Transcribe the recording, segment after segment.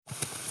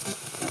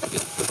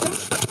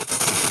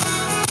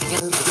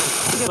Welcome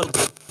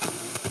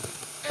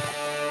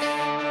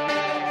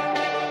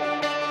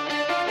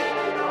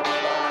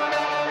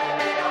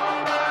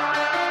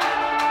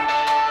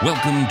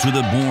to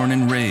the Born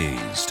and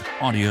Raised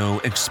audio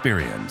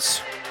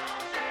experience,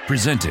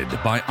 presented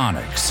by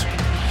Onyx.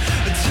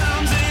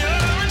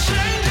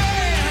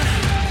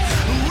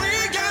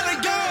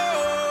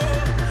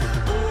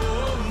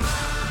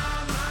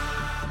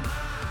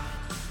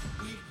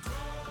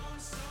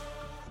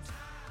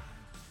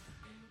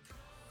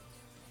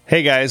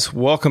 Hey guys,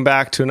 welcome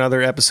back to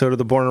another episode of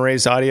the Born and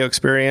Raised audio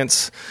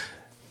experience.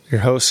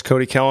 Your host,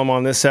 Cody Kellum.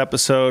 On this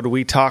episode,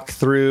 we talk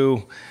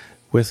through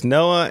with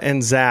Noah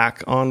and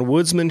Zach on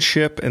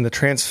woodsmanship and the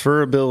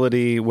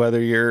transferability, whether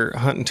you're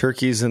hunting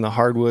turkeys in the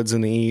hardwoods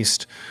in the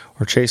east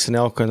or chasing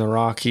elk in the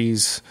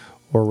Rockies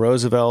or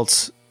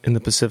Roosevelts in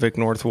the Pacific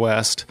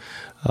Northwest.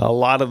 A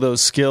lot of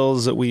those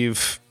skills that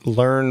we've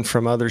learned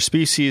from other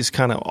species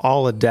kind of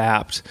all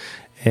adapt.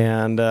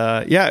 And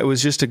it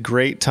was just a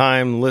great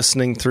time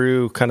listening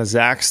through kind of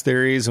Zach's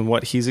theories and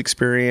what he's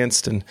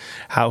experienced and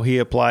how he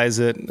applies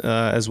it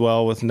as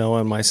well with Noah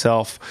and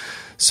myself.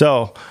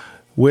 So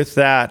with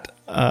that,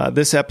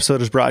 this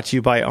episode is brought to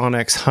you by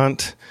Onyx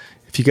Hunt.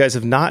 If you guys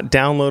have not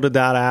downloaded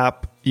that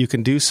app, you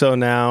can do so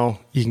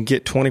now. You can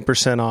get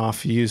 20%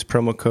 off. Use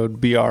promo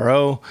code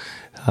BRO.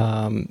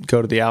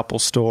 Go to the Apple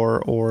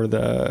Store or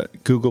the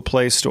Google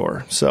Play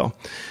Store. So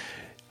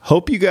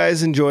hope you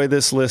guys enjoy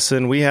this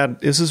listen.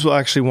 This is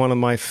actually one of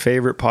my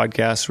favorite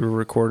podcasts we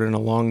recorded in a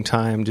long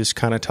time, just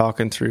kind of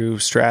talking through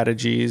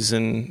strategies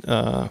and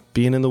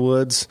being in the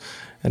woods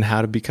and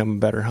how to become a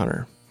better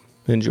hunter.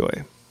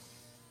 Enjoy.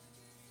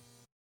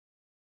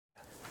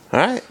 All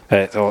right.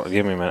 Hey,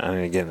 give me a minute. I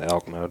need to get in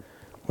elk mode.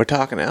 We're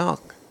talking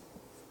elk.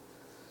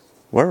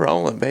 We're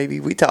rolling, baby.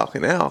 We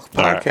talking elk.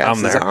 Podcast right,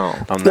 I'm there. is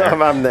on. I'm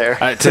there. I'm there.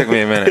 It took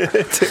me a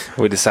minute.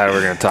 We decided we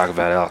were going to talk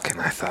about elk, and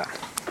I thought,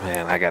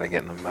 man, I got to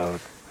get in the mode.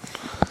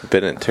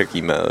 Been in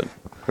turkey mode.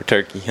 We're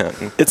turkey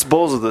hunting. It's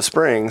bulls of the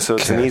spring, so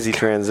it's an easy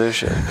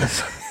transition.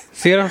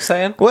 See what I'm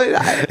saying? What?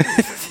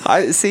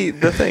 I see.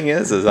 The thing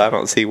is I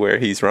don't see where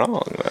he's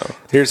wrong, though.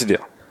 Here's the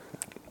deal.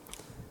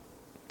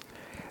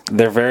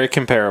 They're very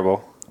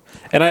comparable.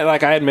 And I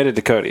admitted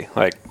to Cody,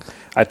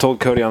 I told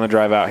Cody on the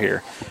drive out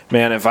here,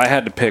 man, if I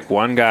had to pick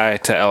one guy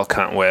to elk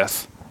hunt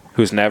with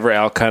who's never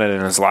elk hunted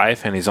in his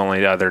life and he's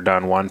only ever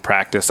done one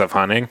practice of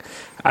hunting,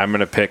 I'm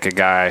going to pick a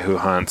guy who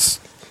hunts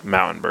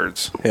mountain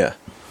birds. Yeah.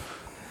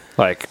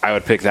 I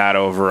would pick that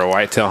over a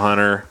whitetail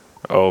hunter,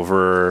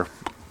 over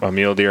a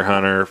mule deer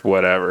hunter,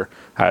 whatever.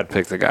 I'd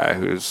pick the guy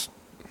who's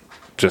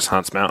just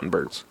hunts mountain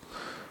birds.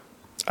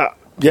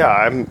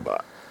 I'm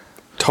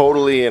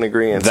totally in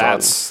agreement.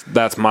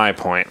 That's my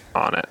point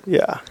on it.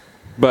 Yeah.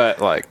 But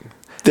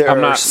there I'm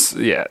are, not.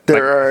 Yeah.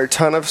 There are a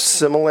ton of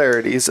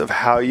similarities of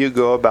how you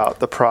go about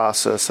the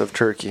process of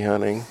turkey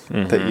hunting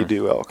that you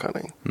do elk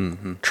hunting.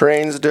 Mm-hmm.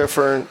 Terrain's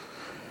different.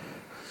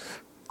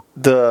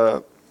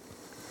 The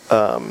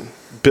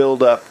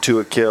build up to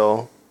a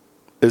kill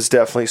is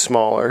definitely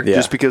smaller,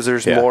 just because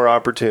there's more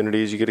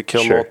opportunities. You get to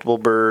kill multiple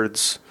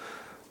birds,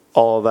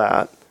 all of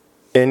that.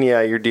 And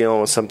you're dealing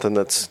with something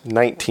that's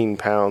 19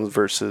 pounds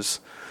versus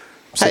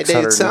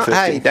 650.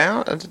 Hey,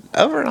 down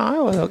over in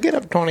Iowa, they'll get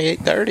up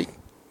 28, 30.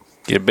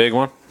 Get a big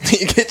one.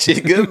 You get you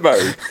a good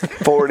bird.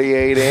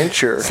 48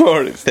 incher.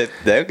 40.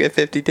 They'll get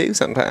 52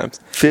 sometimes.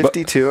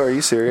 52? Are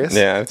you serious?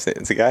 Yeah, I've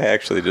seen. The guy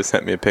actually just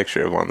sent me a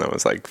picture of one that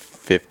was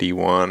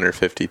 51 or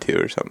 52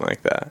 or something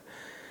like that.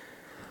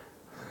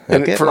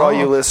 And for all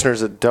you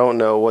listeners that don't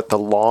know what the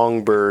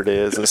long bird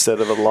is instead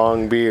of a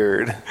long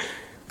beard,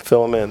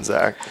 fill them in,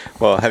 Zach.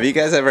 Well, have you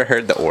guys ever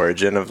heard the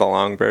origin of the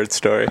long bird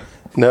story?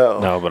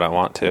 No, but I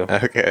want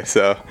to. Okay,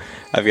 so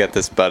I've got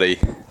this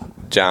buddy,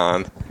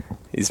 John.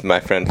 He's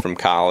my friend from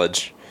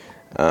college.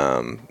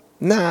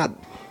 Not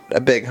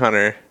a big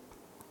hunter.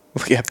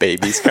 We got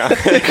babies crying.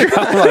 Dude,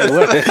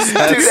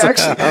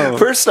 actually,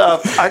 first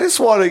off, I just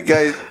want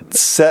to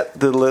set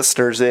the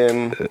listeners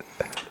in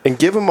and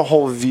give them a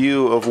whole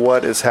view of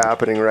what is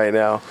happening right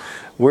now.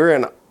 We're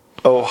in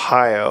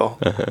Ohio,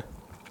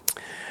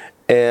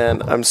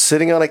 and I'm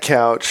sitting on a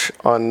couch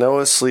on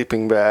Noah's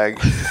sleeping bag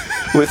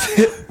with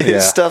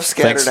his stuff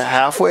scattered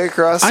halfway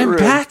across the room. I'm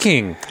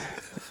packing.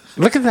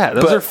 Look at that.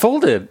 Those are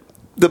folded.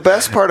 The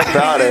best part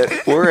about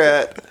it, we're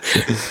at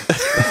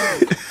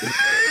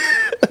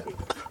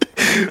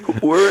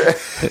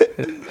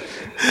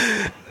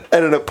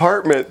an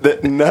apartment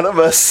that none of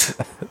us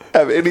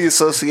have any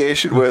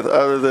association with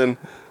other than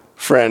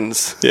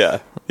friends. Yeah.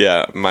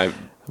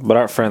 But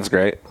our friend's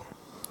great.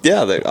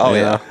 Yeah.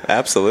 Yeah,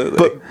 absolutely.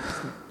 But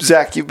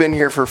Zach, you've been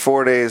here for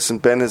 4 days, and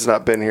Ben has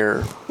not been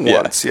here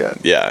once yet.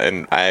 Yeah,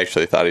 and I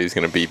actually thought he was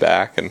going to be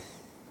back, and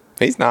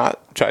he's not.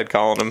 Tried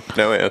calling him,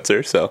 no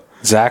answer. So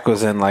Zach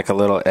was in a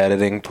little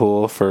editing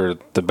pool for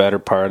the better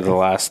part of the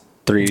last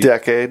 3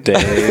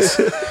 days,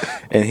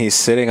 and he's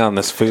sitting on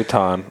this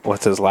futon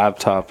with his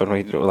laptop, and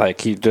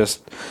he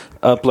just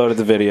uploaded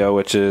the video,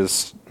 which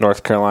is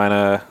North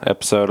Carolina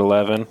episode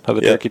 11 of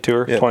the Turkey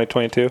Tour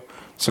 2022.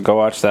 So go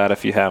watch that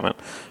if you haven't.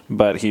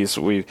 But he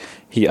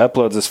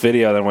uploads this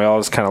video, then we all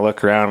just kind of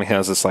look around, and he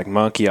has this like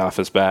monkey off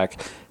his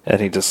back, and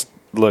he just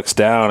looks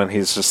down, and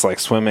he's just like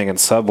swimming in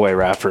Subway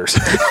wrappers.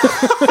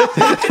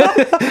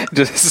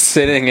 Just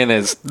sitting in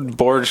his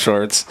board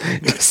shorts.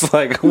 Just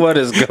like, what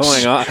is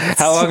going on?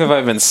 How long have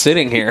I been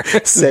sitting here?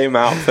 Same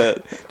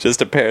outfit,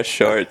 just a pair of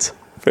shorts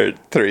for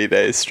 3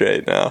 days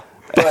straight now.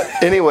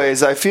 But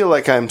anyways, I feel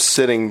like I'm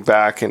sitting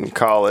back in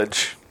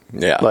college.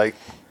 Yeah. Like,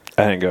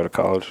 I didn't go to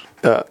college.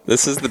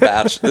 This is the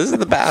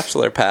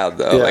bachelor pad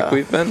though. Yeah. Like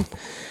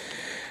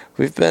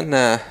we've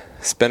been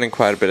spending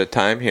quite a bit of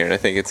time here, and I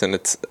think it's in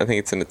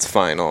its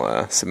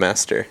final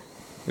semester.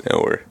 You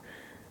know,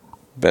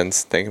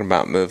 Ben's thinking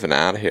about moving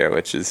out of here,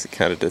 which is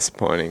kind of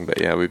disappointing. But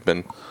yeah, we've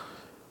been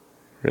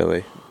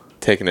really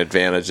taking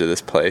advantage of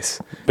this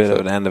place. Bit of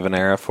an end of an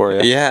era for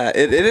you. Yeah,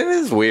 it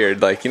is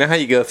weird. Like, you know how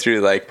you go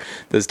through like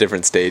those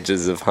different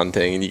stages of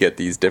hunting, and you get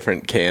these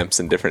different camps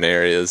in different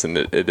areas, and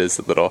it is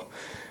a little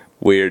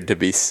weird to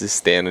be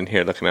standing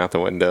here looking out the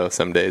window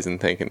some days and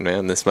thinking,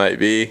 man, this could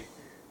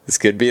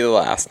be the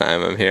last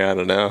time I'm here. I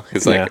don't know,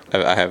 because like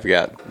I have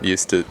got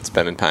used to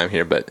spending time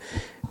here, but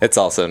it's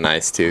also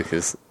nice too,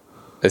 because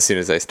as soon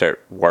as I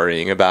start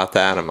worrying about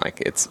that, I'm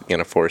like, it's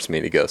gonna force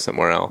me to go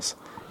somewhere else,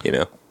 you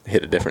know,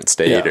 hit a different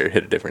state or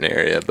hit a different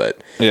area.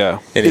 But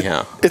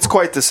anyhow, it's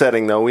quite the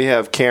setting though. We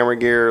have camera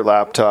gear,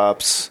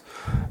 laptops,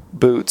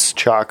 boots,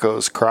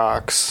 chacos,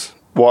 Crocs,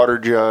 water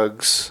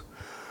jugs.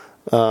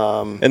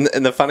 And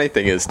the funny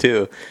thing is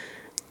too,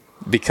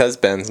 because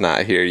Ben's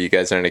not here, you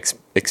guys aren't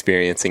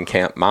experiencing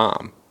Camp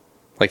Mom.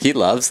 Like, he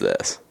loves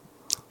this.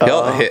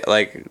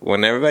 Like,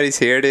 when everybody's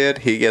here, dude,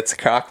 he gets a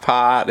crock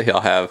pot. He'll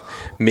have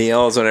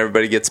meals when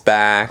everybody gets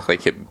back.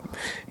 Like,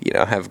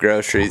 have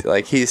groceries.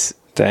 Like,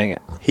 dang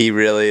it. He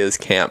really is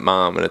Camp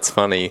Mom, and it's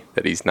funny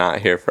that he's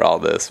not here for all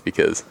this,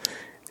 because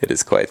it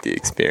is quite the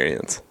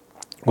experience.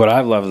 What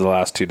I've loved the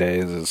last 2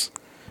 days is,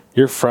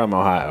 you're from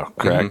Ohio,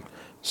 correct? Mm-hmm.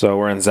 So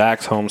we're in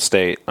Zach's home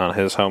state on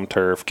his home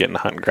turf, getting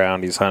hunting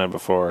ground he's hunted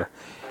before.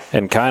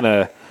 And kind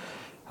of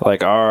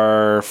like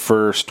our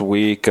first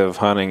week of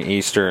hunting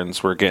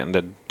Easterns, we're getting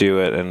to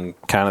do it in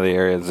kind of the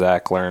area that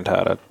Zach learned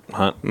how to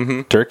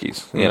hunt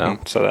turkeys, you know.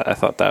 So I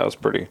thought that was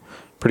pretty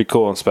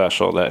cool and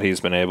special that he's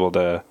been able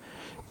to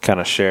kind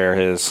of share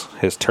his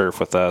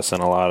turf with us,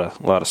 and a lot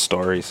of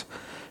stories.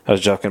 I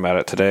was joking about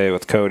it today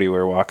with Cody. We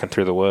were walking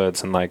through the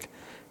woods, and like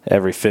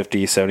every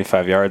 50,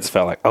 75 yards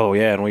felt like, oh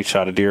yeah, and we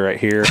shot a deer right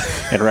here,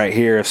 and right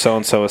here, if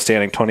so-and-so was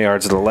standing 20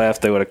 yards to the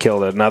left, they would have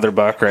killed another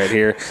buck right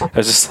here. It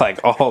was just like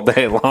all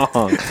day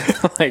long.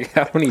 Like,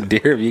 how many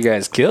deer have you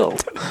guys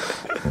killed?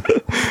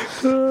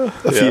 A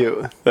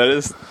few. That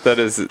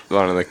is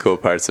one of the cool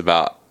parts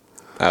about,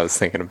 I was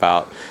thinking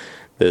about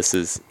this,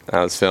 is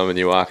I was filming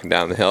you walking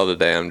down the hill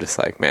today. I'm just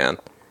like, man,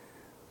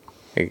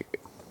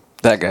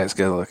 that guy's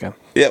good looking.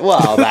 Yeah,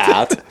 well,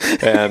 that.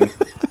 And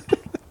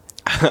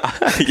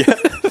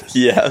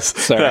yes.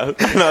 Sorry.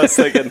 No, I was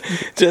thinking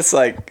just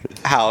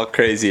like how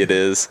crazy it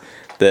is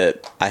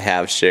that I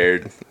have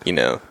shared, you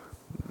know,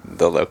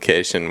 the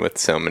location with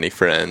so many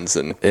friends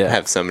and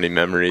have so many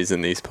memories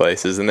in these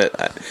places, and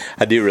that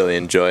I do really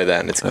enjoy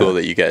that, and it's cool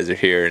that you guys are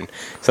here. And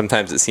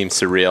sometimes it seems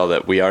surreal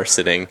that we are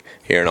sitting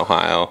here in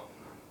Ohio,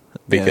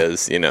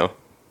 because you know,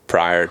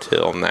 prior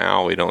till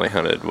now we'd only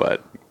hunted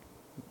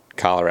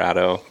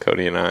Colorado,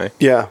 Cody and I,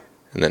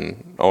 and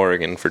then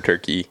Oregon for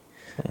turkey,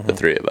 the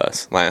three of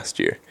us last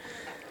year.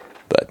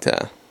 But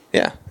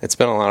it's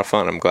been a lot of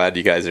fun. I'm glad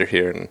you guys are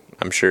here, and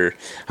I'm sure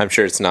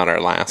it's not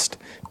our last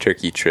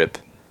turkey trip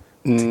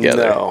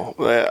together. No,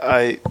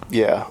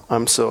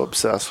 I'm so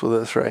obsessed with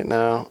this right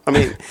now. I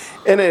mean,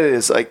 and it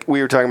is like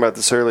we were talking about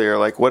this earlier.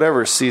 Like,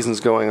 whatever season's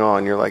going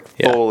on, you're like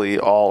fully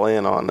all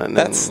in on it.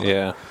 That's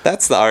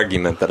the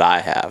argument that I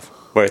have,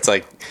 where it's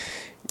like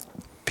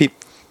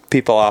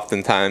people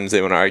oftentimes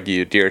they want to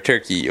argue deer or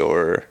turkey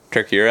or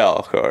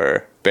elk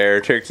or bear or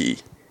turkey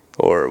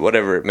or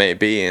whatever it may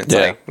be, and it's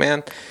like,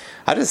 man,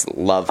 I just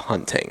love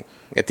hunting.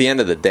 At the end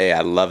of the day,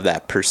 I love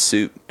that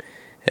pursuit.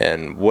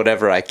 And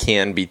whatever I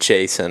can be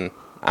chasing,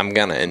 I'm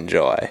going to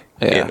enjoy.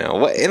 You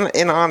know,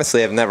 and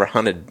honestly, I've never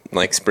hunted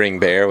like spring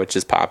bear, which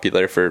is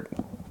popular for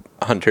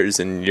hunters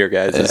in your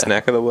guys'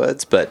 neck of the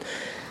woods. But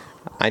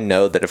I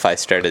know that if I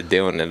started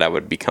doing it, I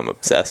would become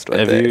obsessed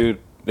with it.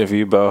 If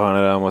you bow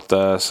hunted them with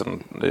us,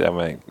 and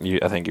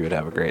I think you would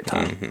have a great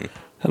time. Mm-hmm.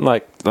 And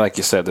like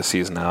you said, the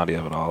seasonality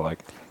of it all. Like,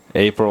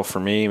 April for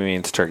me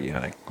means turkey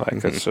hunting.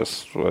 Like, that's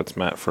just what it's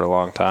meant for a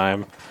long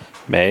time.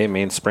 May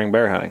means spring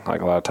bear hunting.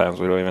 Like, a lot of times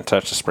we don't even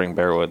touch the spring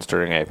bear woods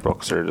during April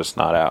because they're just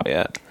not out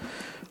yet.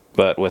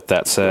 But with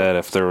that said,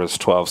 if there was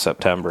 12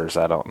 Septembers,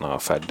 I don't know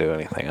if I'd do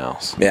anything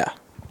else. Yeah.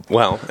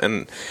 Well,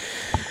 and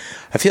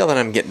I feel that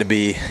I'm getting to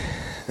be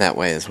that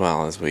way as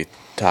well, as we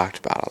talked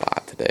about a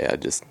lot today. I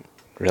just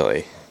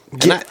really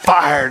get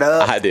fired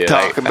up. I do.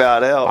 Talk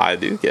about elk. I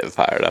do get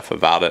fired up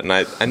about it. And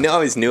I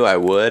always knew I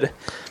would.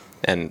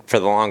 And for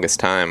the longest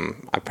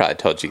time, I probably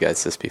told you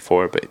guys this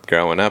before, but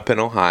growing up in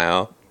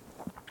Ohio,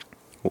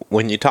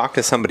 when you talk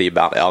to somebody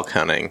about elk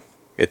hunting,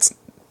 it's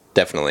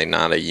definitely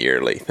not a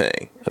yearly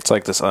thing. It's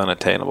like this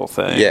unattainable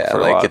thing. Yeah, for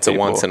like it's a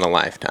people. once in a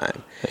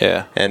lifetime.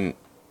 Yeah. And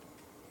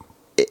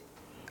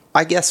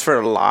I guess for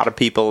a lot of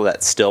people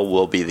that still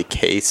will be the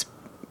case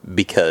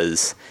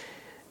because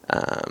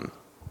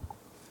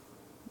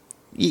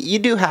you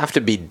do have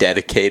to be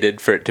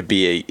dedicated for it to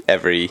be a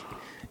every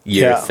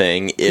year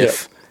thing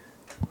if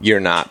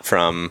you're not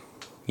from,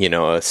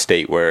 a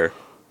state where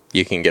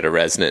you can get a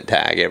resident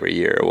tag every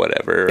year or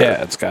whatever.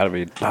 Yeah, it's got to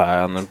be high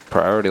on the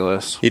priority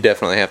list. You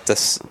definitely have to,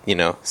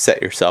 set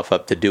yourself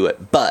up to do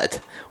it. But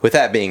with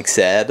that being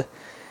said,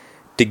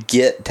 to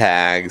get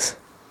tags,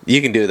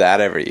 you can do that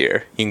every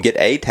year. You can get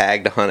a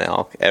tag to hunt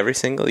elk every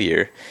single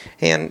year.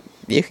 And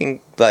you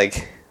can,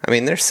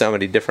 there's so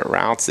many different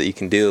routes that you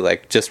can do,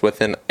 just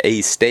within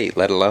a state,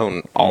 let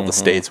alone all the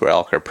states where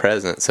elk are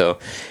present. So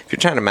if you're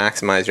trying to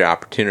maximize your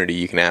opportunity,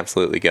 you can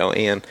absolutely go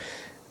and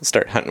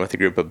start hunting with a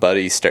group of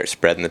buddies, start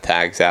spreading the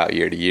tags out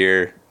year to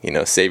year,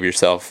 save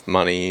yourself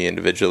money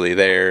individually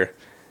there,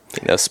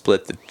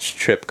 split the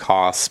trip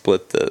costs,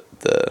 split the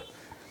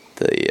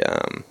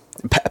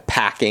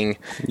packing,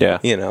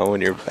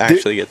 when you're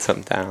actually get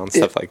some down,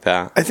 stuff like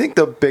that. I think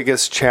the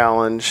biggest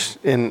challenge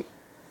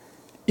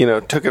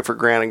took it for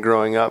granted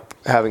growing up,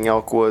 having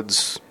elk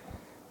woods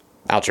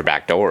out your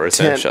back door,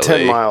 essentially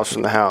 10 miles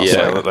from the house.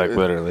 Yeah, like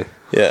literally.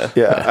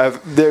 Yeah.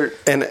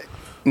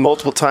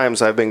 Multiple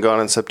times I've been gone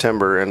in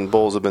September and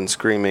bulls have been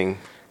screaming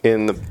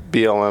in the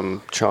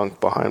BLM chunk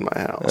behind my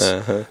house.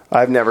 Uh-huh.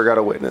 I've never got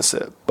to witness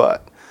it,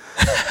 but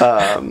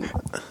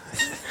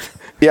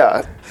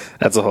yeah,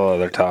 that's a whole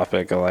other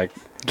topic of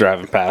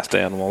driving past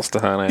animals to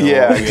hunt animals.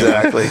 Yeah,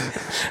 exactly.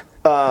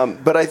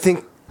 But I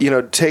think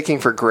taking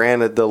for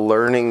granted the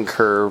learning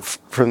curve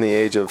from the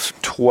age of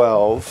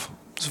 12.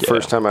 It's the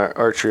first time I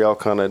archery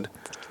elk hunted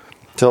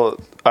till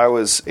I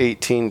was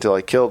 18 till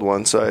I killed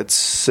one, so I had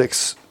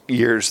 6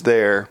 years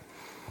there.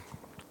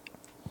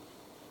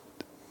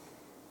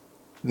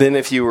 Then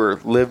if you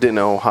lived in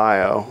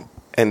Ohio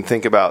and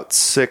think about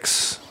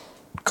 6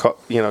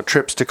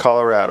 trips to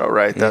Colorado,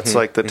 right? That's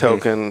like the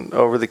token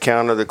over the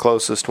counter, the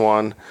closest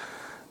one.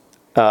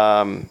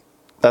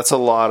 That's a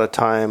lot of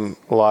time,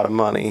 a lot of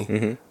money,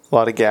 a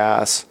lot of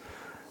gas.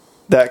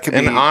 That could be,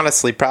 and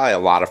honestly, probably a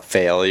lot of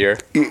failure.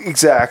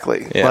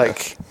 Exactly. Yeah.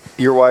 Like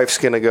your wife's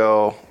going to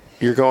go,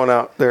 you're going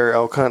out there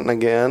elk hunting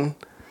again.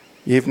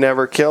 You've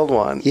never killed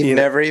one. You've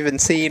never even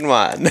seen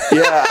one.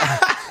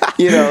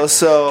 Yeah.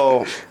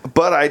 So,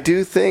 but I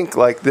do think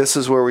this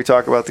is where we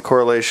talk about the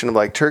correlation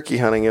of turkey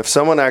hunting. If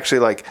someone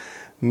actually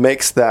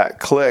makes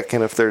that click,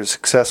 and if there's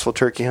successful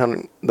turkey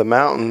hunting the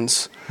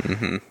mountains,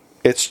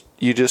 it's,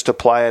 you just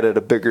apply it at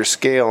a bigger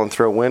scale and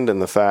throw wind in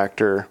the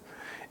factor,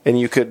 and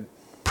you could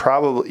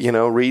probably,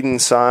 reading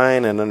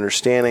sign and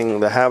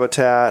understanding the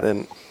habitat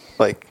and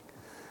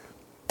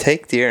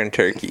take deer and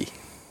turkey.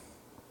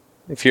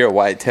 If you're a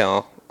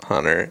whitetail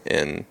hunter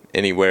in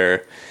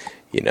anywhere,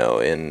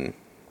 in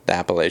the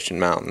Appalachian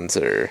Mountains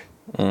or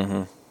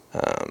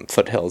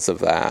foothills of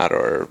that,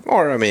 or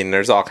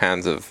there's all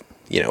kinds of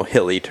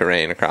hilly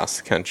terrain across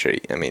the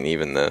country.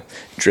 Even the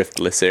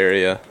driftless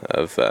area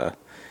of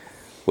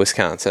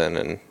Wisconsin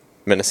and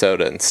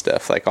Minnesota and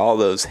stuff, all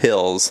those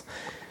hills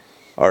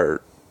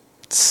are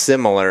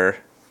similar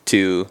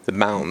to the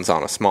mountains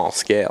on a small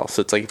scale.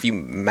 So it's if you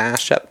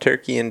mash up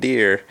turkey and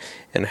deer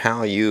and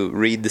how you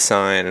read the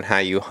sign and how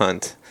you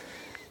hunt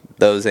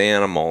those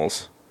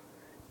animals,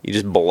 you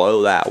just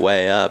blow that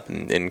way up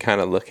and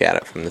kind of look at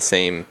it from the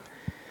same,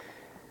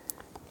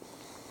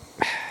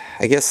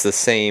 just the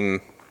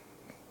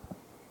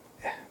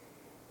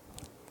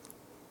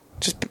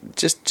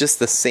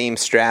same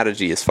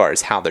strategy as far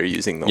as how they're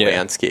using the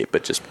landscape,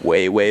 but just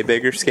way, way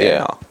bigger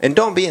scale. Yeah. And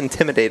don't be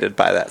intimidated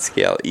by that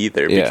scale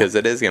either, because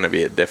it is going to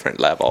be a different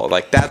level.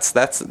 That's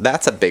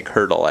a big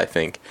hurdle, I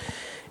think,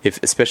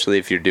 especially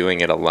if you're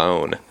doing it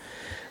alone.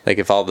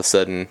 If all of a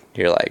sudden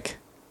you're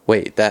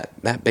wait,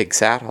 that big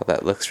saddle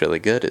that looks really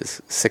good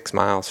is 6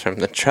 miles from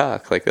the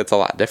truck. That's a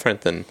lot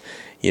different than,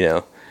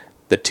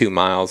 the 2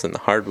 miles in the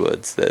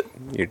hardwoods that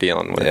you're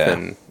dealing with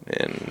in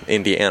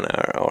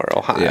Indiana or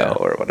Ohio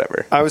or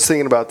whatever. I was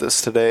thinking about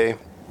this today.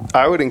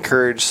 I would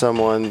encourage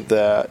someone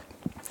that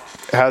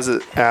has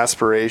an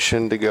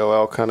aspiration to go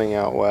elk hunting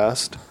out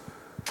west,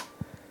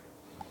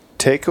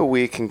 take a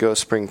week and go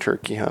spring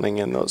turkey hunting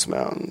in those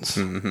mountains.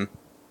 Mm-hmm.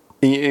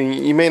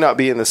 You may not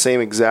be in the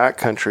same exact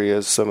country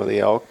as some of the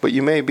elk, but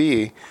you may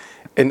be,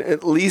 and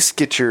at least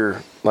get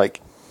your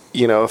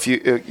if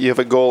you have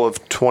a goal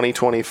of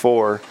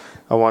 2024,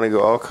 I want to go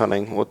elk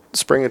hunting. Well,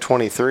 spring of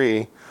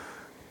 23,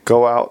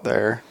 go out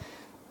there.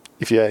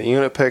 If you had a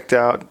unit picked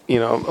out, a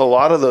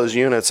lot of those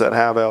units that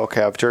have elk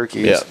have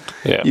turkeys.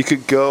 Yeah. You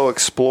could go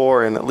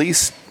explore and at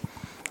least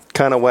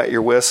kind of wet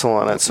your whistle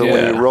on it. So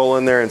when you roll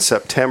in there in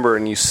September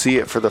and you see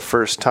it for the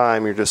first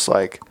time, you're just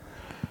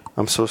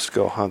I'm supposed to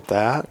go hunt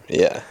that?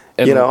 Yeah.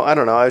 I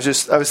don't know. I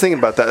was thinking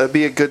about that. That'd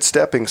be a good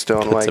stepping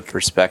stone. Puts a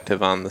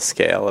perspective on the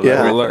scale of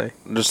everything.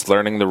 Just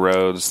learning the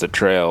roads, the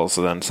trails,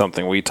 and then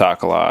something we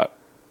talk a lot.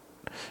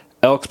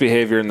 Elk's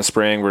behavior in the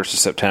spring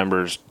versus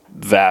September is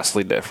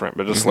vastly different,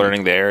 but just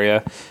learning the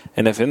area.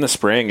 And if in the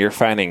spring you're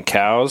finding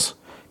cows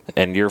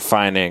and you're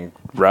finding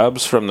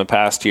rubs from the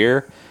past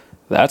year,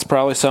 that's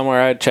probably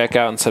somewhere I'd check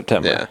out in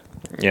September.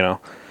 Yeah.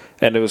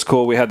 And it was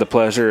cool. We had the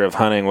pleasure of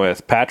hunting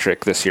with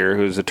Patrick this year,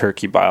 who's a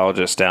turkey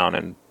biologist down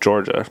in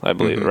Georgia, I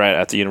believe, right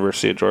at the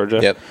University of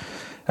Georgia.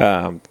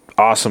 Yep.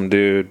 Awesome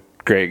dude,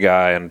 great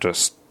guy, and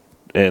just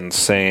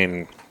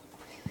insane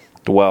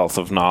wealth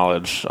of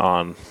knowledge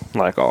on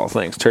like all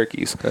things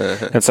turkeys.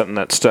 And something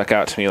that stuck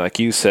out to me, like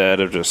you said,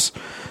 of just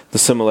the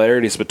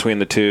similarities between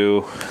the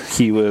two.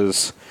 He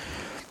was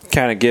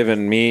kind of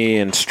giving me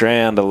and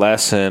Strand a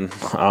lesson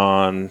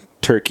on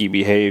turkey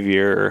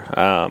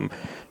behavior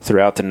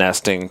throughout the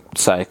nesting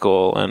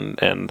cycle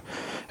and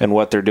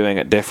what they're doing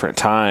at different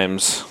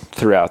times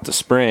throughout the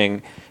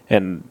spring.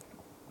 And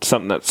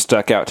something that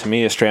stuck out to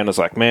me is Strand was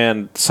like,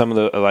 man, some of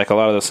the, like a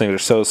lot of those things are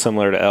so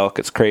similar to elk,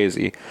 it's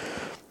crazy.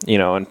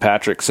 And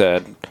Patrick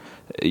said,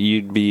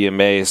 you'd be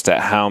amazed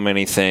at how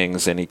many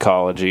things in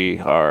ecology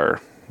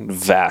are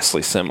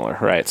vastly similar,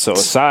 right? So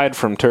aside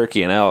from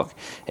turkey and elk,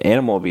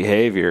 animal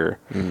behavior,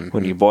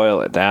 when you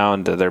boil it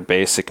down to their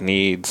basic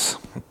needs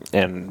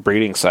and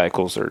breeding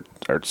cycles are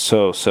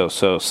so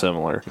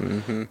similar,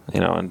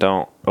 and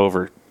don't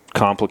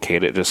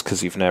overcomplicate it just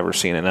because you've never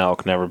seen an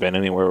elk, never been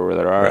anywhere where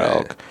there are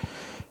elk.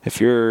 If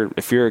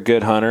you're a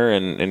good hunter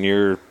and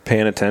you're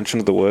paying attention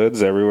to the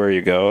woods everywhere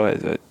you go,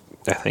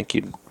 I think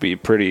you'd be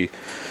pretty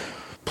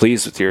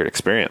pleased with your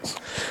experience.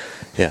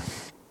 Yeah,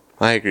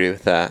 I agree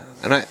with that.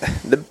 And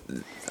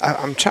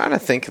I'm trying to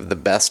think of the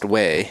best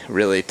way,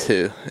 really,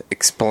 to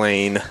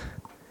explain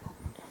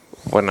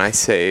when I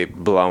say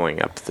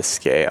blowing up the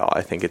scale.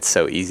 I think it's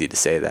so easy to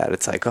say that.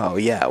 It's like, oh,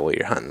 yeah, well,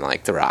 you're hunting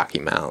like the Rocky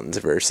Mountains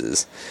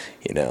versus,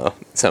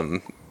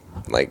 some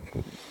like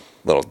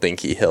little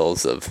dinky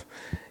hills of,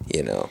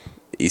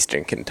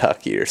 Eastern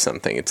Kentucky or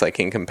something. It's like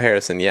in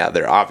comparison, yeah,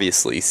 they're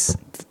obviously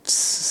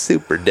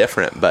super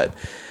different, but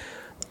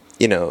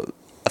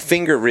a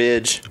finger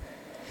ridge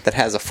that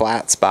has a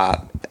flat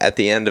spot at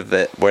the end of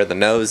it where the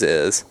nose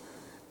is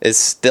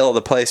still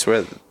the place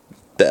where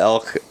the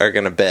elk are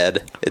going to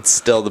bed. It's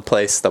still the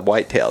place the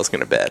whitetail is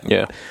going to bed.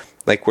 Yeah.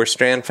 Like where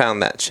Strand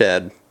found that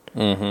shed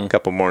a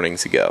couple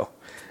mornings ago,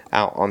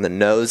 out on the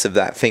nose of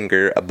that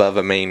finger above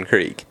a main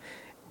creek.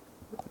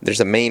 There's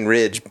a main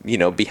ridge,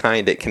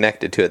 behind it,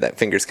 connected to it. That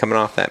finger's coming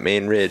off that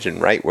main ridge, and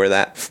right where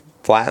that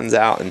flattens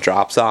out and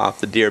drops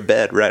off, the deer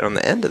bed right on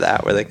the end of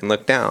that where they can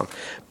look down.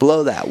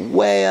 Blow that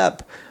way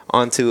up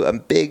onto a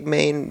big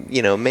main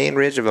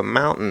ridge of a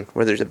mountain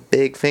where there's a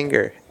big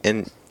finger,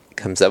 and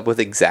comes up with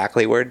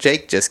exactly where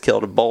Jake just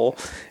killed a bull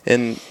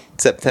in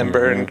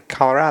September in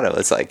Colorado.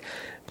 It's like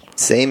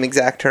same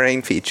exact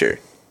terrain feature,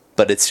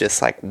 but it's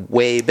just like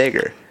way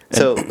bigger.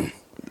 So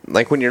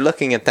like when you're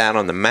looking at that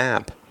on the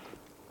map,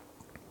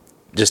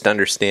 just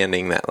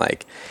understanding that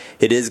like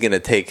it is going to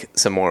take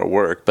some more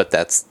work, but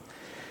that's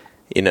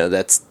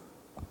the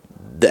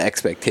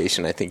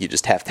expectation I think you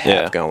just have to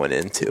have going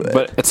into it.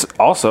 But it's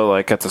also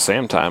like at the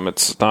same time,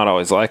 it's not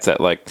always like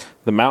that. Like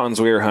the mountains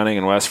we were hunting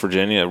in West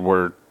Virginia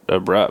were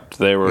abrupt.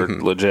 They were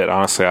legit.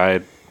 Honestly,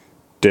 I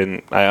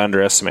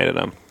underestimated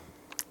them.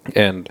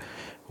 And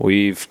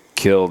we've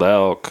killed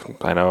elk.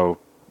 I know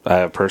I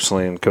have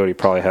personally, and Cody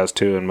probably has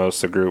too, and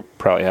most of the group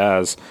probably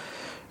has,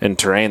 in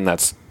terrain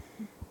that's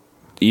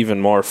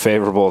even more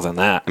favorable than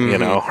that,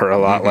 or a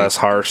lot less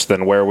harsh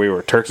than where we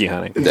were turkey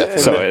hunting.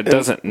 Definitely. So it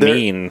doesn't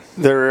mean...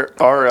 There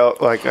are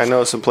elk, like I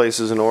know some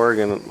places in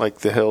Oregon, like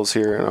the hills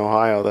here in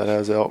Ohio, that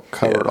has elk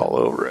covered all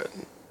over it.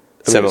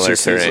 Similar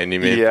terrain, you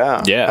mean?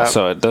 Yeah.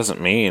 So it doesn't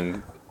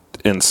mean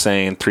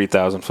insane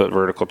 3,000 foot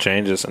vertical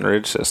changes in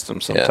ridge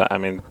systems. Sometimes, I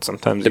mean,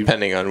 sometimes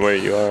depending on where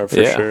you are,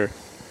 for sure.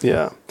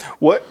 Yeah.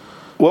 What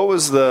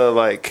was the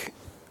like?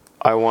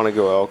 I want to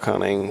go elk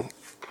hunting.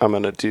 I'm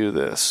going to do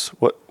this.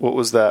 What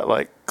was that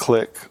like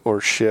click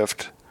or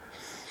shift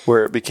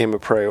where it became a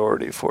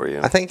priority for you?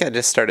 I think I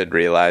just started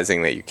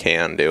realizing that you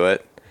can do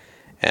it.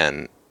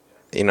 And,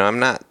 I'm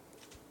not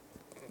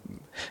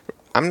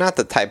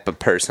the type of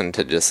person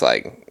to just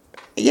like,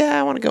 yeah,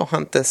 I want to go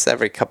hunt this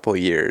every couple of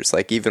years.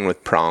 Like even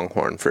with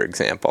pronghorn, for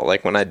example,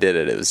 like when I did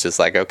it, it was just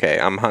like, okay,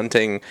 I'm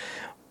hunting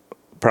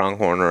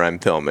pronghorn or I'm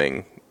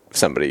filming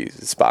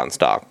somebody's spot and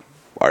stock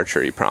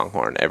archery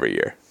pronghorn every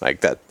year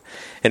like that.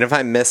 And if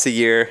I miss a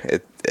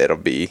year, it'll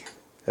be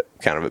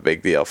kind of a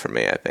big deal for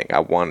me, I think. I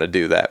want to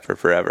do that for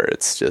forever.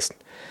 It's just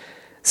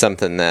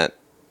something that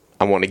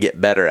I want to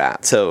get better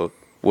at. So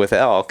with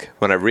elk,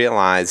 when I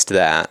realized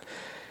that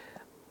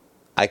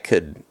I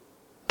could,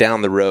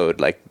 down the road,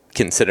 like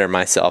consider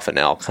myself an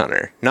elk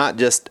hunter, not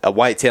just a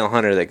whitetail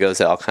hunter that goes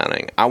elk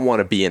hunting. I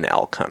want to be an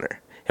elk hunter.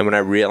 And when I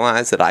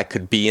realized that I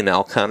could be an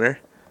elk hunter,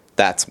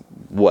 that's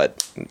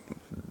what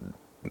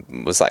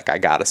was like, I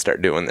got to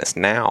start doing this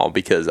now,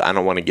 because I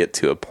don't want to get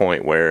to a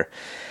point where,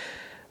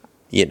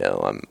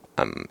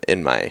 I'm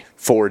in my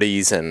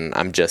 40s and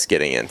I'm just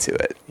getting into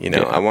it.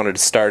 I wanted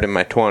to start in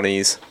my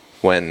 20s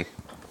when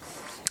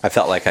I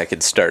felt like I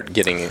could start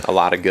getting a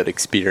lot of good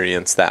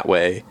experience that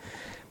way.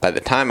 By the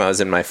time I was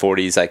in my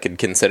 40s, I could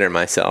consider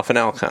myself an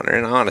elk hunter.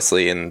 And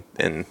honestly, in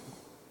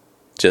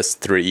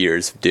just 3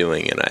 years of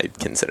doing it, I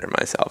consider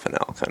myself an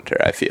elk hunter.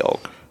 I feel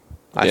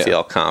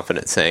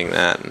confident saying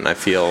that, and I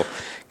feel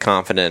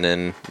confident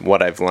in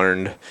what I've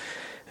learned.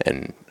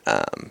 And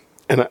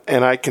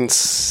I can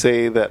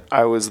say that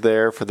I was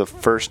there for the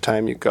first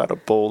time you got a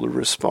bull to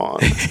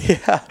respond.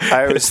 Yeah.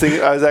 I was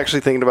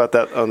actually thinking about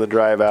that on the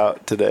drive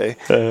out today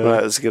when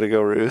I was going to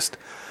go roost.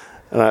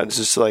 And I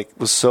just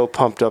was so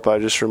pumped up. I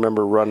just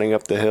remember running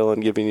up the hill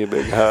and giving you a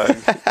big hug.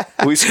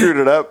 We screwed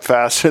it up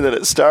faster than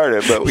it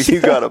started, but you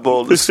got a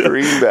bull to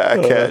scream back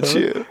at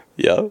you.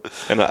 Yeah.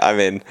 And I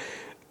mean,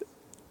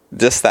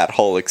 just that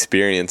whole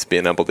experience,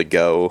 being able to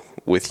go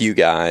with you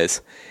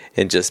guys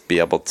and just be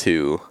able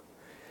to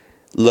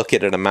look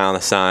at an amount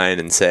of sign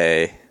and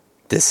say,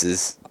 this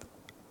is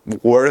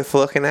worth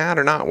looking at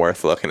or not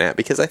worth looking at.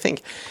 Because I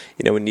think,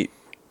 when you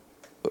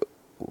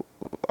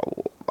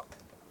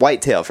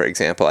whitetail, for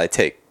example, I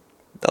take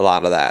a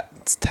lot of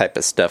that type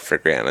of stuff for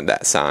granted,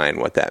 that sign,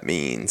 what that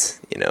means.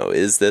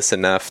 Is this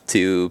enough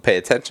to pay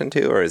attention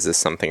to, or is this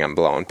something I'm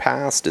blowing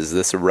past? Is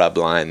this a rub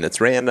line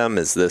that's random?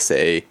 Is this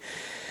is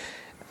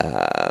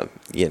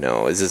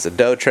this a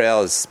doe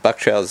trail? Is this buck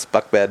trail? Is this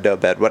buck bed, doe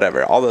bed,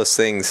 whatever? All those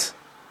things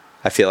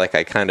I feel like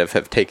I kind of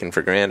have taken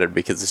for granted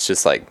because it's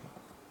just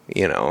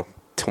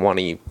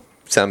 20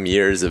 some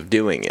years of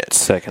doing it.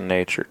 Second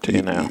nature to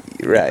you now.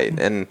 Right.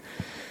 And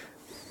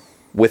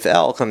with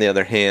elk, on the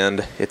other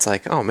hand, it's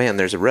like, oh man,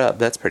 there's a rub.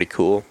 That's pretty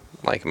cool.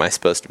 Am I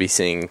supposed to be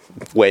seeing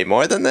way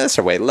more than this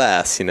or way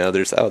less?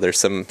 There's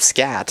some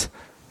scat.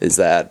 Is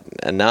that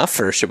enough,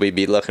 or should we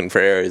be looking for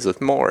areas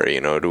with more?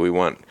 Do we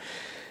want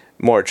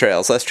more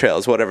trails, less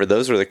trails, whatever?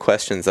 Those were the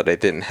questions that I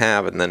didn't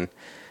have. And then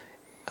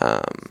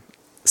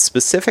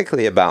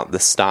specifically about the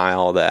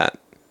style that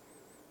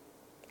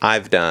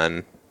I've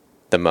done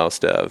the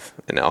most of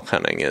in elk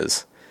hunting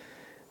is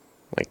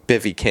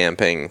bivvy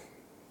camping,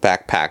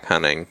 backpack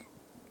hunting.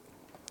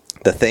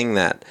 The thing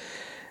that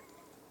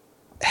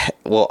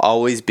will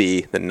always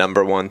be the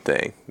number one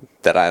thing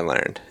that I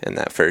learned in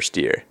that first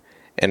year,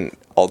 and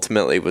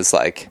ultimately was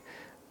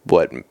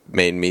what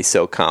made me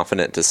so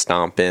confident to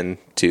stomp in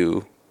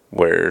to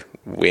where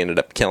we ended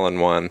up killing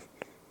one,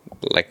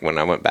 when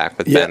I went back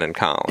with Ben and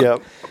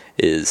Colin,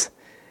 is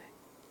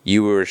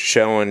you were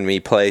showing me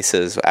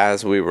places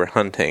as we were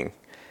hunting,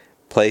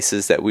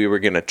 places that we were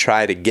going to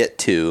try to get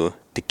to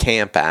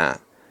camp at,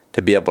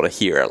 to be able to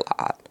hear a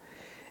lot.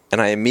 And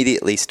I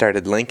immediately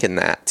started linking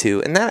that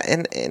to, and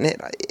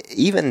it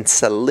even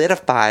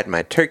solidified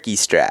my turkey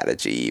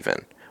strategy,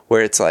 even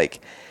where it's I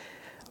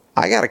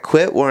got to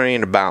quit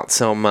worrying about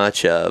so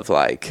much of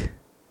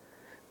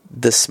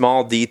the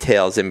small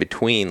details in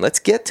between. Let's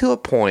get to a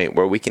point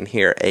where we can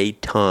hear a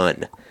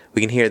ton.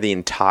 We can hear the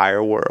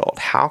entire world.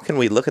 How can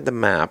we look at the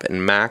map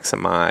and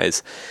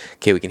maximize,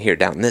 okay, we can hear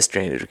down this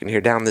drainage, we can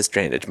hear down this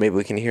drainage, maybe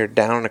we can hear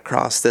down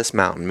across this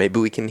mountain, maybe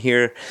we can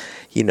hear,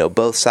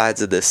 both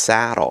sides of this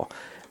saddle.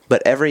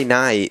 But every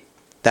night,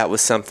 that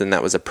was something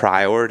that was a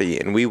priority,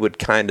 and we would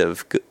kind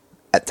of,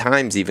 at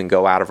times, even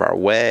go out of our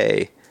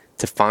way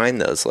to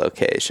find those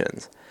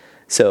locations.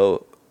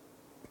 So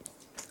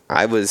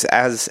I was,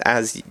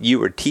 as you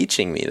were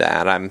teaching me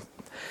that, I'm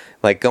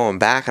going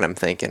back and I'm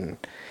thinking,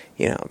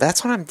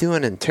 that's what I'm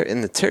doing in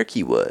the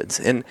turkey woods.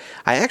 And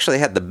I actually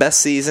had the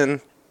best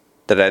season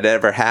that I'd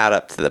ever had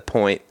up to the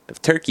point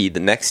of turkey the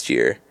next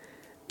year,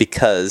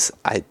 because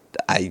I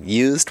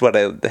used what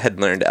I had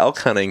learned elk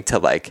hunting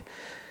to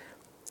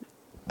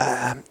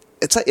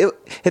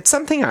it's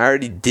something I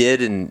already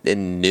did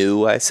and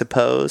knew, I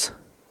suppose,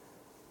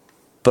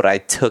 but I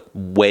took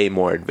way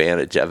more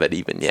advantage of it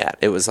even yet.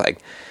 It was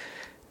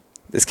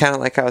it's kind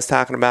of like I was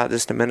talking about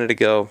just a minute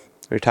ago.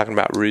 We were talking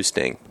about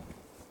roosting.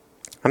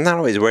 I'm not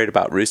always worried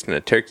about roosting a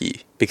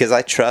turkey, because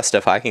I trust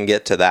if I can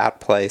get to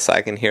that place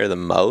I can hear the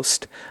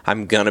most,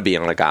 I'm going to be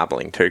on a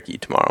gobbling turkey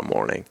tomorrow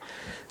morning.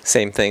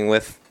 Same thing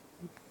with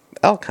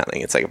elk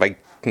hunting. It's if I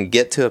can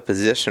get to a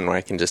position where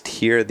I can just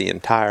hear the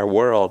entire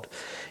world,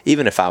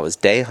 even if I was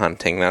day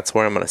hunting, that's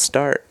where I'm going to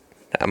start.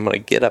 I'm going to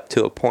get up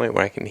to a point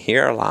where I can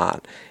hear a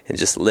lot and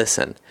just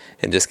listen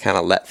and just kind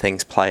of let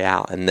things play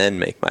out and then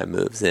make my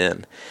moves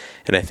in.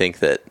 And I think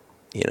that,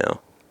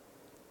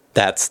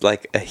 that's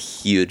a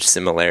huge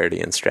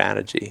similarity in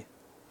strategy.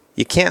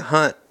 You can't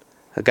hunt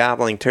a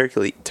gobbling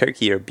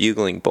turkey or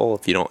bugling bull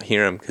if you don't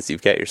hear them, because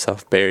you've got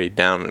yourself buried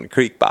down in a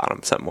creek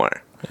bottom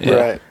somewhere. Yeah.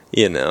 Right.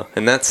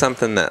 And that's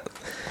something that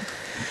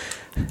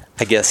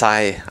I guess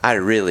I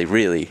really,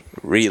 really,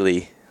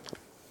 really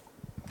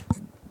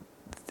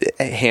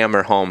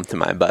hammer home to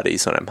my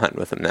buddies when I'm hunting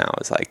with them now.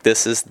 Is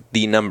this is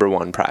the number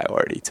one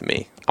priority to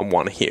me. I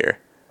want to hear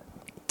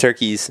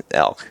turkeys,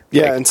 elk.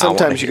 Yeah, and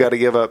sometimes you got to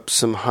give up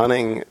some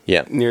hunting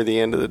near the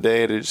end of the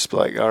day to just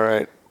be all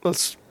right,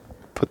 let's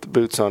put the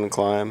boots on and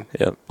climb.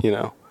 Yep.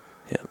 Yeah.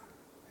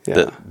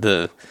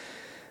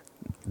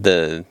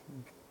 The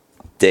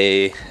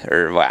day,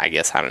 or I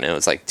guess, I don't know,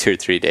 it was 2 or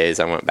 3 days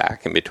I went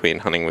back in between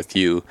hunting with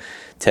you,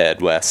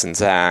 Ted, Wes, and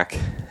Zach,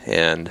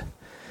 and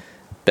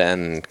Ben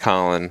and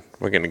Colin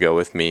were going to go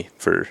with me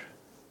for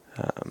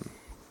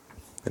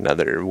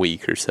another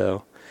week or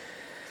so.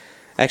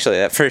 Actually,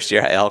 that first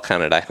year I elk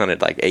hunted, I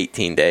hunted like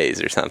 18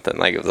 days or something.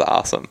 Like, it was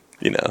awesome,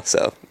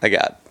 So I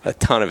got a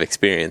ton of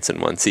experience in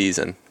one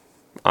season.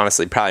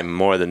 Honestly, probably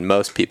more than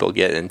most people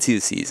get in 2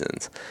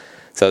 seasons.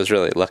 So I was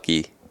really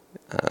lucky,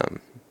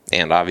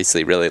 and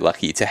obviously really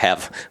lucky to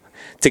have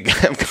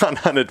gone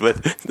hunted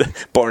with the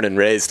born and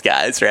raised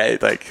guys,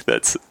 right? Like,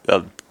 that's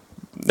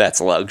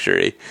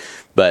luxury.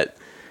 But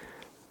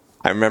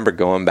I remember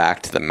going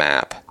back to the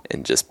map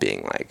and just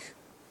being like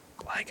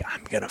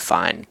I'm gonna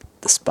find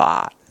the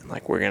spot, and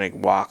like we're gonna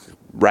walk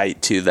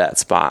right to that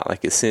spot.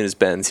 Like, as soon as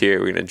Ben's here,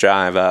 we're gonna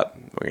drive up,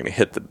 we're gonna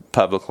hit the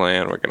public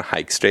land, we're gonna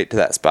hike straight to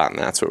that spot, and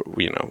that's where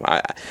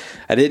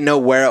I didn't know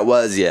where it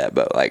was yet,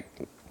 but like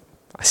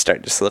I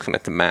started just looking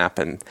at the map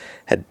and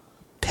had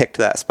picked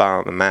that spot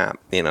on the map,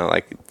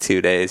 like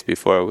 2 days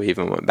before we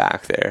even went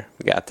back there.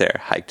 We got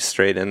there, hiked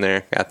straight in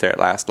there, got there at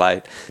last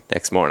light.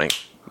 Next morning,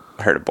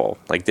 heard a bull.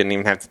 Like, didn't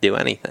even have to do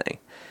anything.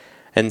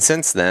 And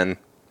since then,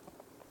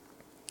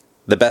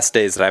 the best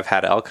days that I've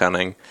had elk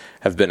hunting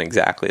have been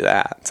exactly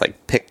that. It's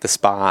like, pick the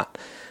spot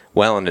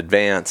well in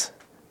advance.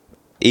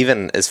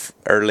 Even as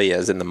early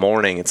as in the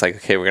morning, it's like,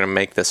 okay, we're going to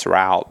make this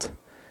route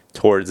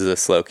towards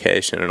this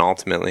location and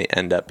ultimately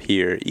end up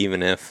here,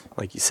 even if,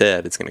 like you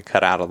said, it's going to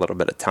cut out a little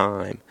bit of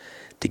time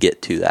to get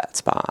to that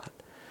spot.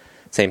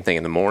 Same thing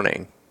in the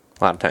morning.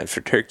 A lot of times for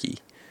turkey,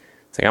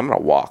 it's like, I'm going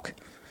to walk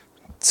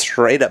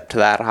straight up to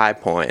that high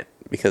point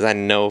because I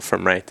know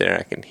from right there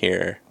I can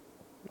hear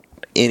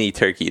any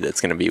turkey that's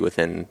going to be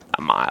within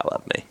a mile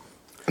of me.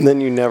 And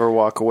then you never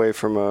walk away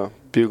from a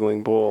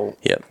bugling bull.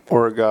 Yep.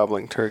 Or a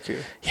gobbling turkey.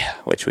 Yeah,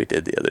 which we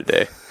did the other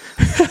day.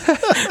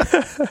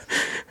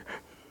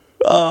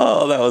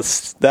 Oh,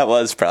 that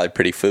was probably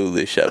pretty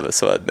foolish of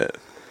us, wasn't it?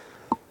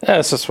 Yeah,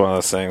 it's just one of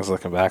those things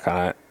looking back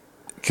on it.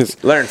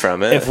 Because learn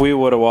from it. If we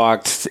would have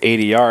walked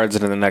 80 yards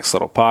into the next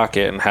little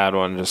pocket and had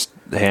one just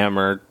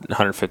hammered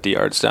 150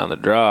 yards down the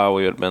draw,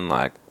 we would have been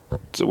like,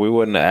 so we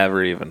wouldn't have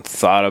ever even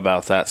thought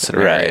about that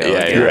scenario. Right,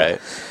 yeah, you're right.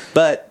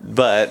 But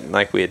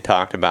like we had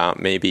talked about,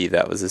 maybe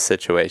that was a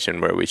situation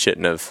where we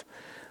shouldn't have.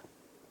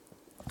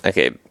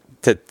 Okay,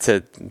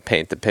 to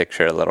paint the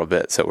picture a little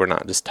bit, so we're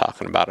not just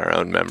talking about our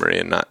own memory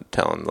and not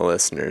telling the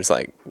listeners.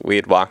 Like, we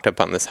had walked up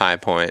on this high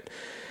point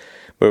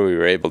where we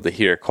were able to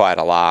hear quite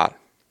a lot,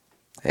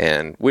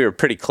 and we were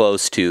pretty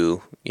close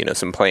to,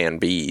 some plan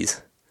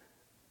Bs.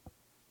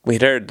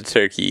 We'd heard the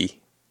turkey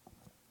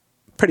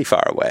pretty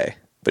far away,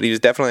 but he was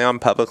definitely on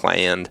public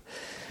land.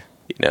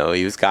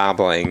 He was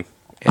gobbling,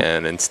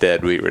 and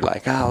instead we were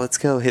like, let's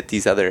go hit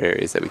these other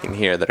areas that we can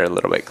hear that are a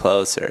little bit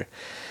closer.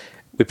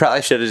 We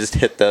probably should have just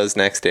hit those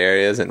next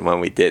areas, and when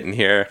we didn't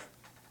hear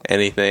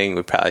anything,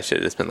 we probably should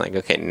have just been like,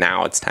 okay,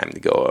 now it's time to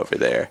go over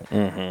there.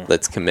 Mm-hmm.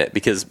 Let's commit.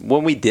 Because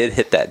when we did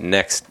hit that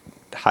next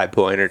high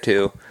point or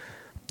two,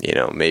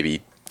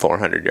 maybe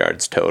 400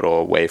 yards total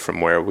away from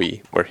where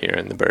we were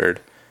hearing the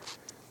bird,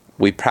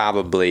 we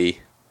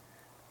probably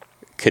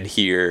could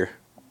hear,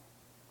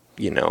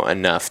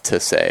 enough to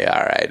say,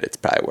 all right, it's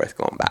probably worth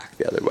going back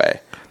the other way.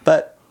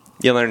 But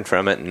you learn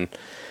from it, and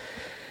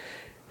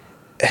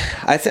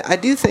I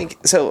do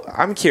think, so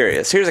I'm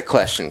curious. Here's a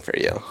question for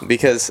you,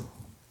 because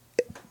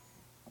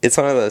it's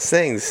one of those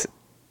things,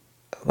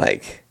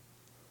 like,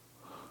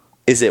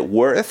 is it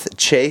worth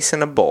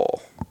chasing a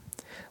bull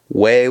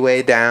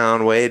way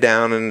down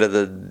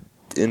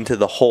into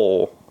the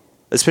hole,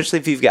 especially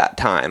if you've got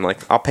time? Like,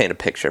 I'll paint a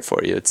picture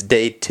for you. It's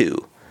day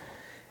 2,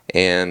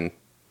 and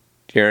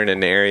you're in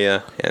an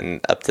area, and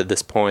up to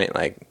this point,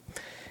 like,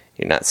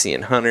 you're not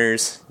seeing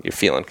hunters, you're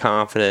feeling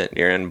confident,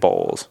 you're in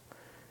bulls.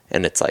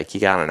 And it's like, you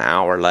got an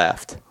hour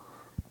left,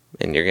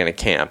 and you're going to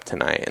camp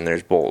tonight, and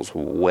there's bulls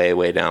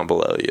way down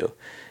below you.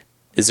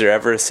 Is there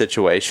ever a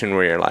situation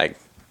where you're like,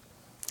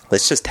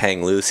 let's just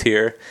hang loose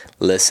here,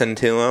 listen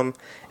to them,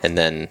 and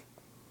then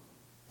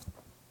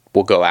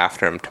we'll go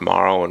after them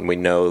tomorrow, and we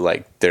know,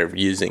 like, they're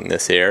using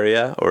this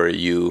area? Or are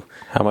you...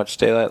 How much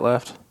daylight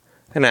left?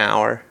 An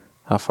hour.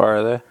 How far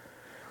are they?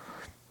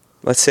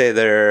 Let's say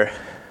they're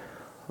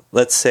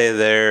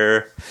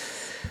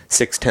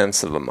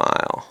 0.6 of a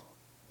mile.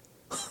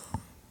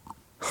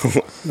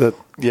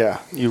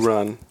 You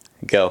run.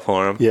 Go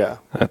for them. Yeah,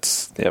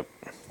 that's yep.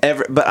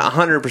 But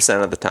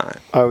 100% of the time,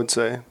 I would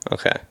say.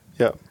 Okay.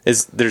 Yeah.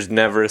 There's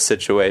never a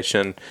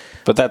situation,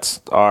 but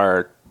that's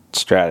our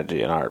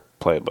strategy and our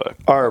playbook.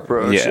 Our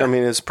approach. Yeah. I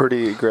mean, it's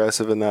pretty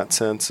aggressive in that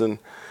sense, and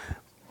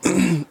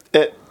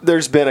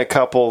there's been a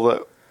couple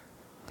that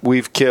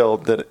we've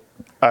killed that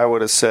I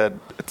would have said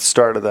at the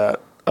start of that,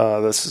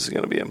 this is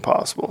going to be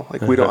impossible.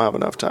 Like, we don't have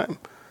enough time.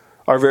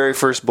 Our very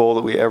first bull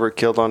that we ever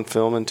killed on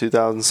film in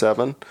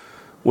 2007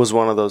 was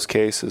one of those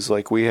cases.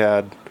 Like,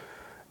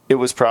 it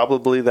was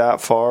probably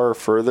that far or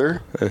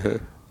further,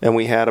 and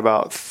we had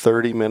about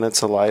 30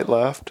 minutes of light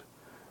left,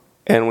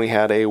 and we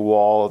had a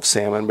wall of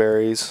salmon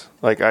berries.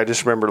 Like, I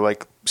just remember,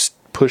 like,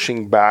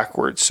 pushing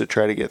backwards to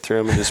try to get through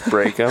them and just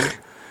break them.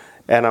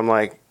 And I'm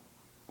like,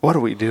 what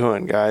are we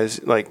doing,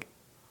 guys? Like,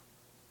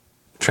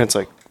 Trent's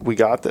like, we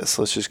got this.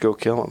 Let's just go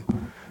kill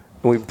him.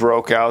 And we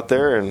broke out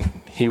there,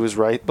 and he was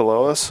right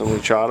below us, and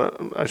we shot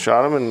him. I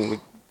shot him, and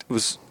it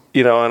was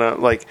you know,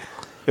 and like,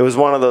 it was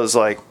one of those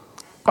like,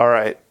 all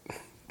right,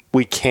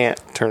 we can't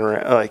turn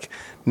around, like,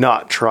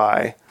 not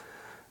try,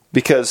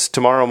 because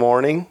tomorrow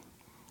morning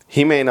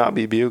he may not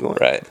be bugling.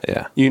 Right.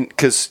 Yeah.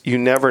 Because you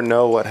never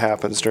know what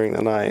happens during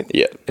the night.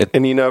 Yeah.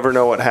 And you never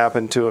know what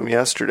happened to him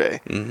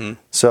yesterday. Mm-hmm.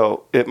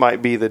 So it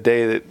might be the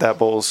day that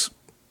bull's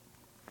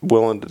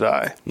willing to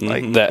die.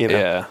 Like That, you know.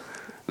 Yeah.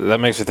 That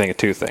makes me think of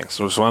two things.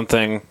 There's one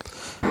thing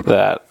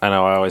that I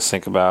know I always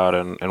think about,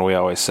 and we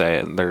always say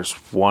it. There's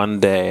one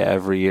day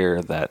every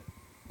year that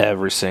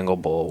every single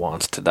bull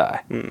wants to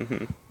die.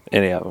 Mm-hmm.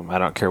 Any of them. I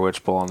don't care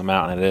which bull on the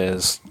mountain it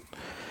is.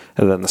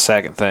 And then the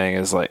second thing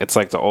is like, it's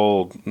like the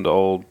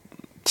old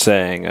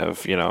saying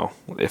of, you know,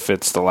 if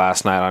it's the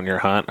last night on your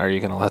hunt, are you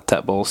going to let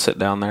that bull sit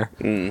down there?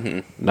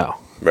 Mm-hmm. No.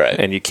 Right.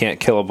 And you can't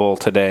kill a bull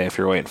today if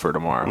you're waiting for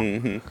tomorrow.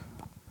 Mm-hmm.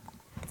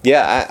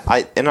 Yeah,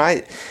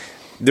 I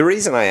the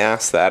reason I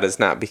ask that is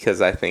not because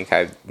I think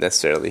I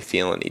necessarily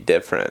feel any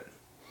different.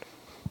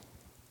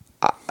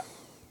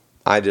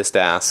 I just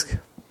ask,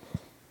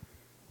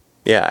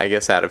 yeah, I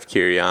guess out of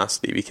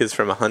curiosity, because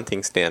from a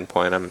hunting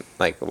standpoint, I'm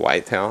like a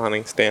whitetail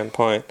hunting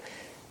standpoint,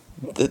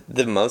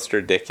 the most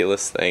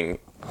ridiculous thing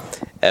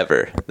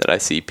ever that I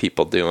see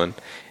people doing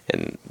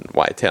in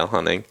whitetail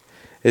hunting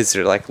is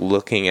they're like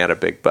looking at a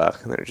big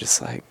buck and they're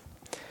just like,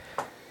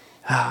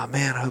 oh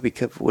man, I hope he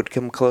would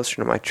come closer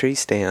to my tree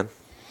stand.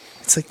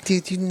 It's like,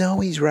 dude, you know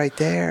he's right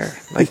there.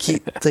 Like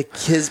like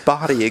his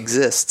body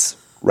exists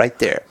right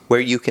there where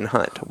you can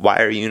hunt.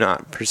 Why are you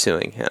not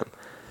pursuing him?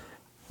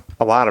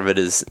 A lot of it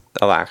is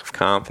a lack of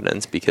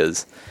confidence,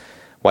 because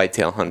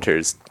whitetail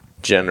hunters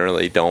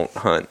generally don't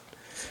hunt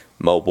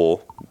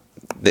mobile.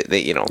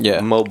 They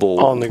mobile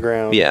on the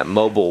ground. Yeah,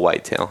 mobile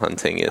whitetail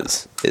hunting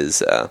is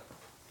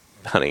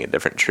hunting a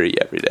different tree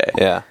every day.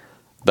 Yeah.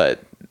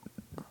 But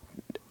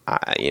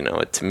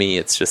to me,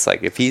 it's just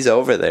like, if he's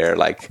over there,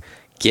 like,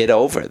 get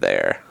over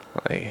there.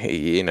 Like,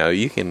 you know,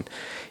 you can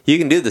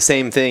do the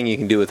same thing you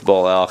can do with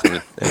bull elk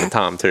and a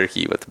tom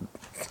turkey with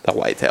a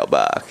whitetail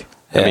buck.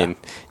 Yeah. I mean,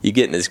 you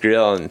get in his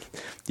grill and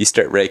you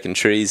start raking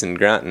trees and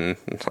grunting,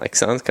 like,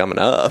 sun's coming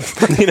up.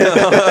 You know,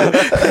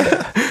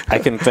 I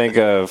can think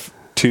of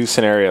two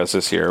scenarios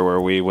this year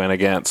where we went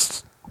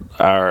against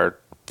our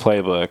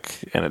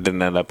playbook and it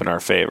didn't end up in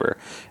our favor.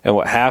 And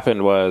what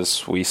happened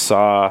was, we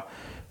saw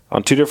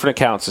on two different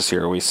accounts this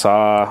year, we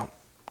saw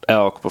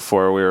elk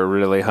before we were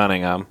really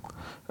hunting them,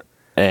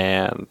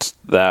 and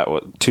that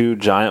was two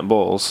giant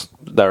bulls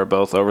that were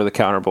both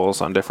over-the-counter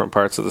bulls on different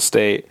parts of the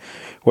state,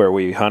 where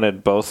we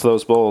hunted both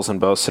those bulls in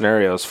both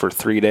scenarios for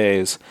 3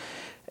 days,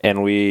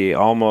 and we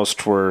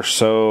almost were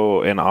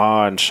so in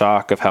awe and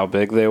shock of how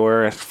big they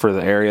were for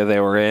the area they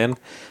were in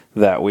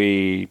that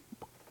we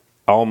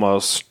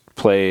almost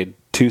played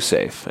too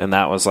safe. And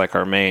that was like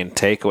our main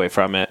takeaway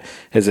from it,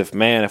 is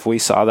if we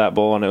saw that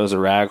bull and it was a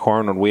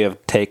raghorn, would we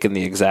have taken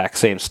the exact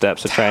same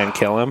steps to try and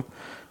kill him?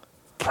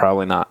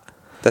 Probably not.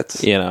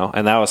 that's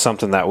And that was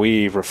something that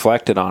we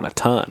reflected on a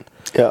ton.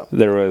 Yeah.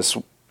 There was,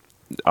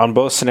 on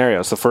both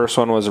scenarios, the first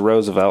one was a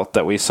Roosevelt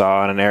that we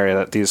saw in an area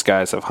that these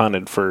guys have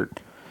hunted for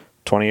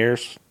 20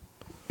 years?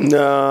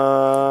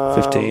 No.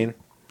 15?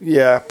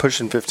 Yeah,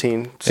 pushing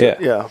 15. So, Yeah.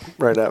 Yeah,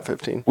 right at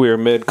 15. We were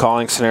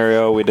mid-calling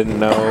scenario. We didn't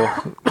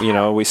know.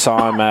 We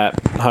saw him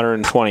at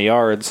 120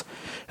 yards.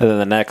 And then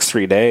the next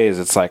 3 days,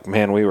 it's like,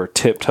 man, we were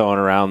tiptoeing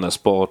around this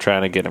bull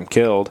trying to get him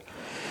killed.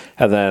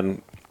 And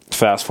then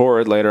fast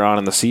forward later on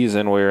in the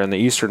season, we were in the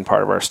eastern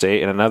part of our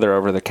state in another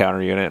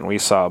over-the-counter unit, and we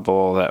saw a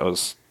bull that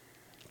was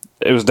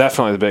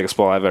definitely the biggest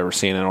bull I've ever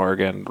seen in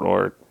Oregon,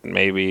 or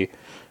maybe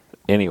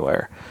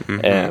anywhere.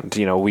 Mm-hmm.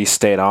 And, we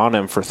stayed on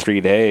him for 3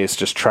 days,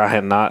 just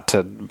trying not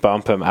to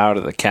bump him out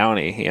of the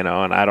county, and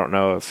I don't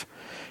know if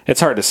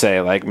it's hard to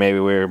say, like, maybe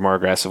we were more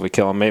aggressive, we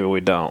kill him, maybe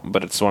we don't,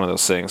 but it's one of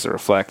those things to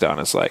reflect on.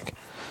 It's like,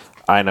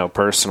 I know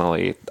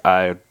personally,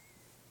 I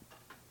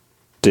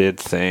did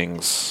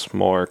things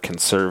more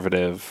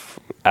conservative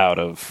out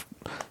of,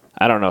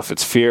 I don't know if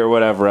it's fear or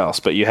whatever else,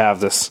 but you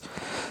have this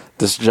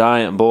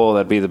giant bull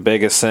that'd be the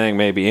biggest thing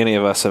maybe any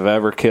of us have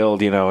ever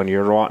killed, and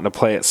you're wanting to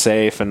play it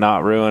safe and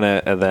not ruin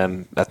it, and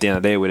then at the end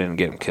of the day, we didn't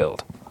get him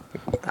killed.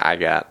 I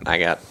got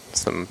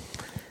some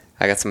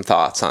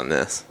thoughts on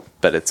this,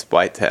 but it's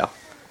whitetail.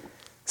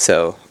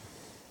 So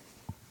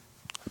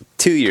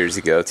 2 years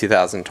ago,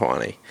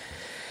 2020,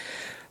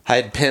 I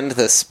had pinned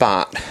this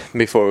spot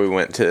before we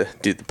went to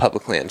do the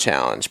public land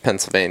challenge,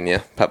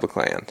 Pennsylvania public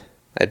land.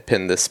 I'd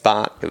pinned this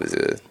spot. It was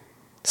a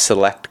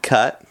select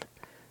cut,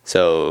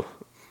 so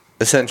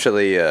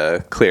essentially a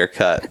clear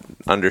cut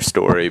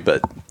understory,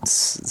 but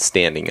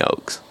standing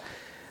oaks.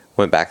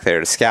 Went back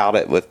there to scout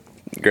it with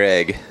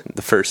Greg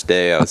the first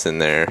day I was in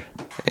there,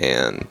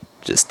 and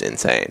just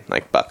insane,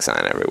 like buck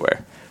sign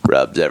everywhere,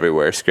 rubs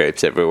everywhere,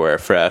 scrapes everywhere,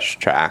 fresh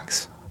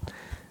tracks,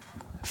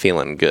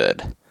 feeling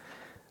good.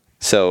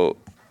 So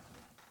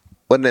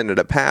what ended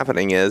up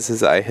happening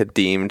is I had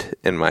deemed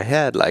in my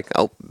head, like,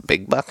 oh,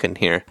 big buck in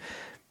here,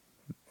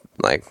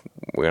 like,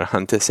 we're gonna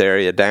hunt this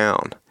area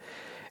down.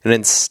 And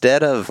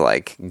instead of,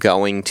 like,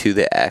 going to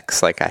the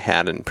X like I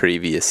had in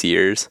previous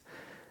years,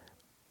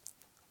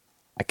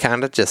 I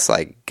kind of just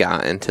like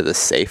got into the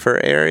safer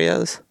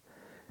areas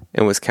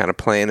and was kind of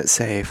playing it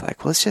safe.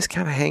 Like, let's just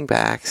kind of hang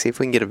back, see if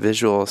we can get a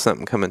visual of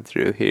something coming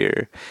through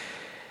here.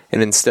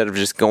 And instead of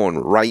just going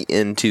right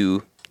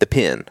into the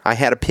pin, I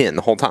had a pin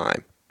the whole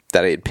time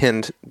that I had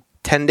pinned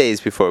 10 days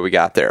before we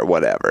got there or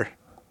whatever.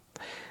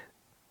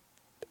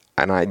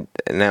 And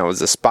that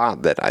was a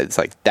spot that I was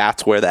like,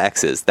 that's where the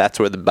X is. That's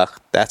where a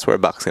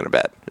buck's going to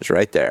bed. It's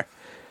right there.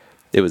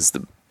 It was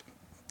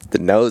the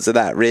nose of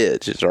that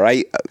ridge. It's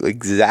right,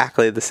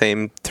 exactly the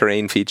same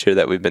terrain feature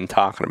that we've been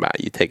talking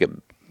about. You take a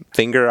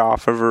finger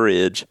off of a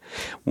ridge,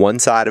 one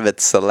side of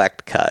it's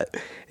select cut.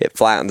 It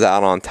flattens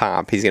out on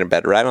top. He's going to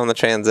bed right on the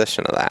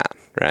transition of that,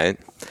 right?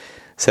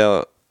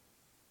 So,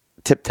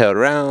 tiptoed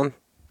around.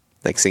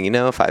 Next thing you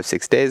know,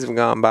 5-6 days have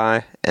gone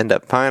by. End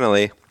up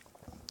finally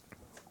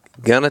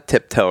gonna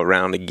tiptoe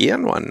around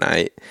again one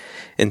night,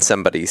 and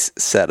somebody's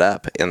set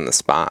up in the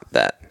spot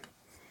that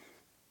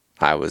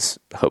I was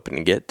hoping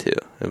to get to.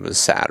 It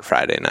was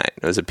Friday night.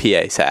 It was a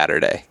PA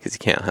Saturday because you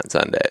can't hunt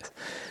Sundays.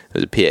 It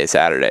was a PA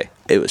Saturday.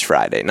 It was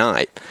Friday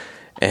night,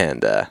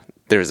 and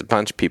there was a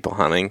bunch of people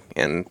hunting.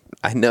 And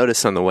I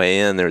noticed on the way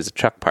in there was a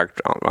truck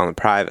parked on the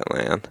private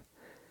land,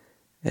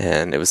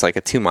 and it was like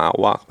a 2-mile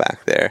walk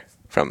back there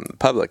from the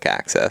public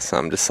access. So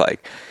I'm just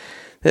like,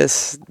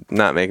 this is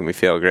not making me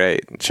feel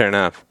great. And sure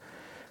enough,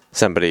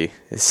 somebody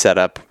is set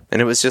up,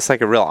 and it was just like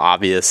a real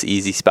obvious,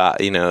 easy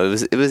spot. You know,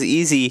 it was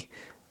easy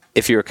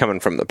if you were coming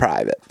from the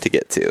private to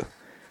get to.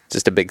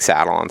 Just a big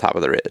saddle on top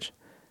of the ridge,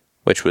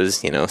 which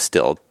was, you know,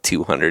 still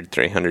 200,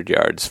 300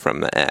 yards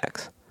from the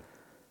X.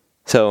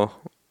 So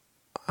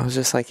I was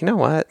just like, you know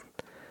what?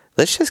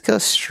 Let's just go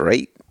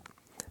straight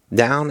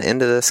down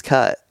into this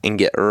cut and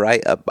get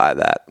right up by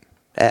that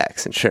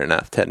X. And sure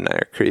enough, Ted and I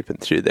are creeping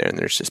through there, and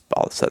there's just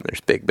all of a sudden there's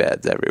big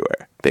beds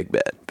everywhere. Big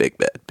bed, big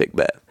bed, big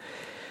bed.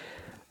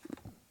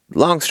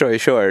 Long story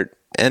short,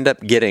 end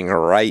up getting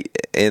right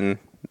in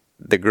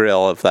the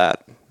grill of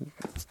that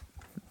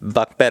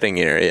buck bedding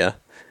area.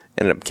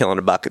 Ended up killing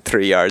a buck at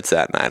 3 yards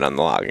that night on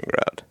the logging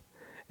road.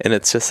 And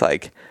it's just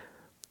like,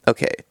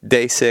 okay,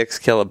 day 6,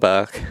 kill a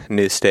buck,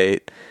 new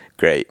state,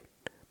 great.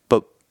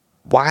 But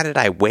why did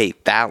I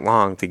wait that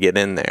long to get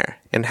in there?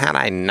 And had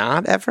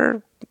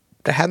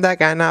that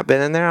guy not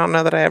been in there, I don't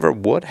know that I ever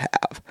would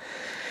have.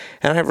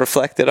 And I've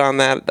reflected on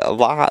that a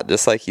lot,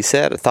 just like you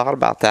said. I thought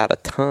about that a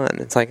ton.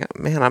 It's like,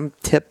 man, I'm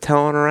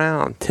tiptoeing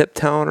around.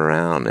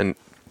 And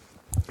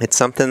it's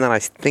something that I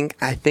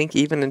think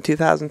even in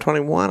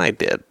 2021 I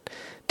did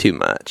too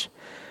much.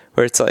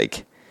 Where it's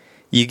like,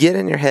 you get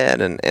in your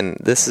head, and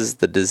this is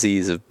the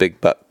disease of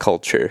big buck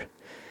culture,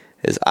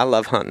 is I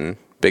love hunting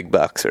big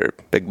bucks or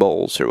big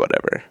bulls or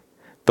whatever.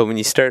 But when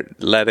you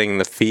start letting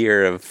the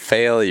fear of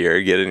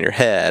failure get in your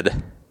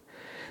head,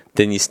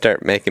 then you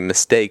start making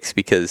mistakes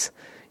because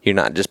you're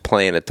not just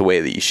playing it the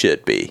way that you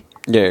should be.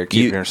 Yeah, you're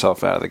keeping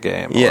yourself out of the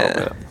game.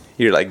 Yeah,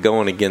 you're like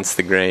going against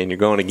the grain. You're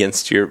going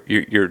against you're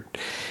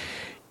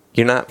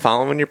not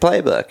following your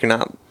playbook. You're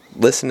not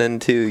listening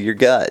to your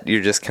gut.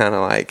 You're just kind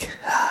of like,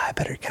 I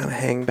better kind of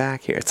hang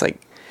back here. It's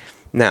like,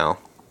 now,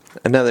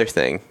 another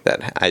thing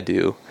that I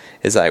do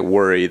is I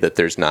worry that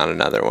there's not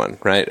another one,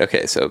 right?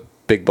 Okay, so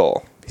big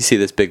bull. You see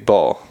this big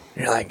bull.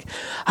 You're like,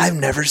 I've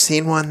never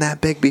seen one that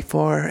big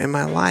before in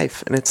my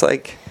life. And it's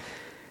like,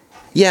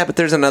 yeah, but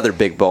there's another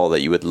big bull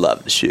that you would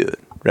love to shoot,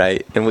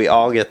 right? And we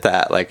all get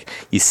that. Like,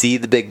 you see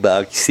the big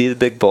buck, you see the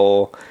big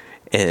bull,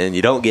 and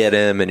you don't get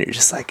him, and you're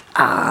just like,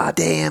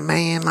 damn,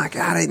 man, like,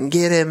 I didn't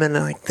get him, and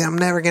like, I'm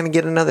never going to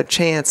get another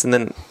chance. And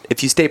then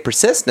if you stay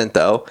persistent,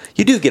 though,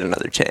 you do get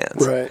another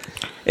chance. Right.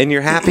 And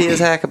you're happy as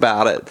heck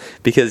about it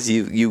because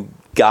you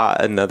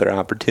got another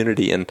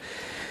opportunity. And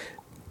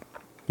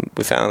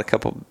we found a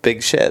couple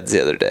big sheds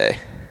the other day.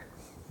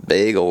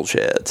 Big old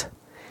sheds.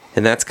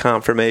 And that's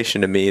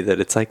confirmation to me that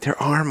it's like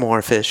there are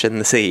more fish in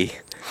the sea.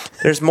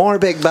 There's more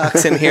big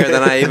bucks in here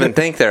than I even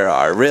think there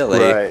are, really.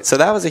 Right. So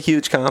that was a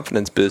huge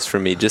confidence boost for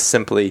me, just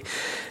simply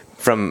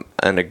from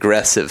an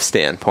aggressive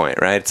standpoint,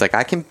 right? It's like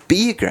I can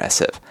be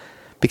aggressive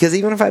because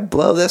even if I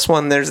blow this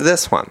one, there's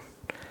this one.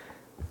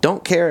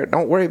 Don't care.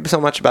 Don't worry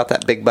so much about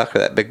that big buck or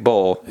that big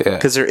bull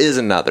because there is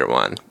another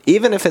one.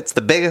 Even if it's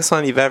the biggest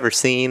one you've ever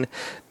seen,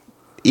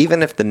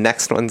 even if the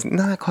next one's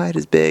not quite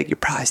as big, you're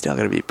probably still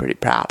going to be pretty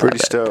proud of it. Pretty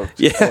stoked.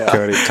 Yeah.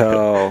 Cody,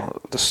 tell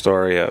the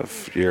story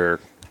of your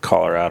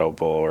Colorado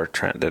bull where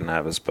Trent didn't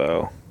have his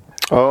bow.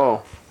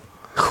 Oh.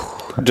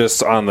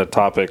 Just on the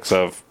topics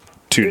of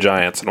two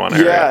giants in one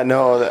area. Yeah,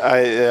 no,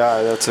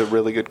 that's a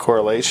really good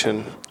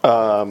correlation.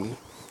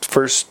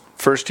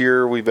 First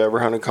year we've ever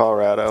hunted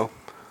Colorado,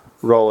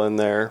 roll in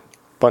there,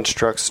 bunch of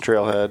trucks,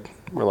 trailhead.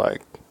 We're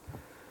like,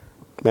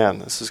 man,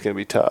 this is going to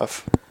be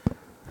tough.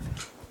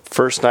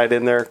 First night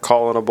in there,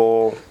 calling a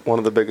bull, one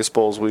of the biggest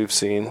bulls we've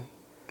seen.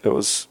 It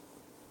was,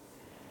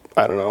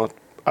 I don't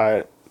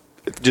know,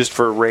 just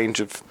for a range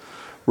of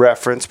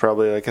reference,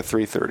 probably like a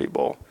 330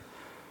 bull.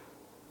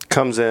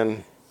 Comes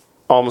in,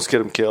 almost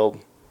get him killed,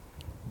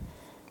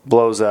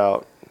 blows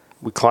out.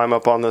 We climb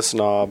up on this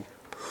knob.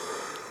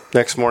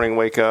 Next morning,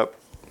 wake up,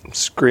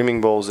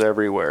 screaming bulls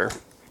everywhere.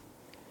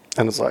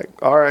 And it's like,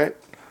 all right,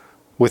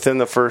 within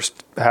the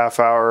first half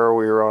hour,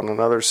 we were on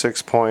another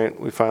 6-point.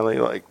 We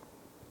finally,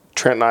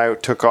 Trent and I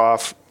took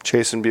off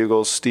chasing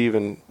bugles. Steve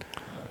and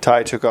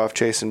Ty took off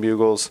chasing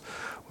bugles.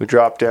 We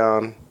dropped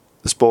down.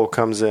 This bull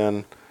comes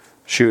in,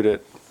 shoot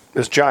it.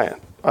 It's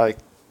giant.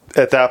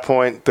 At that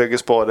point,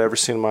 biggest bull I'd ever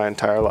seen in my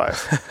entire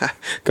life.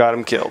 Got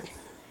him killed.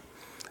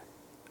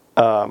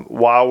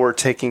 While we're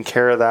taking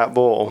care of that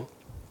bull,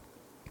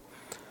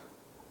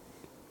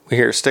 we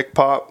hear a stick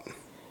pop.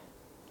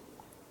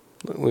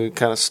 We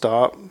kind of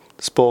stop.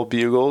 This bull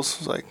bugles.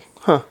 It's like,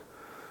 huh.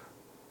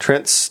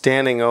 Trent's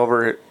standing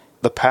over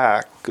the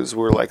pack because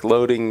we're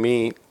loading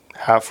meat,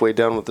 halfway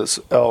done with this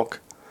elk,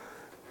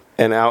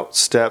 and out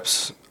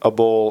steps a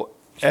bull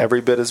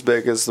every bit as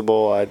big as the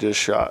bull I just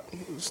shot.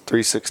 It was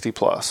 360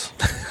 plus.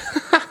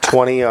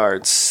 20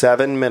 yards,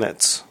 7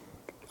 minutes.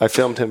 I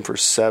filmed him for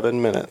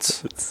 7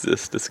 minutes. It's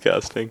just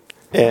disgusting.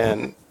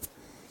 And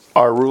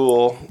our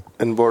rule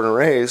in Born and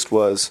Raised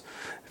was,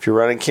 if you're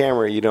running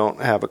camera, you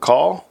don't have a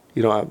call,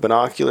 you don't have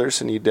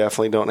binoculars, and you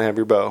definitely don't have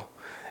your bow.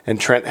 And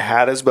Trent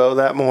had his bow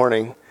that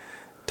morning.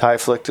 Ty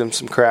flicked him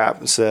some crap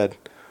and said,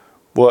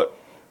 "What,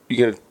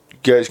 you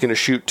guys gonna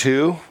shoot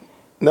too?"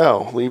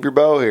 "No, leave your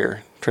bow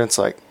here." Trent's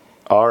like,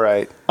 "All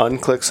right,"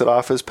 unclicks it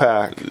off his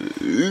pack.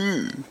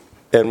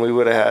 And we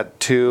would have had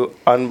two,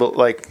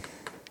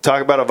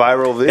 talk about a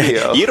viral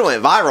video. You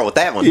went viral with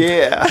that one.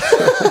 Yeah.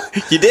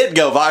 You did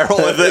go viral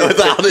with it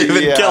without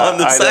even killing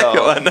the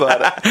second one.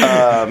 But,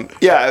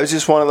 it was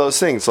just one of those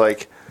things.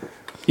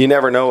 You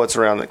never know what's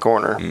around the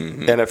corner.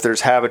 Mm-hmm. And if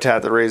there's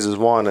habitat that raises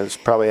one, it's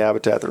probably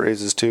habitat that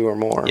raises two or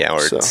more. Yeah, or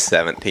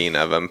 17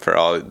 of them for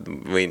all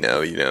we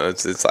know.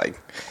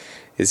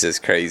 it's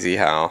just crazy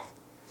how,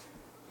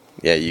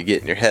 you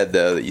get in your head,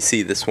 though, that you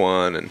see this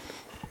one, and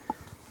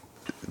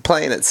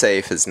playing it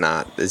safe is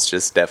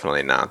just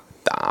definitely not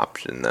the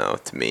option, though,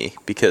 to me,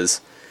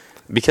 because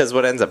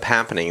what ends up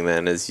happening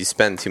then is you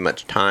spend too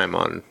much time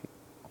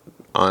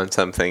on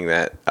something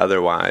that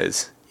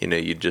otherwise,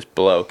 you just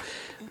blow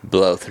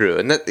through.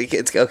 And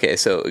it's okay.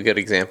 So a good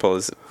example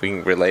is we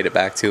can relate it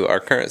back to our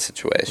current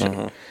situation.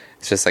 Mm-hmm.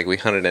 It's just we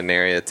hunted an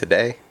area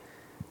today.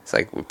 It's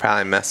we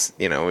probably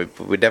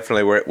we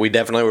definitely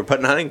were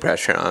putting hunting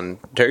pressure on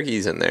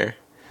turkeys in there.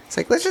 It's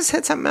let's just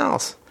hit something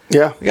else.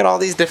 Yeah. We got all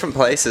these different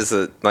places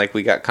that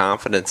we got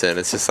confidence in.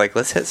 It's just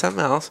let's hit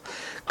something else.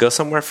 Go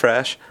somewhere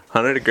fresh,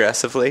 hunt it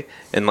aggressively,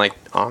 and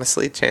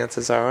honestly,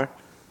 chances are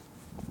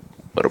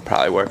it'll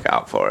probably work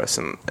out for us.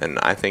 And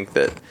I think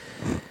that,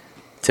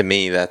 to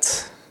me,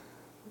 that's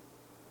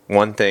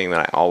one thing that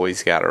I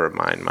always got to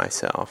remind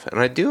myself. And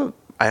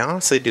I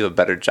honestly do a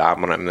better job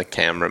when I'm the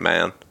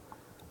cameraman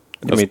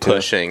of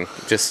pushing,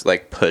 just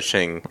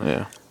pushing.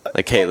 Yeah.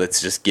 Hey,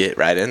 let's just get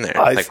right in there.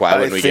 Why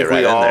wouldn't we get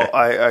right in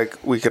there?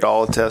 We could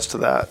all attest to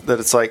that. That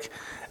it's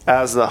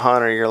as the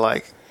hunter,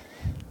 you're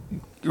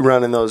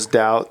running those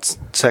doubts,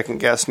 second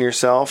guessing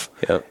yourself.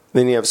 Yep.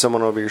 Then you have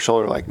someone over your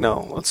shoulder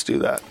no, let's do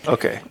that.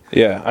 Okay.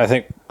 Yeah, I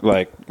think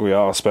we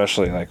all,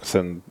 especially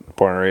within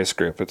Born and Raised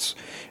group, it's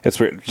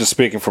weird. Just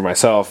speaking for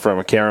myself, from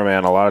a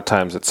cameraman, a lot of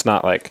times it's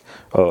not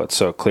it's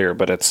so clear,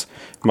 but it's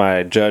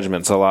my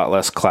judgment's a lot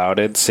less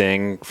clouded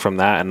seeing from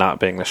that and not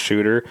being the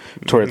shooter,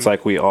 to where it's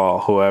we all,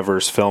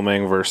 whoever's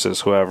filming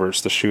versus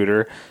whoever's the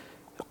shooter,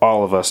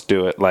 all of us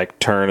do it,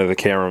 turn to the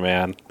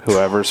cameraman,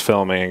 whoever's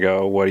filming, and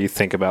go, "What do you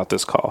think about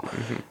this call?"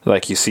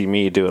 Mm-hmm. You see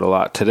me do it a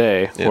lot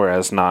today, yep.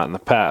 Whereas not in the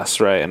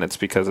past, right? And it's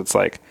because it's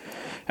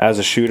as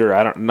a shooter,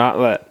 I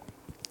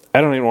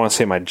don't even want to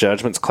say my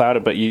judgment's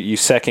clouded, but you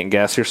second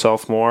guess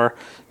yourself more,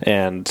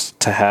 and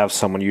to have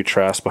someone you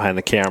trust behind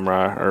the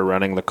camera or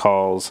running the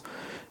calls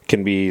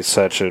can be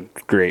such a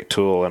great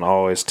tool, and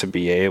always to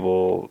be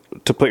able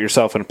to put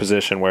yourself in a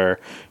position where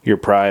your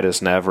pride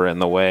is never in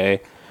the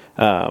way,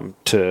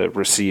 to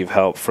receive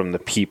help from the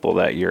people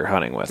that you're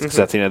hunting with. Because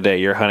at the end of the day,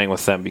 you're hunting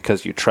with them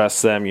because you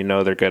trust them,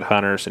 they're good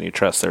hunters, and you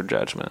trust their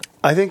judgment.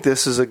 I think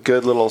this is a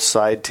good little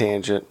side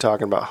tangent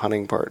talking about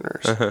hunting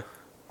partners. Uh-huh.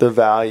 The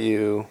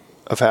value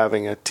of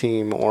having a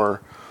team,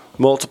 or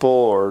multiple,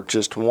 or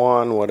just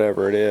one,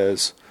 whatever it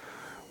is,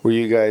 where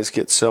you guys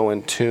get so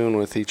in tune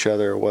with each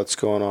other, what's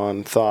going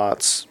on,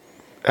 thoughts,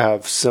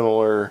 have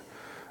similar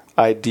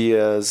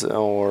ideas,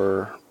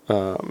 or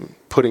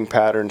putting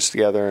patterns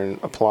together and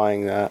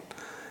applying that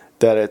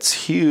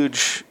it's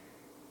huge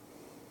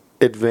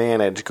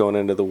advantage going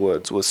into the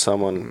woods with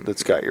someone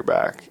that's got your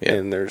back. Yeah.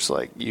 And there's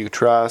you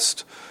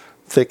trust,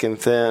 thick and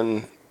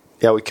thin.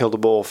 Yeah, we killed a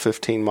bull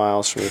 15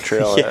 miles from the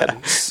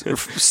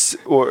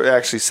trailhead. Or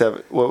actually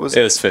 7. What was it?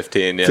 It was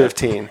 15, yeah.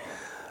 15.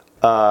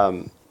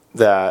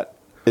 That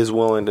is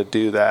willing to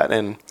do that.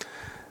 And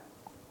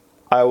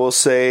I will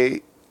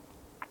say,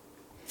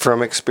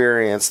 from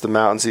experience, the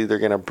mountain's either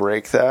going to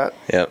break that,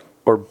 yep,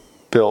 or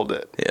build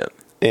it. Yep.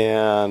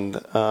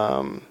 And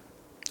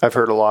I've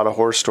heard a lot of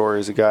horror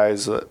stories of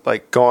guys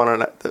that going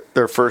on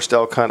their first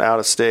elk hunt out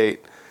of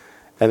state,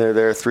 and they're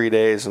there 3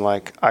 days, and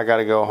I got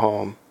to go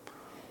home.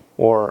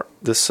 Or,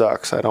 this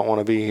sucks, I don't want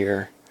to be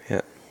here.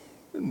 Yeah.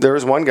 There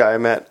was one guy I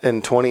met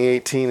in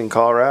 2018 in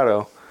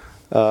Colorado,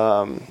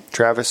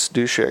 Travis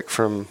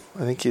Dushik I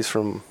think he's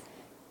from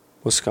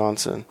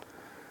Wisconsin.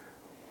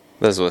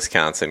 Those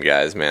Wisconsin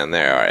guys, man,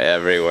 they are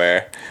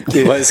everywhere.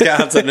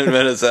 Wisconsin and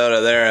Minnesota,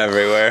 they're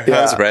everywhere.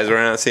 Yeah. I'm surprised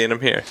we're not seeing them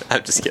here.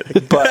 I'm just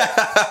kidding.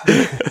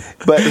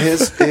 But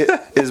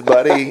his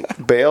buddy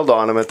bailed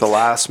on him at the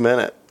last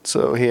minute,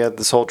 so he had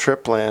this whole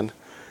trip planned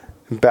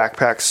and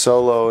backpacked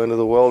solo into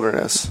the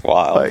wilderness.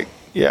 Wow. Like,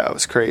 yeah, it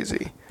was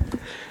crazy.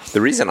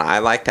 The reason I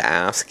like to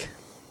ask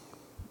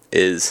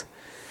is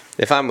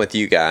if I'm with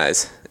you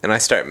guys and I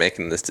start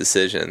making this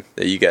decision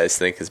that you guys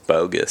think is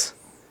bogus,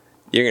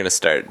 you're going to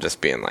start just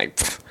being like,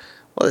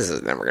 well, this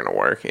is never going to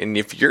work. And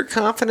if your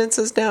confidence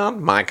is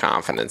down, my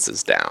confidence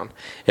is down.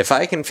 If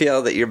I can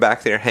feel that you're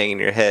back there hanging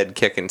your head,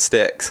 kicking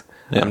sticks,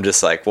 I'm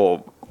just like,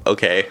 well,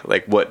 okay,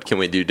 like what can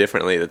we do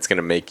differently that's going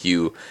to make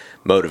you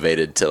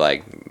motivated to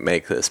like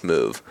make this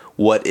move?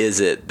 What is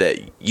it that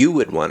you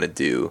would want to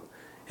do?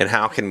 And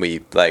how can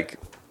we like,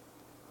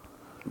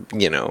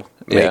 you know,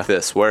 make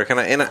this work?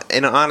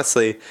 And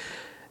honestly,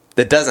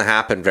 that doesn't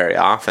happen very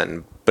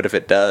often. But if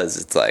it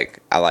does, it's like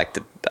I like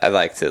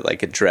to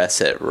like address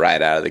it right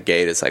out of the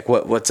gate. It's like,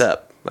 what's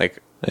up? Like,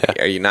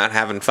 are you not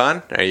having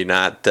fun? Are you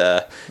not?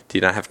 Do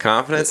you not have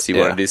confidence? Do you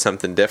want to do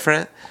something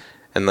different?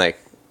 And like,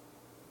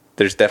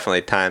 there's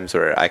definitely times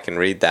where I can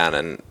read that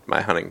in my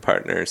hunting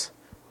partners,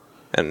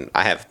 and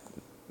I have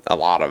a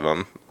lot of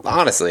them,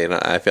 honestly, and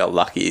I feel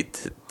lucky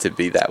to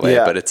be that way.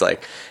 But it's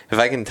like, if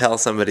I can tell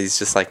somebody's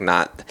just like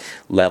not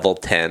level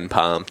 10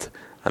 pumped,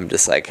 I'm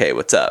just like, hey,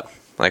 what's up?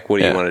 Like,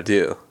 what do you want to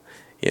do?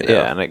 You know?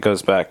 Yeah, and it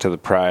goes back to the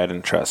pride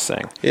and trust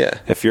thing. Yeah.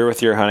 If you're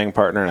with your hunting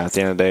partner, and at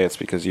the end of the day, it's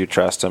because you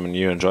trust them and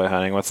you enjoy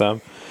hunting with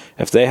them,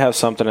 if they have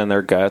something in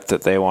their gut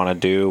that they want to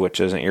do, which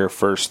isn't your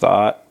first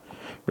thought,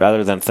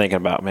 rather than thinking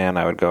about, man,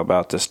 I would go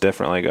about this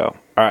differently, go,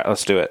 all right,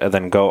 let's do it, and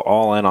then go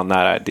all in on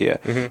that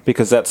idea.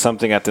 Because that's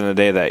something at the end of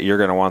the day that you're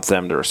going to want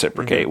them to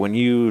reciprocate. When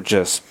you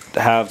just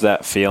have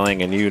that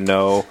feeling and you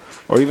know,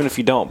 or even if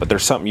you don't, but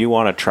there's something you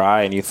want to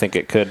try and you think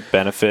it could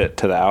benefit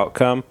to the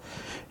outcome,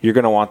 you're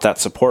going to want that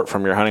support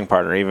from your hunting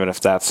partner, even if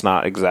that's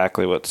not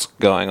exactly what's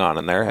going on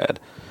in their head.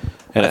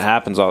 And it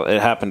happened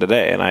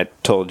today, and I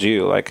told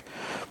you, like,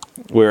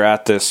 we're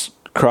at this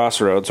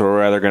crossroads where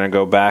we're either going to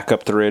go back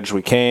up the ridge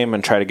we came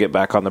and try to get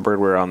back on the bird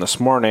we were on this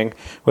morning,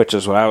 which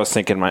is what I was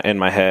thinking in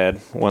my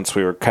head once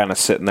we were kind of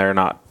sitting there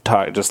not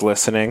just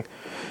listening.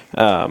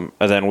 And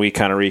then we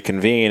kind of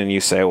reconvene, and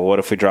you say, well, what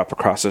if we drop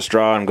across this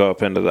draw and go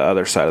up into the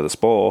other side of this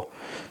bowl?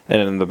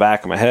 And in the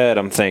back of my head,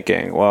 I'm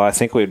thinking, well, I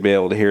think we'd be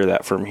able to hear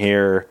that from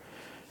here,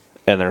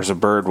 and there's a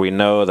bird we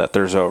know that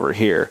there's over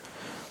here.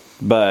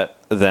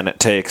 But then it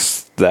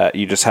takes that,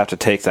 you just have to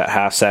take that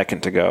half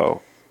second to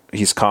go,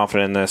 he's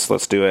confident in this,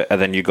 let's do it,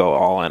 and then you go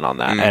all in on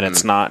that. And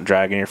it's not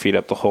dragging your feet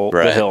up the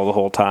hill the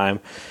whole time.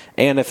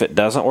 And if it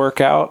doesn't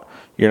work out,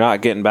 you're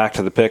not getting back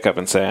to the pickup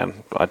and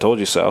saying, I told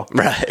you so.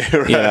 Right.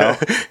 You know?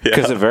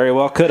 Because it very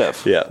well could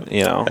have. Yeah.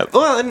 You know? Yeah.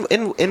 Well,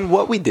 and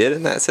what we did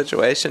in that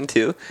situation,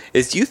 too,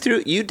 is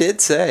you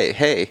did say,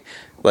 hey,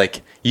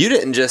 like, you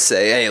didn't just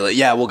say, hey, like,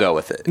 yeah, we'll go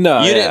with it.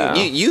 No, you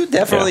didn't. You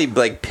definitely,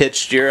 like,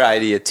 pitched your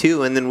idea,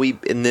 too, and then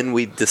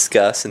we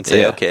discuss and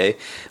say, okay,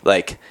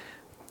 like,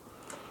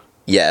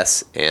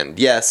 yes, and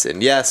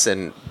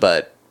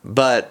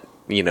but,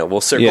 you know,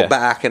 we'll circle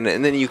back, and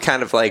then you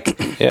kind of, like,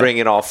 bring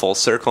it all full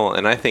circle,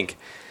 and I think,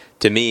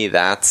 to me,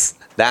 that's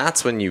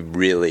when you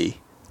really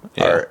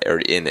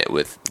are in it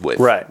with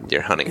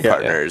your hunting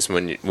partners,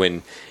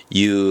 when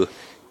you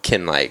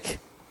can, like,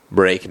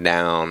 break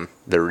down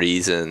the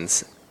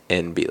reasons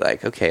and be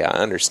like, okay, I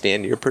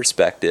understand your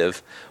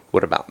perspective,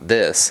 what about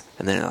this?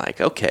 And then you're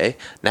like, okay,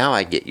 now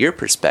I get your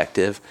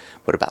perspective,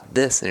 what about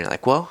this? And you're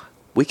like, well,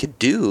 we could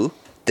do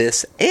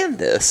this and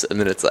this, and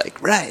then it's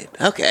like, right,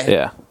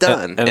 okay,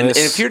 done. And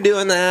if you're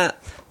doing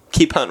that,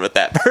 keep hunting with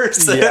that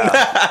person.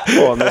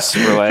 Well, and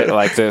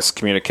this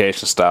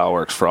communication style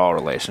works for all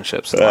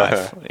relationships in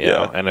life, you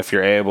know. And if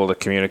you're able to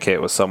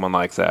communicate with someone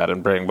like that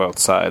and bring both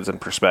sides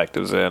and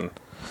perspectives in,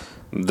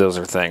 those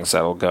are things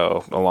that'll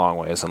go a long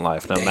ways in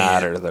life, no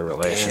matter the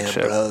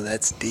relationship. Damn, bro,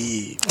 that's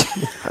deep.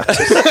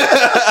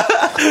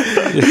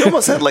 You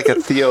almost had like a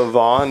Theo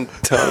Vaughn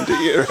tone to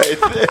you right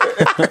there.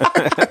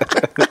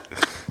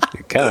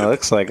 It kind of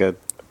looks like I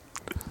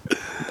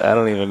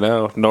don't even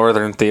know,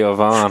 Northern Theo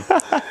Vaughn.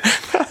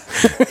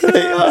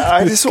 Hey,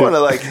 I just want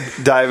to like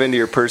dive into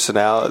your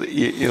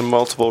personality,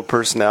 multiple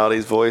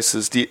personalities,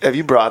 voices. Have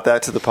you brought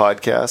that to the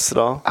podcast at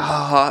all?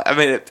 I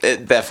mean,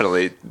 it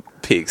definitely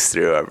peeks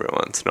through every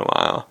once in a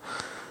while.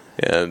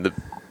 Yeah,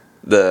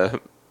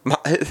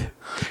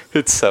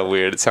 it's so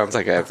weird. It sounds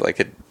like I have like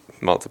a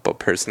multiple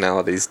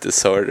personalities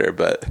disorder,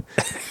 but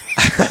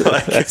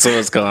that's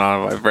what's going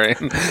on in my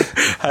brain.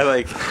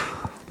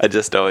 I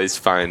just always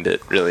find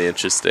it really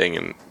interesting,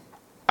 and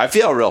I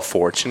feel real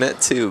fortunate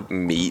to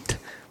meet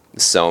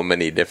so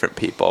many different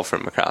people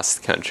from across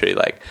the country.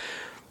 Like,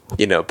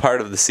 you know,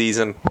 part of the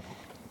season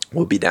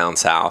we'll be down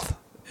south,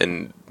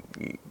 and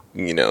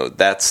you know,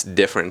 that's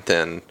different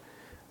than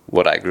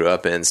what I grew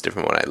up in. It's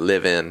different what I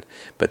live in,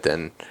 but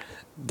then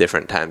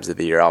different times of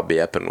the year I'll be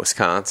up in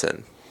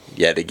Wisconsin.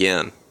 Yet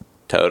again,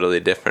 totally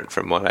different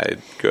from what I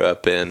grew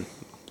up in,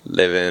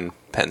 live in,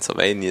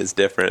 Pennsylvania is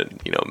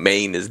different.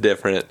 Maine is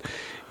different.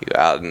 You go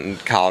out in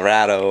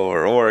Colorado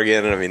or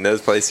Oregon, I mean,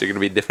 those places are going to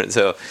be different.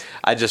 So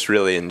I just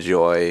really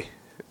enjoy,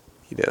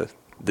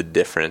 the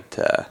different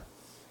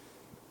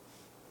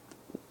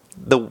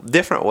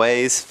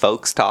ways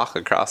folks talk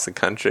across the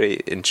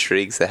country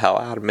intrigues the hell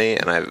out of me,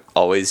 and I've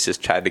always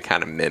just tried to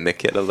kind of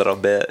mimic it a little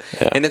bit.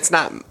 Yeah. And it's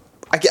not.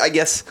 I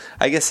guess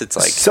it's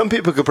like some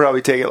people could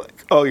probably take it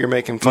like, oh, you're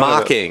making fun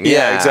mocking. Of it.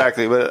 Yeah,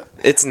 exactly. But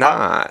it's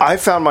not. I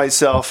found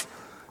myself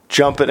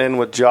jumping in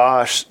with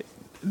Josh.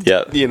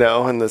 Yep.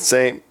 In the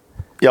same.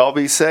 Y'all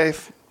be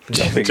safe.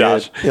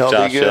 Josh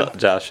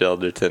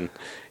Shelderton,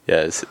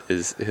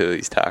 is who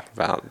he's talking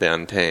about, the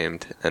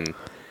Untamed, and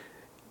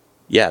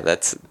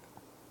that's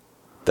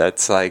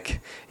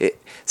like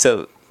it.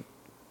 So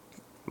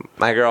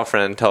my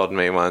girlfriend told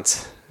me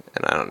once,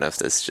 and I don't know if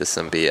this is just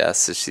some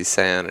BS that she's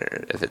saying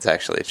or if it's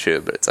actually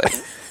true, but it's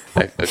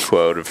like a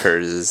quote of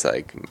hers is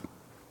like,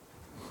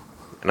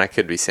 and I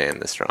could be saying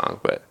this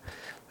wrong, but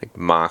like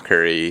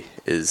mockery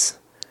is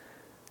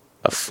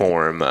a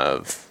form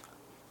of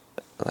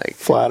like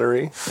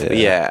flattery.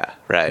 Yeah,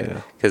 right.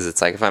 Because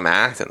it's like if I'm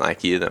acting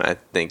like you, then I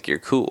think you're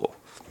cool,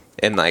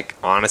 and like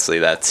honestly,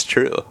 that's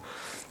true.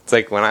 It's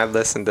like when I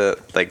listen to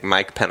like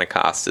Mike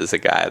Pentecost is a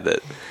guy that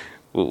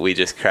we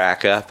just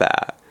crack up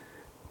at.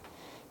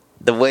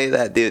 The way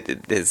that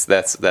dude is,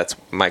 that's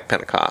Mike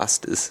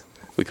Pentecost is.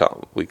 We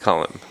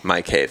call him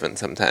Mike Haven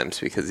sometimes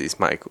because he's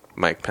Mike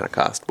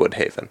Pentecost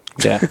Woodhaven.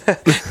 Yeah,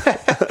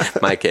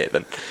 Mike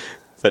Haven,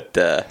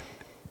 but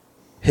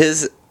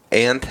his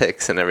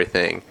antics and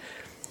everything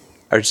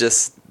are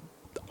just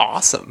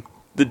awesome.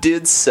 The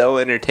dude's so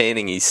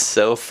entertaining. He's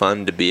so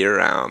fun to be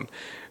around.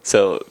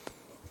 So,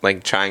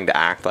 like, trying to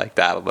act like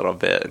that a little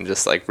bit and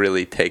just, like,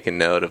 really taking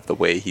note of the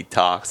way he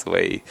talks, the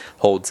way he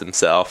holds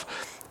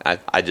himself,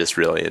 I just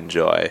really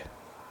enjoy,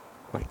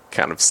 like,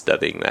 kind of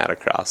studying that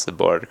across the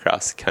board,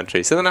 across the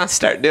country. So then I'll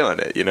start doing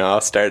it,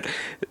 I'll start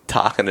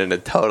talking in a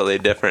totally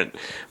different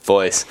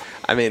voice.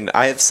 I mean,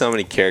 I have so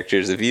many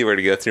characters. If you were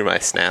to go through my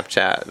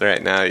Snapchat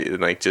right now, you'd,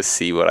 like, just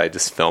see what I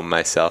just film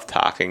myself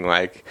talking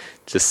like,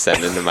 just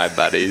sending to my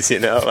buddies,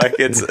 Like,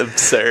 it's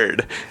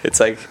absurd.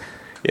 It's like,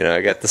 I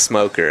got the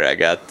smoker, I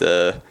got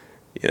the,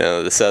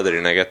 the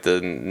southern, I got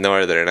the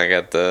northern, I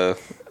got the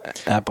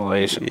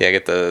Appalachian. Yeah, I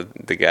get the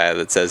guy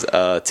that says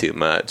too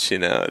much,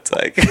 It's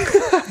like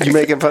you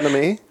making fun of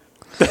me?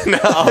 No,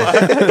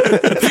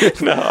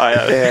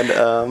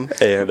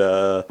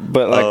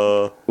 but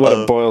like what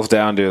it boils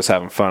down to is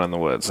having fun in the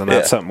woods, and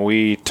that's something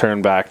we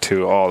turn back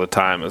to all the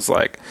time. Is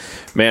like,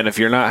 man, if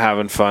you're not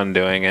having fun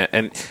doing it,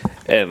 and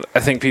I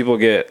think people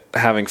get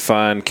having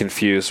fun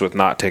confused with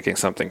not taking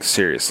something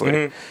seriously.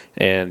 Mm-hmm.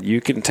 And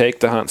you can take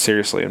the hunt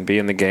seriously and be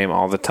in the game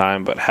all the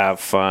time, but have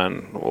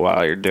fun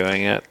while you're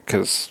doing it.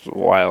 Because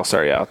why else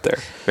are you out there?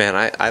 Man,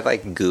 I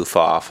like goof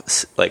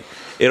off. Like,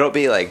 it'll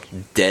be like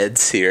dead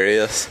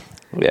serious.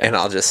 Yeah. And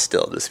I'll just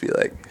be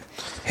like,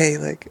 hey,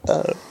 like,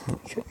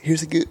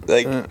 here's a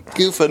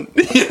goofing,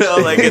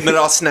 and then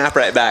I'll snap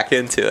right back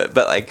into it.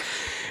 But like,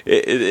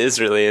 it is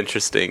really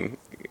interesting,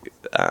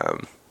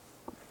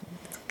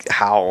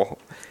 how,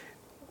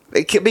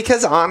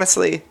 because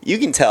honestly, you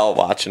can tell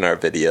watching our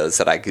videos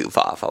that I goof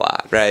off a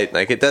lot, right?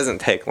 Like, it doesn't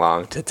take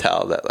long to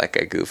tell that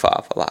like I goof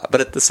off a lot,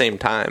 but at the same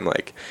time,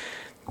 like,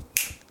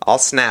 I'll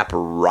snap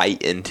right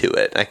into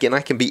it. I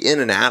can be in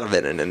and out of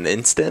it in an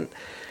instant.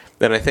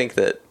 Then I think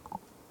that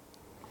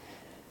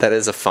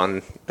is a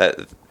fun,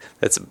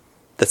 that's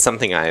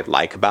something I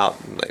like about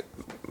like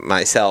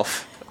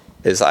myself,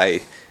 is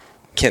I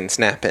can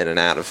snap in and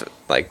out of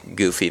like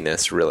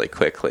goofiness really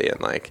quickly, and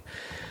like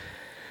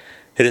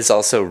it is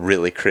also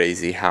really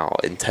crazy how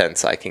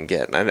intense I can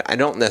get. And I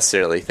don't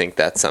necessarily think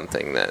that's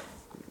something that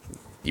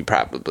you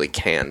probably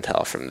can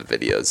tell from the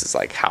videos, is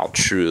like how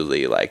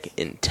truly like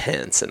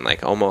intense and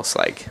like almost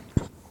like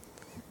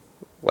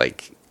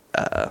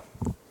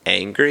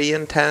angry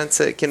intense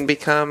it can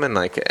become. And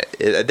like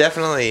it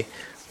definitely,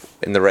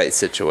 in the right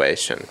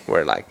situation,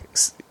 where like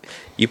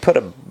you put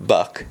a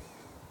buck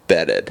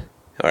bedded,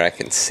 or I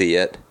can see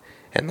it,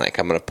 and like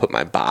I'm gonna put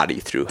my body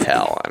through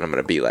hell, and I'm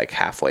gonna be like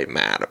halfway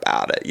mad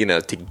about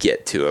it, to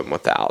get to him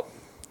without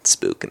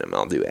spooking him.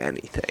 I'll do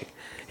anything.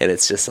 And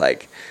it's just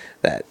like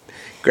that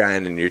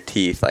grinding your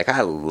teeth. Like,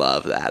 I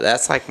love that.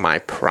 That's like my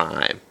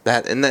prime.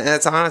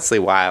 That's honestly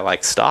why I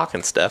like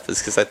stalking stuff, is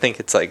because I think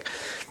it's like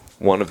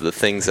one of the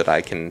things that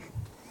I can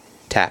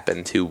tap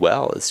into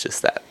well, is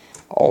just that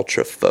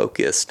ultra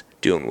focused,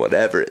 doing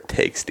whatever it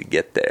takes to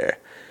get there.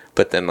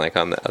 But then, like,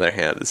 on the other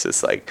hand, it's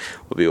just like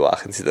we'll be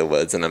walking through the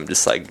woods and I'm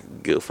just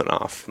like goofing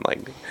off,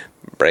 like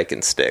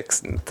breaking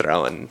sticks and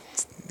throwing,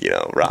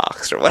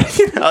 rocks or what,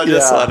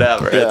 just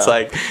whatever. Yeah. It's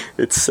like,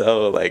 it's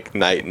so like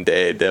night and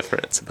day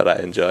difference, but I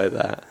enjoy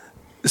that.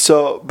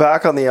 So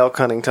back on the elk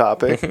hunting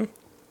topic,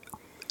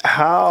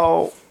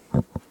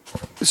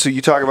 so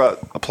you talk about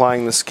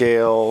applying the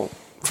scale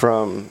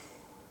from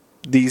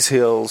these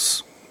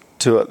hills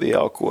to the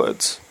elk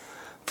woods.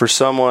 For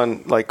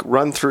someone, like,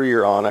 run through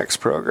your Onyx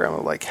program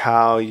of like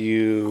how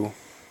you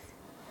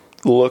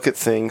look at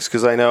things,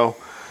 because I know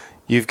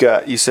you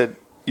said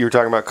you were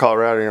talking about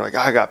Colorado, and you're like,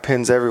 I got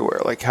pins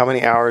everywhere. Like, how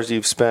many hours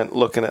you've spent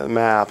looking at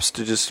maps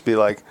to just be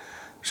like,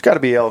 there's got to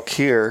be elk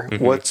here.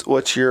 Mm-hmm.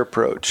 What's your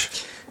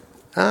approach?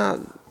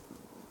 Kind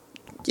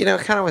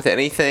of with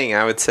anything,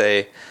 I would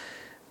say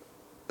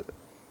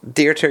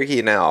deer, turkey,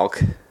 and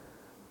elk.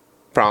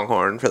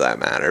 Pronghorn for that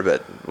matter,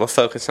 but we'll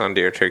focus on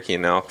deer, turkey,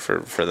 and elk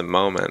for the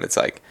moment. It's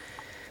like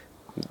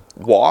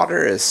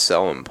water is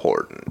so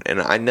important,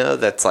 and I know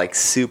that's like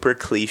super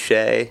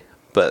cliche,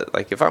 but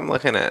like if I'm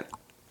looking at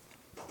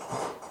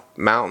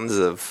mountains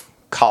of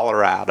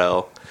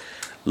Colorado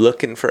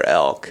looking for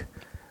elk,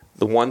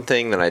 the one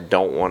thing that I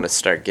don't want to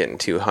start getting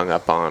too hung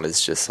up on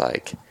is just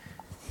like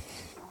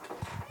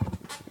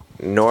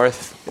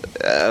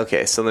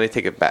okay, so let me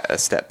take a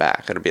step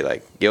back. It'll be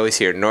like, you always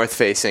hear north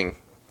facing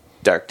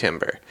dark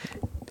timber.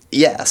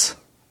 Yes,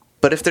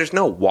 but if there's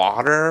no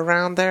water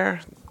around there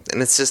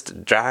and it's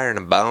just drier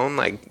than a bone,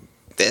 like,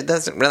 it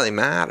doesn't really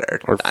matter.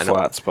 Or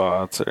flat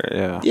spots,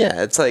 or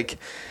yeah, it's like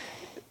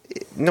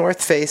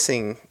north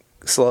facing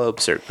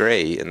slopes are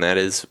great, and that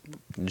is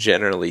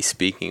generally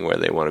speaking where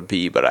they want to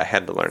be, but I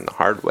had to learn the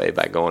hard way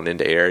by going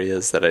into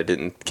areas that I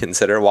didn't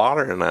consider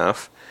water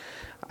enough.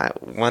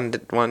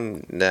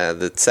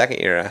 The second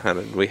year I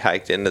hunted, we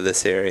hiked into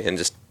this area and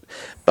just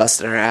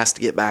busted our ass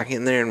to get back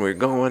in there, and we're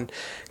going,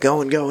 and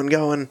all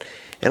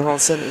of a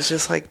sudden it's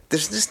just like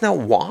there's just no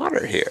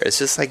water here. It's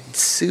just like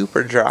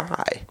super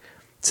dry.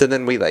 So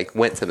then we like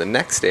went to the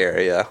next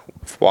area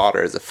with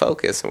water as a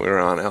focus, and we were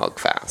on elk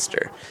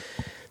faster.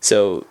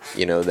 So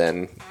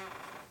then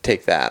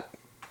take that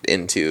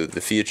into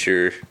the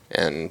future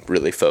and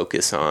really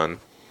focus on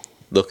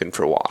looking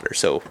for water.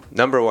 So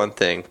number one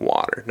thing,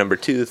 water. Number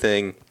two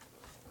thing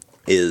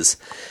is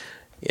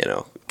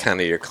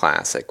kind of your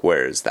classic,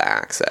 where's the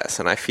access?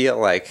 And I feel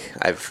like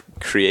I've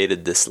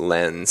created this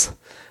lens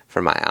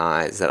for my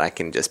eyes that I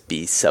can just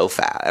be so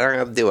fast. I don't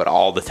have to do it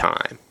all the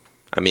time.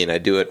 I mean, I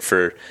do it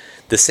for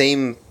the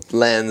same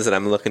lens that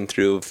I'm looking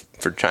through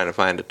for trying to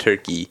find a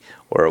turkey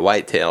or a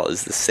whitetail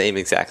is the same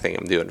exact thing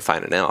I'm doing to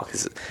find an elk.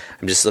 Because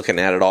I'm just looking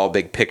at it all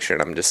big picture,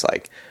 and I'm just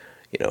like,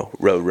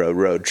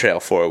 road, trail,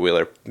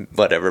 four-wheeler,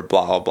 whatever,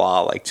 blah, blah,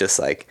 blah. Like, just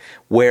like,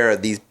 where are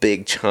these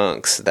big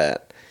chunks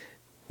that,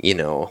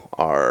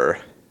 are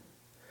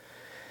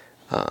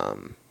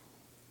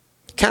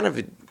kind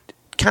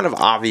of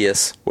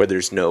obvious where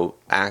there's no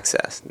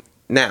access.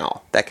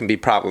 Now, that can be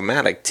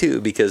problematic too,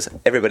 because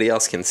everybody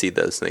else can see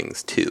those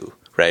things too,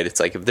 right? It's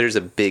like if there's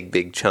a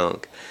big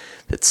chunk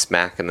that's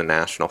smack in the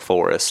national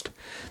forest.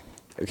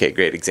 Okay,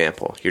 great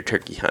example. You're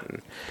turkey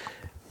hunting.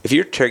 If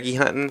you're turkey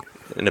hunting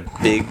in a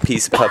big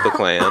piece of public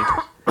land,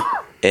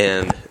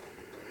 and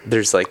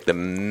there's like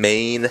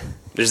in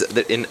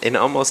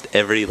almost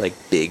every like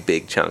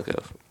big chunk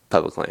of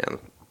public land,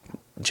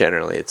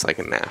 generally it's like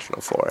a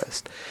national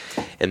forest,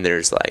 and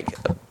there's like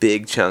a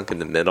big chunk in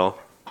the middle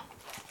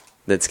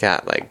that's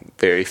got like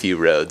very few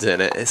roads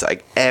in it. It's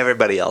like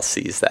everybody else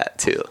sees that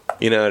too.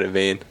 You know what I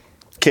mean?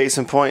 Case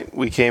in point,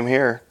 we came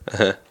here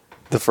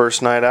the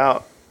first night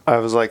out. I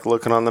was like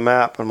looking on the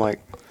map. I'm like,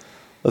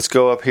 let's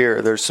go up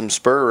here. There's some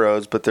spur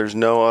roads, but there's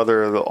no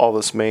other all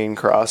this main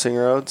crossing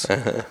roads.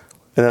 And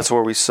that's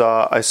where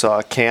I saw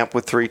a camp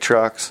with 3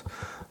 trucks.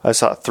 I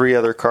saw 3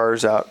 other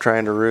cars out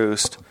trying to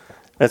roost.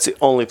 That's the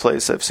only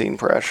place I've seen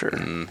pressure.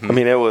 Mm-hmm. I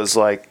mean, it was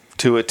like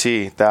to a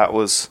T.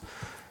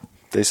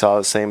 They saw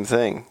the same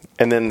thing.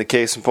 And then the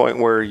case in point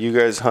where you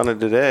guys hunted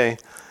today,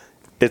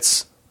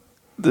 it's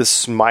this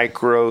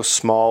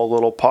small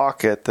little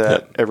pocket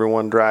that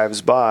everyone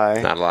drives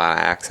by. Not a lot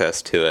of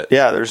access to it.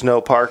 Yeah, there's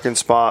no parking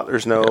spot.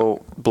 There's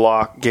no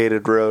block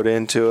gated road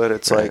into it.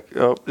 It's like,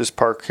 just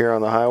park here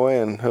on the highway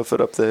and hoof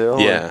it up the hill.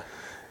 Yeah.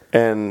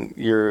 And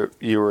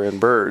you were in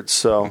birds.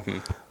 So,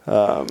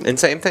 and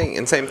same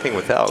thing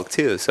with elk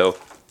too. So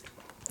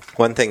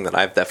one thing that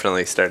I've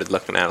definitely started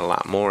looking at a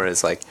lot more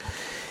is like,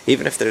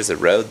 even if there's a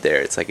road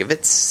there, it's like if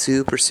it's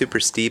super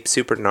steep,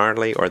 super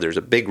gnarly, or there's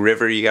a big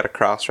river you got to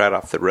cross right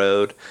off the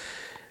road,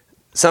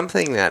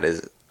 something that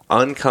is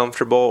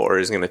uncomfortable or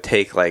is going to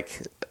take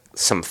like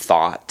some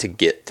thought to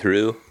get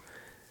through,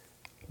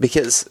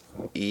 because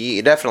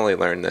you definitely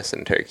learned this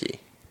in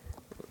turkey.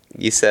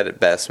 You said it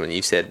best when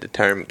you said the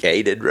term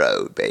gated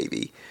road,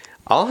 baby.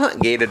 I'll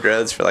hunt gated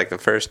roads for like the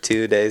first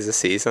 2 days of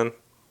season.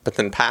 But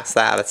then past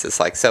that, it's just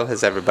like, so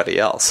has everybody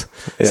else.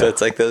 Yeah. So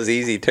it's like those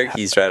easy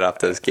turkeys right off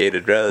those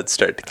gated roads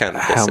start to kind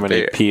of disappear. How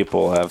many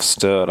people have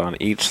stood on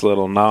each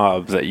little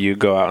knob that you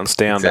go out and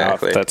stand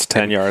off that's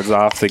 10 yards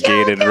off the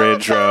gated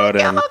ridge road?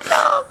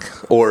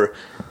 Or,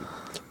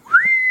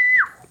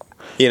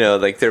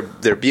 like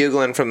they're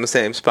bugling from the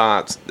same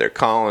spots. They're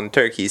calling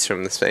turkeys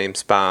from the same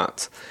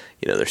spots.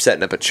 They're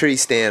setting up a tree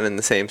stand in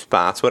the same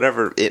spots.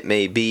 Whatever it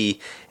may be,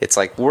 it's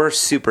like we're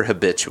super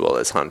habitual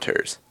as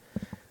hunters.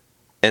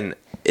 And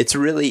it's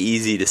really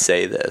easy to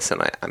say this,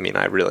 and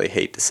I really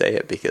hate to say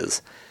it,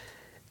 because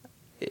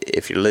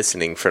if you're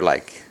listening for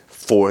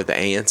the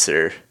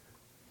answer,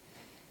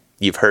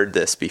 you've heard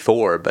this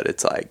before, but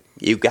it's like,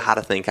 you got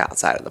to think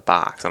outside of the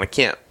box. And I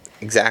can't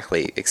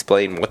exactly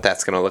explain what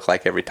that's going to look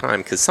like every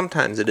time, because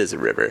sometimes it is a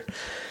river.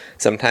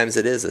 Sometimes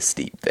it is a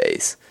steep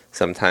face.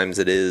 Sometimes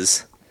it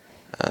is,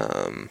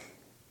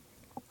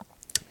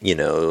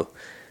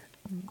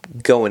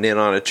 going in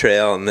on a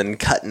trail and then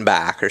cutting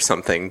back or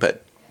something.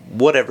 But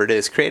whatever it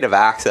is, creative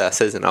access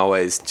isn't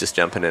always just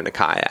jumping in a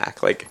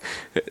kayak.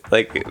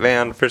 Like,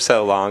 man, for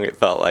so long it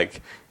felt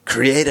like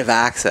creative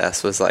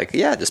access was like,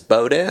 yeah, just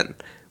boat in.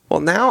 Well,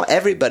 now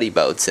everybody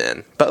boats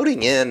in.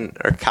 Boating in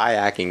or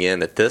kayaking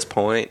in at this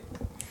point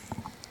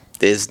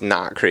is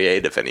not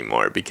creative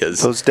anymore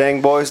because those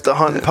dang boys the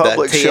hunting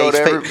public showed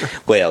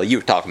well, you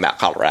were talking about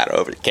Colorado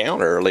over the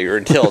counter earlier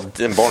until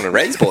the Born and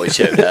Raised boys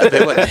showed up.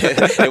 It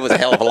was a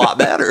hell of a lot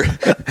better.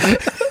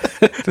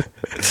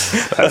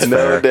 That's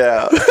no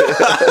doubt.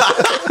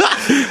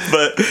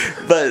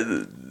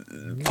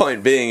 but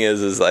point being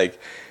is like,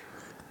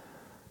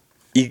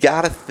 you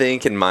got to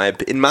think, in my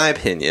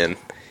opinion,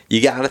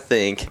 you got to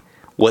think,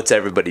 what's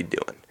everybody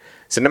doing?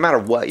 So no matter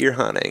what you're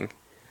hunting,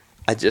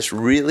 I just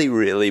really,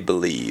 really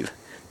believe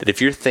that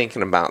if you're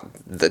thinking about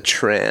the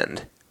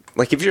trend,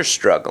 like if you're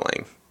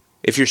struggling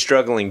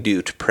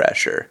due to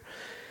pressure,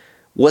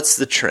 what's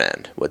the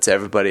trend? What's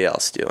everybody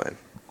else doing?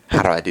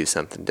 How do I do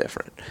something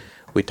different?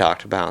 We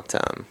talked about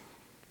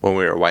when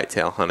we were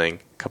whitetail hunting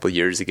a couple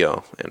years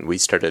ago, and we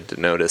started to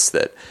notice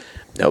that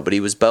nobody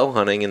was bow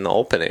hunting in the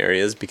open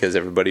areas because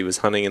everybody was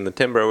hunting in the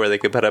timber where they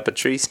could put up a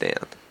tree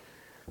stand.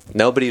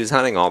 Nobody was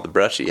hunting all the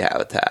brushy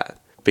habitat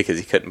because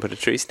you couldn't put a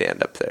tree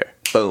stand up there.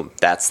 Boom,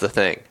 that's the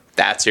thing.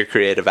 That's your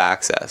creative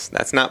access.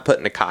 That's not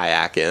putting a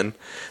kayak in.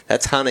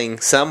 That's hunting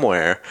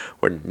somewhere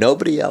where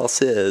nobody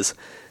else is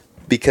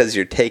because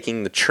you're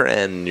taking the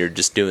trend and you're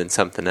just doing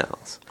something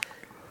else.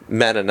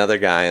 Met another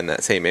guy in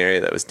that same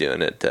area that was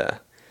doing it.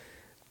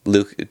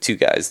 Two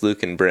guys,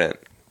 Luke and Brent.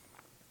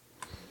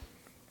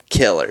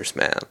 Killers,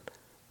 man.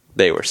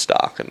 They were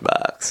stalking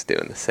bucks,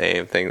 doing the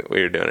same thing that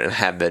we were doing, and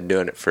had been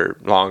doing it for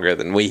longer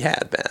than we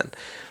had been.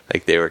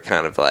 Like, they were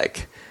kind of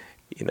like,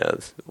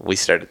 we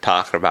started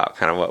talking about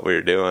kind of what we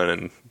were doing,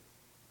 and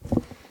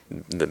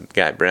the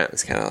guy Brent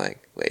was kind of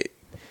like, wait,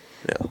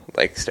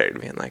 like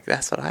started being like,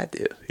 that's what I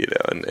do,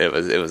 and it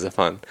was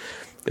fun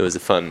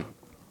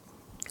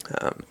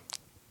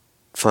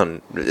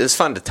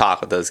to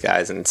talk with those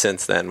guys. And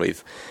since then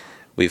we've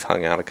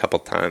hung out a couple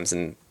times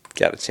and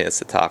got a chance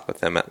to talk with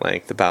them at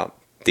length about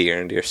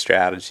deer and deer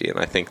strategy. And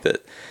I think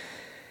that,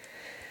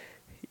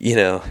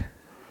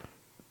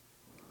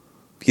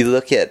 you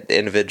look at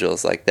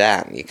individuals like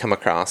that and you come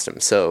across them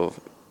so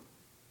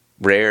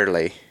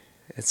rarely.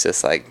 It's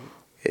just like,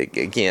 it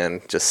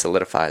again just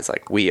solidifies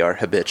like we are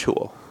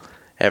habitual.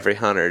 Every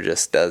hunter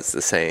just does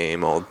the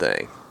same old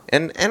thing.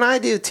 And I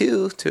do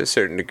too, to a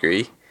certain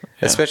degree,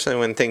 especially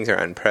when things are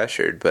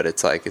unpressured. But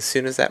it's like, as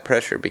soon as that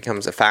pressure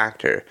becomes a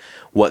factor,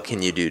 what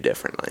can you do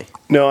differently?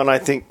 No, and I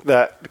think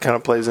that kind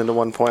of plays into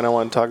one point I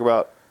want to talk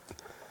about.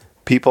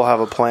 People have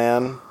a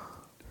plan,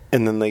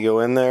 and then they go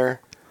in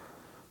there,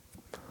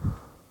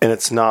 and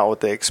it's not what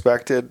they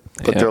expected.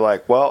 But they're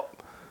like, well,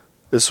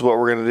 this is what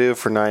we're going to do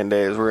for 9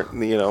 days. We're,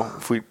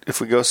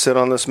 if we go sit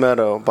on this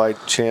meadow, by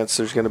chance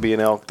there's going to be an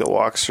elk that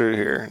walks through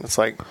here. And it's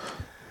like,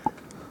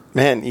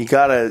 man, you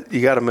gotta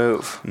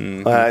move.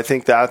 Mm-hmm. I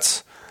think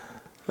that's,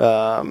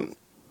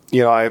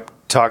 I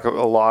talk a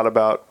lot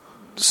about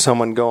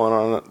someone going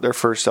on their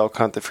first elk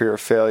hunt, the fear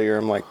of failure.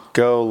 I'm like,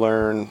 go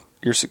learn.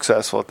 You're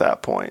successful at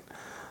that point.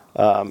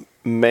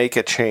 Make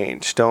a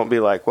change. Don't be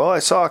like, well, I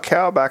saw a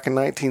cow back in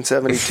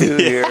 1972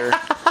 here.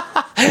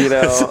 I'm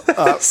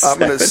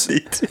going to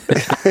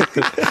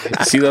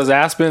see those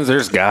aspens.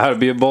 There's got to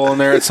be a bull in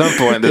there at some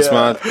point this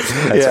month.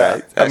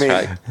 That's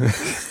right.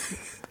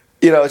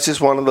 It's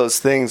just one of those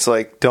things.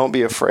 Like, don't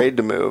be afraid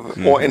to move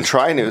and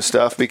try new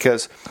stuff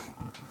because.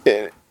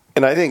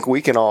 And I think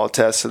we can all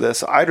attest to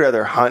this. I'd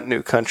rather hunt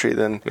new country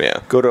than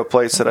go to a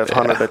place that I've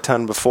hunted a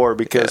ton before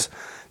because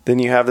then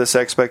you have this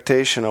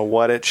expectation of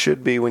what it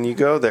should be when you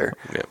go there.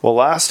 Yeah. Well,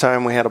 last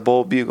time we had a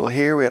bull bugle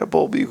here, we had a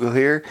bull bugle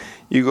here.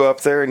 You go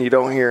up there and you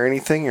don't hear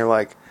anything. You're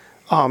like,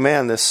 oh,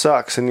 man, this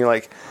sucks. And you're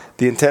like,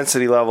 the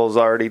intensity level is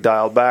already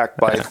dialed back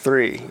by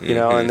 3,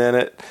 and then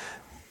at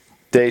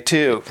day 2,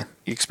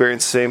 you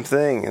experience the same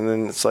thing. And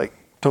then it's like,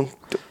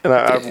 and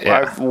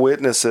I've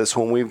witnessed this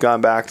when we've gone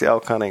back to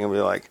elk hunting and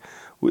we're like,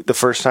 the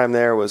first time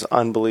there was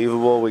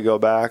unbelievable. We go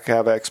back,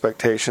 have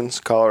expectations,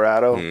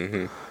 Colorado.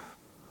 Mm-hmm.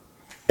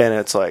 And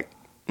it's like,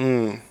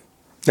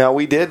 Now,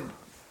 we did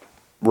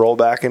roll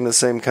back into the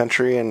same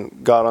country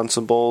and got on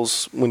some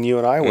bulls when you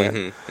and I went.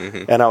 Mm-hmm,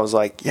 mm-hmm. And I was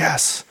like,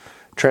 yes.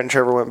 Trent and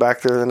Trevor went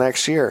back there the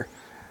next year.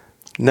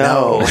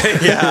 No.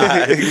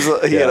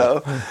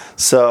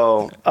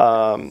 So,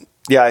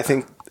 I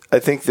think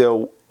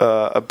the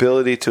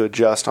ability to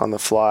adjust on the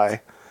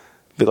fly,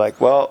 be like,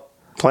 well,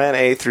 plan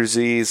A through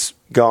Z's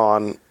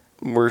gone.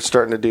 We're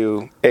starting to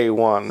do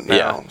A1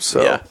 now.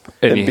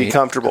 And be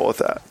comfortable with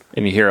that.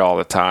 And you hear all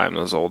the time,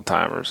 those old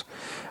timers,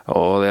 the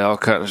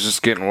elk hunting's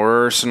just getting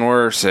worse and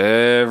worse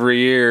every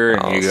year.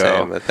 And you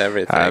go, with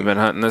everything. I've been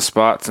hunting this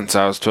spot since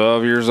I was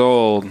 12 years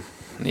old.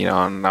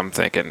 And I'm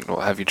thinking, well,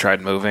 have you tried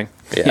moving?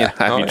 Yeah.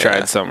 Have you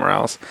tried somewhere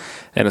else?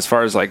 And as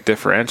far as like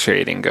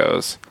differentiating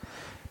goes,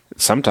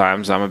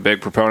 sometimes I'm a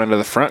big proponent of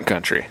the front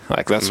country.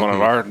 Like that's one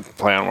of our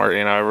plan where,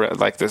 you know,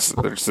 like there's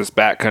this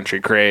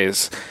backcountry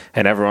craze,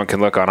 and everyone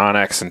can look on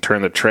Onyx and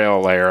turn the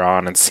trail layer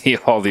on and see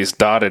all these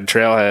dotted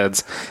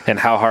trailheads and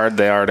how hard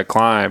they are to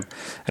climb.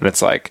 And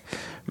it's like,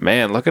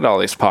 man, look at all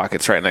these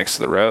pockets right next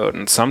to the road.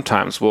 And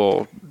sometimes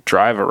we'll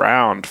drive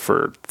around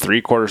for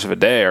 3/4 of a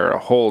day or a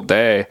whole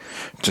day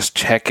just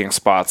checking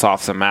spots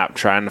off the map,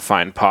 trying to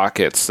find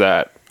pockets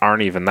that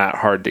aren't even that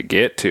hard to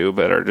get to,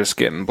 but are just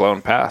getting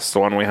blown past. The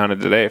one we hunted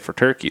today for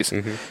turkeys.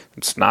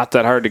 It's not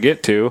that hard to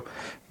get to,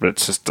 but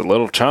it's just a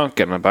little chunk,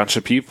 and a bunch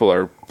of people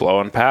are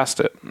blowing past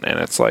it.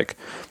 And it's like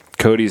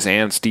Cody's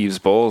and Steve's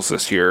bulls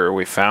this year,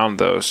 we found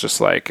those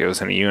just like it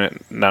was in a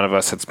unit none of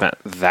us had spent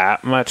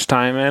that much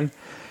time in,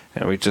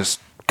 and we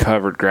just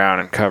covered ground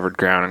and covered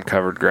ground and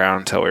covered ground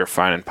until we were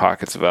finding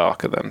pockets of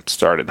elk, and then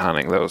started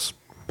hunting those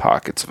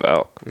pockets of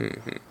elk.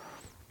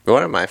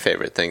 One of my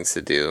favorite things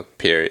to do,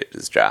 period,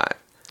 is drive.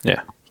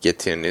 Yeah. Get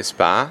to a new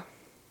spot,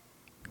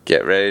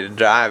 get ready to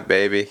drive,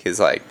 baby. Because,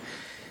 like,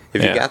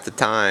 if you got the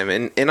time,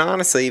 and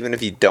honestly, even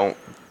if you don't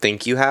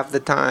think you have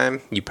the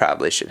time, you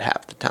probably should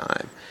have the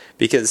time.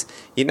 Because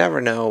you never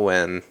know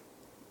when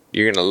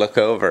you're going to look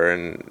over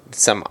and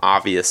some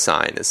obvious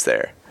sign is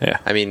there. Yeah.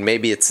 I mean,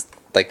 maybe it's,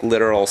 like,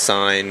 literal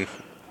sign.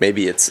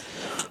 Maybe it's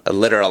a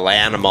literal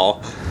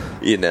animal,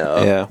 you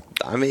know. Yeah.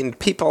 I mean,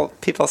 people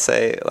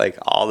say, like,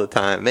 all the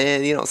time,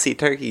 man, you don't see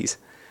turkeys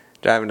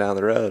driving down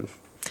the road.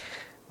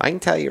 I can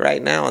tell you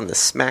right now, in the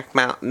smack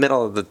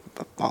middle of the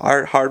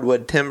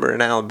hardwood timber in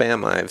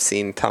Alabama, I've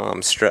seen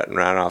toms strutting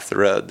right off the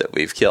road that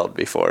we've killed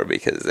before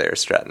because they're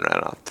strutting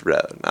right off the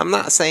road. I'm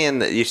not saying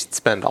that you should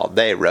spend all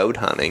day road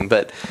hunting,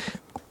 but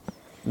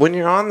when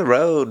you're on the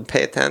road,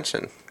 pay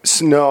attention.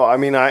 No, I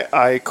mean,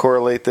 I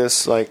correlate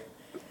this, like,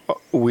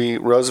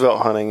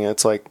 Roosevelt hunting,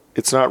 it's like,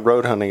 it's not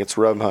road hunting, it's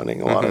rub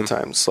hunting a lot of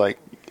times. Like,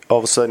 all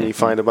of a sudden you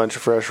find a bunch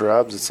of fresh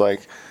rubs, it's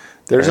like,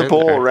 there's a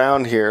bull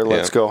around here,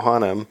 let's go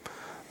hunt him.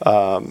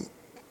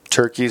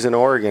 Turkeys in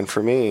Oregon,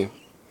 for me,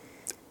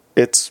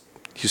 it's,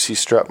 you see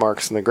strut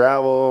marks in the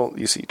gravel,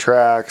 you see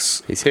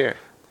tracks. He's here.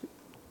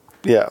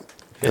 Yeah.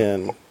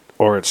 And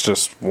Or it's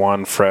just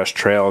one fresh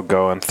trail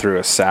going through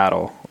a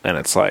saddle, and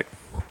it's like,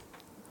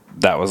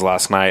 that was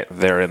last night,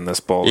 they're in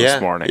this bull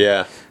this morning.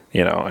 Yeah.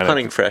 You know, and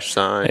Hunting fresh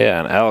sign. Yeah,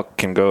 an elk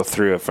can go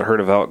through, if a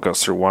herd of elk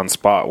goes through one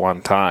spot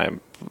one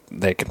time,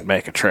 they can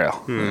make a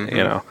trail,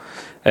 you know.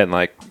 And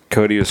like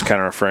Cody was kind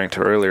of referring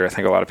to earlier, I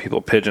think a lot of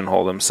people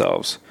pigeonhole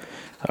themselves.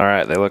 All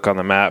right, they look on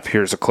the map,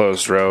 here's a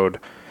closed road.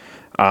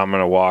 I'm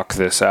going to walk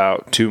this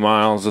out 2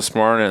 miles this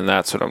morning, and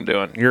that's what I'm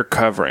doing. You're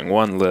covering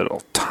one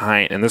little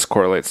tiny, and this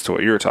correlates to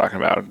what you were talking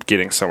about,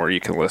 getting somewhere you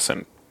can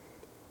listen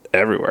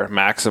everywhere,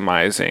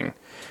 maximizing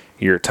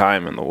your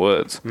time in the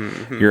woods.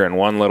 You're in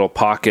one little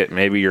pocket,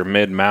 maybe you're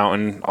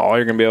mid-mountain, all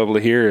you're going to be able to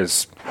hear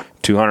is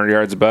 200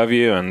 yards above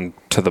you and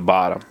to the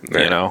bottom,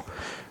 you know.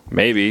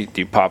 Maybe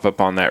you pop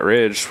up on that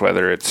ridge,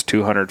 whether it's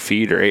 200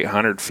 feet or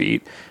 800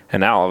 feet,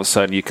 and now all of a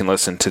sudden you can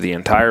listen to the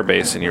entire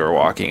basin you were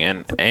walking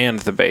in and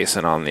the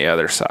basin on the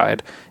other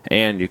side,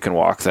 and you can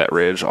walk that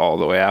ridge all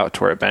the way out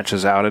to where it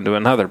benches out into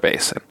another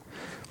basin.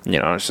 You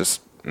know, it's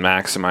just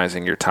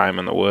maximizing your time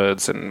in the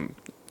woods, and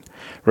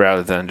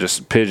rather than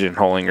just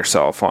pigeonholing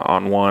yourself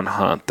on one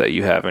hunt that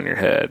you have in your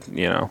head,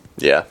 you know.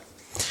 Yeah.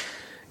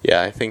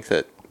 Yeah, I think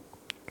that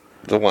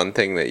the one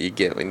thing that you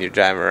get when you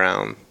drive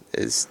around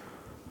is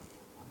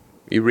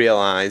you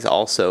realize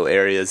also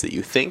areas that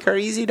you think are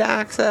easy to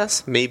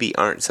access maybe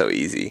aren't so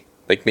easy.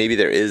 Like maybe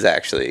there is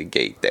actually a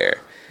gate there.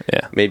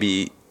 Yeah.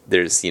 Maybe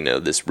there's, you know,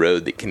 this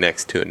road that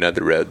connects to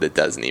another road that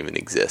doesn't even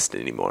exist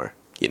anymore,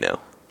 you know.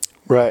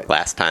 right.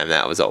 Last time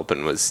that was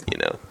open was, you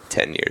know,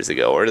 10 years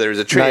ago. Or there was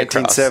a tree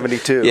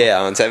 1972. across.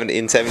 Yeah, in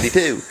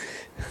 72.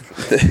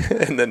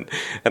 And then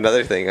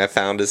another thing I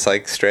found is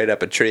like straight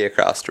up a tree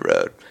across the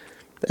road.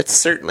 That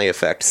certainly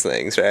affects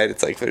things, right?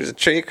 It's like there's a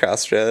tree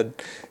across the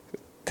road.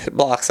 It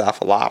blocks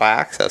off a lot of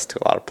access to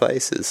a lot of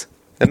places.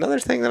 Another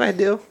thing that I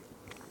do,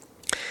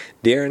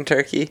 deer and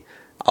turkey,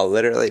 I'll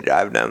literally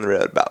drive down the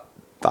road about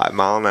 5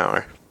 miles an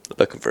hour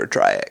looking for a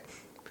triac.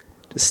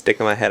 Just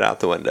sticking my head out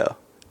the window.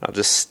 I'll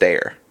just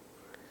stare.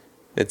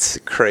 It's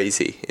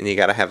crazy. And you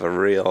got to have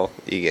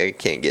you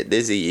can't get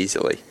dizzy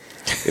easily.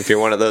 If you're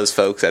one of those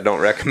folks, I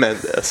don't recommend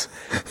this.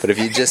 But if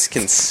you just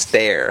can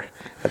stare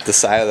at the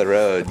side of the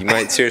road, you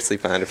might seriously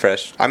find a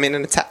fresh... I mean,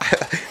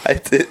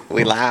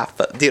 we laugh,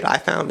 but dude, I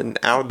found in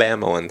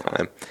Alabama one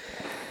time,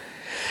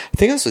 I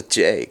think it was with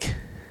Jake,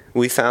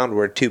 we found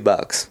where 2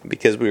 bucks,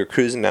 because we were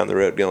cruising down the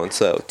road going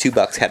slow, 2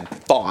 bucks had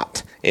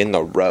fought in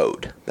the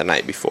road the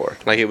night before.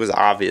 Like, it was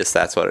obvious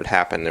that's what had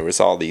happened. There was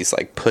all these,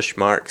 like, push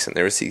marks, and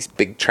there was these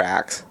big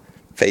tracks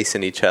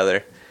facing each other.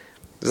 It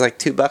was like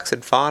 2 bucks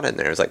had fought in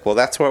there. It was like, well,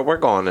 that's where we're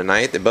going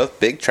tonight. They're both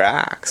big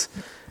tracks.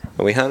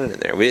 And we hunted in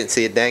there. We didn't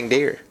see a dang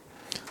deer.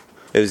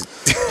 It was...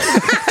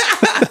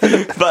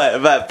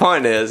 but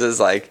point is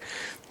like,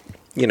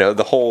 you know,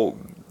 the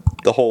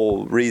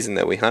whole reason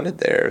that we hunted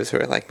there is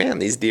we're like, man,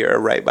 these deer are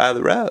right by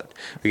the road.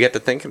 We got to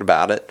thinking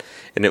about it,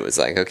 and it was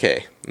like,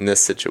 okay, in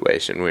this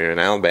situation, we were in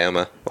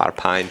Alabama, a lot of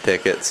pine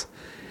thickets.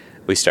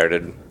 we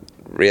started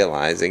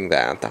realizing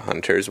that the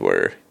hunters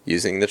were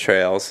using the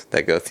trails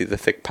that go through the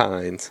thick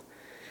pines.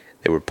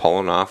 They were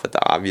pulling off at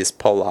the obvious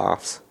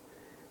pull-offs.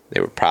 They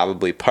were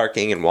probably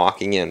parking and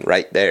walking in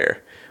right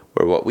there.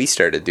 Where what we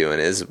started doing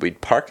is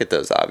we'd park at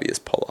those obvious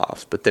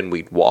pull-offs, but then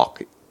we'd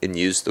walk and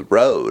use the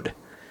road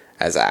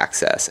as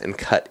access and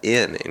cut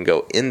in and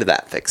go into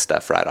that thick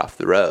stuff right off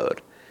the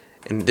road.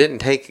 And it didn't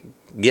take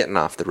getting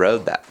off the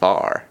road that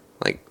far,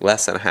 like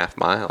less than a half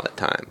mile at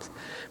times.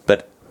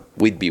 But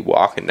we'd be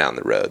walking down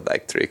the road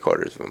like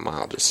 3/4 of a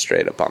mile just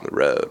straight up on the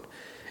road.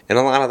 And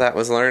a lot of that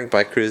was learned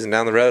by cruising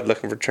down the road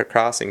looking for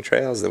crossing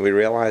trails. And we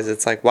realized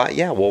it's like, why?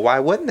 Yeah, well, why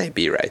wouldn't they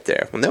be right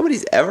there? Well,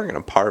 nobody's ever going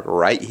to park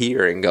right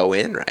here and go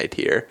in right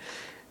here.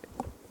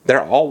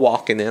 They're all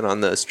walking in on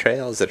those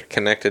trails that are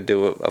connected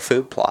to a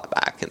food plot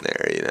back in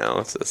there, you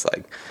know? So it's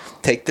like,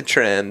 take the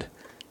trend,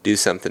 do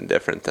something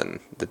different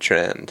than the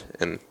trend.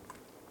 And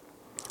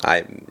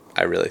I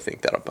really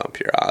think that'll bump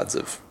your odds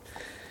of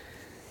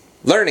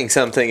learning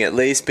something, at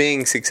least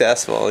being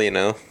successful, you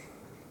know?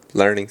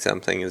 Learning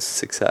something is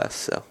success,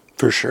 so.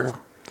 For sure.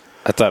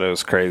 I thought it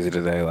was crazy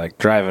today. Like,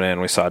 driving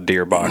in, we saw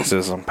deer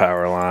boxes and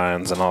power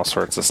lines and all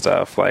sorts of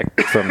stuff, like,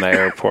 from the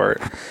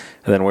airport.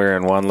 And then we were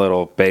in one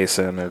little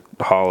basin or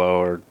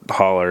hollow or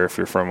holler if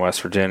you're from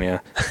West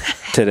Virginia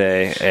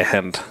today.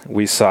 And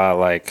we saw,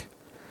 like,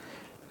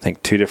 I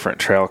think 2 different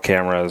trail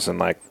cameras and,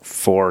 like,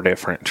 4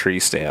 different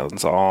tree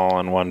stands all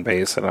in one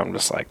basin. I'm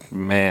just like,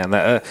 man,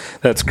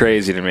 that's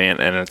crazy to me. And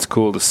it's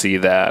cool to see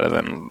that. And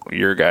then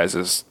your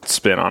guys'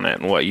 spin on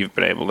it and what you've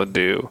been able to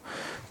do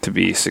to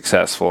be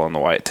successful in the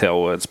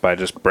whitetail woods by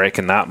just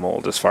breaking that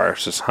mold as far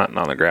as just hunting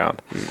on the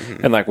ground.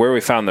 Mm-hmm. And, like, where we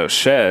found those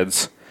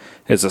sheds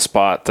is a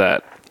spot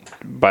that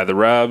by the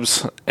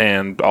rubs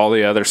and all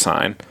the other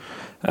sign,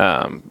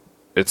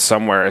 it's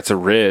somewhere, it's a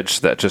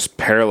ridge that just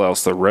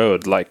parallels the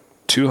road, like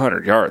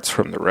 200 yards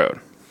from the road,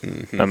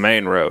 the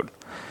main road.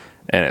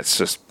 And it's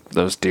just,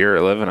 those deer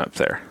are living up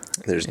there.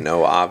 There's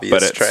no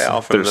obvious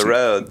trail from the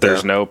road.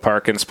 There's no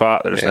parking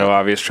spot. There's no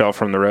obvious trail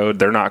from the road.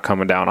 They're not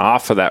coming down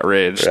off of that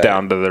ridge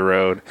down to the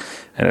road.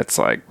 And it's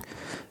like,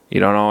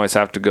 you don't always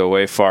have to go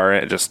way far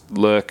in. Just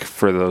look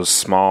for those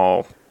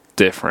small,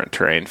 different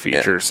terrain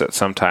features that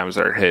sometimes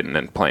are hidden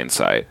in plain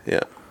sight.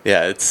 Yeah.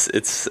 Yeah,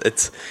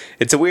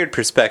 it's a weird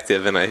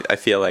perspective, and I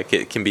feel like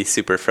it can be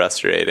super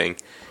frustrating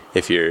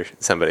if you're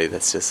somebody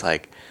that's just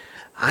like,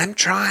 I'm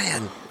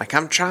trying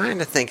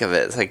to think of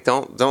it. It's like,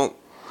 don't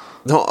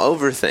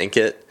overthink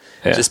it.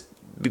 Yeah. Just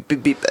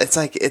be, it's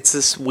like, it's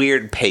this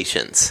weird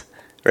patience,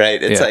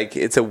 right? It's like,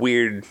 it's a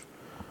weird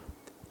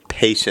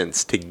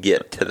patience to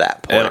get to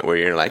that point where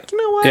you're like, you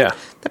know what? Yeah.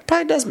 That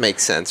probably does make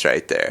sense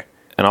right there.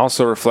 And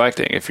also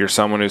reflecting, if you're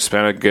someone who's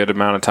spent a good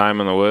amount of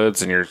time in the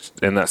woods and you're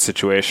in that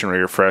situation where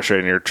you're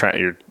frustrated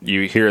and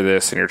you hear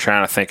this and you're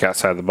trying to think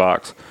outside the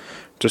box,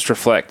 just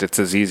reflect. It's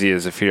as easy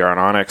as if you're on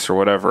Onyx or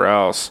whatever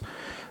else.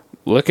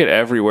 Look at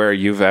everywhere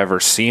you've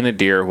ever seen a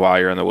deer while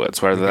you're in the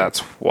woods, whether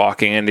that's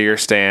walking into your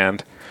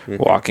stand,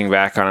 walking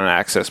back on an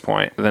access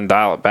point, and then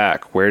dial it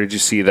back. Where did you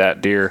see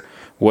that deer?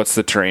 What's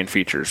the terrain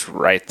features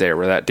right there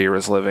where that deer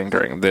was living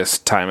during this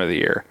time of the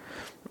year?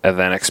 And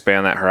then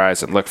expand that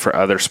horizon. Look for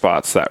other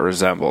spots that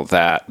resemble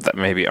that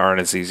maybe aren't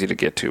as easy to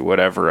get to,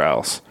 whatever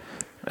else.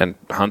 And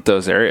hunt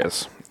those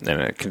areas. And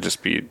it can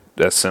just be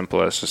as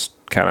simple as just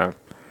kind of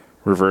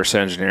reverse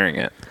engineering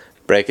it.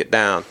 Break it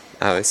down.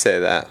 I always say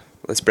that.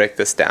 Let's break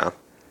this down.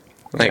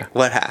 Like,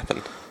 what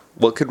happened?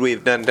 What could we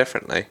have done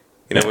differently?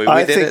 You know, we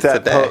I did think it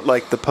that today.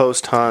 like the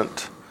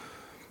post-hunt,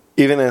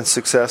 even in a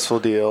successful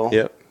deal,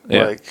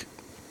 like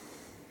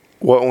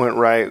what went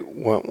right,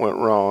 what went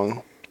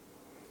wrong,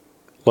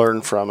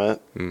 learn from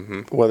it.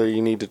 Whether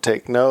you need to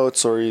take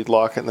notes or you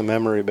lock it in the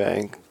memory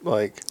bank,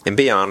 and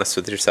be honest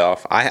with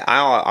yourself.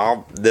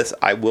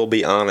 I will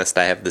be honest.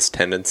 I have this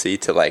tendency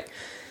to like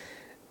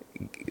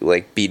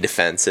be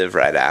defensive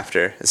right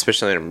after,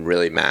 especially when I'm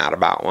really mad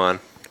about one.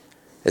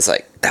 It's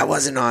like, that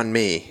wasn't on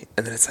me,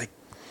 and then it's like,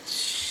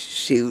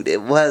 shoot,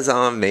 it was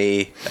on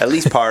me. At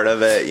least part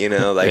of it, you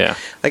know. Like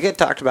I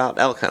talked about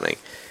elk hunting.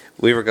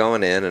 We were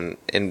going in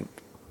and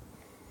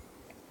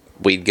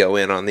we'd go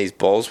in on these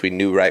bulls. We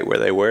knew right where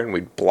they were, and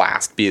we'd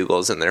blast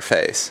bugles in their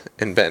face.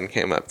 And Ben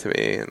came up to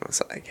me and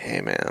was like,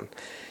 hey, man.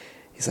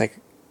 He's like,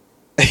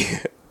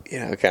 you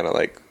know, kind of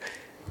like,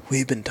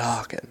 we've been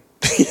talking.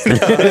 You know,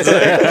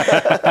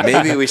 it's like,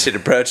 maybe we should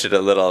approach it a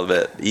little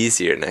bit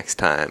easier next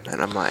time.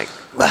 And I'm like,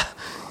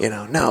 you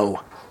know,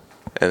 no.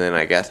 And then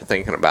I got to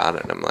thinking about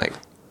it, and I'm like,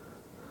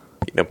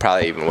 you know,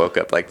 probably even woke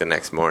up like the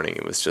next morning.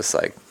 It was just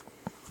like,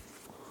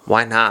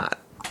 why not?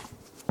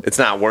 It's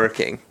not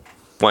working.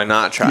 Why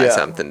not try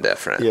something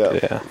different?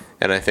 Yeah.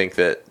 And I think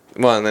that,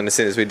 well, and then as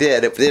soon as we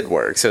did, it did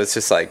work. So it's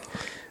just like,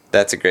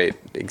 that's a great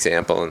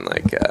example. And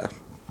like,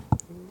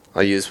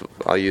 I'll use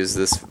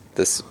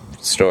this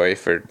story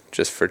for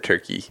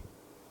turkey,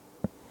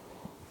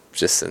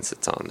 just since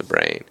it's on the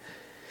brain.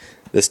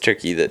 This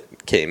turkey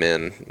that came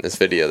in, this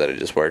video that I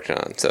just worked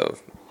on. So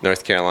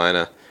North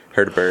Carolina,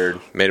 heard a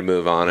bird, made a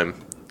move on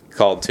him,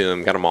 called to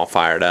him, got him all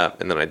fired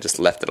up, and then I just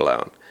left it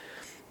alone.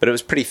 But it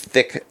was pretty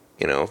thick,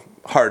 you know,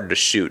 hard to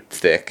shoot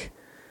thick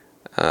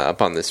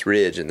up on this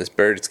ridge, and this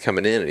bird's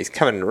coming in, and he's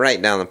coming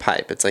right down the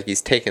pipe. It's like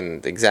he's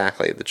taking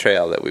exactly the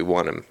trail that we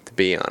want him to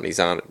be on.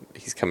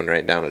 He's coming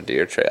right down a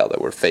deer trail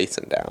that we're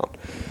facing down,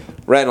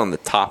 right on the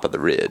top of the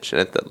ridge.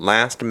 And at the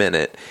last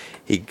minute,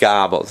 he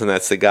gobbles, and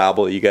that's the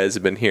gobble you guys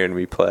have been hearing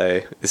me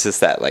play. It's just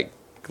that like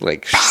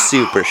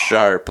super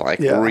sharp, like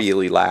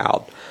really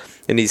loud.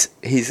 And he's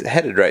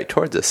headed right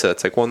towards us, so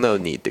it's like, well, no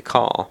need to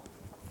call.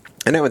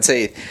 And I would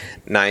say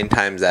 9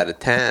 times out of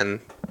 10,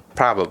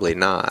 probably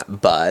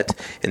not. But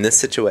in this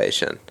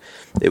situation,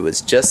 it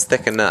was just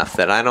thick enough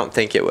that I don't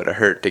think it would have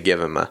hurt to give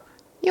him a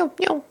yo,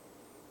 yo,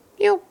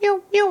 yo,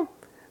 yo, yo,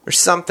 or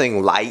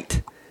something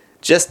light,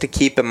 just to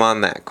keep him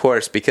on that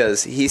course,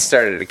 because he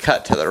started to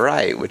cut to the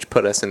right, which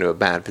put us into a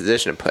bad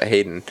position and put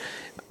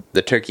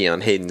the turkey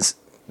on Hayden's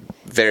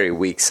very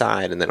weak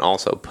side, and then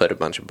also put a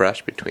bunch of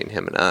brush between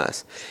him and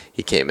us.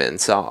 He came in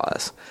and saw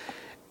us.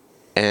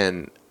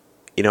 And,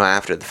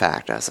 after the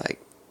fact, I was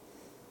like,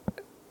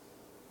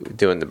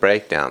 doing the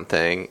breakdown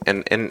thing,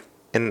 and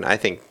I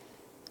think,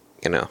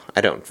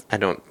 I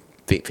don't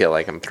feel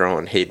like I'm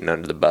throwing Hayden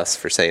under the bus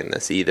for saying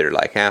this either.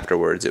 Like,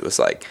 afterwards, it was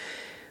like,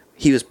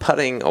 he was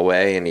putting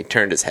away and he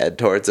turned his head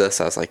towards us.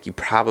 I was like, you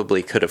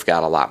probably could have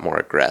got a lot more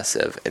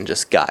aggressive and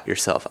just got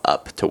yourself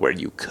up to where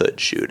you could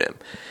shoot him.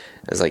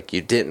 I was like,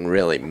 you didn't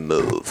really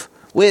move.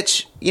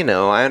 Which,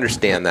 I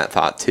understand that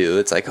thought too.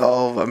 It's like,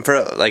 oh, I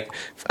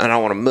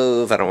don't want to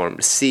move. I don't want him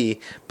to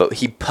see. But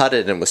he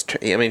putted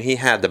and he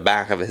had the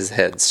back of his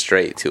head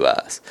straight to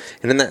us.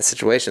 And in that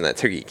situation, that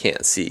turkey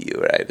can't see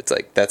you, right? It's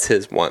like,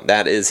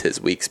 that is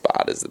his weak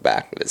spot, is the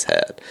back of his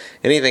head.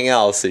 Anything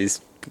else,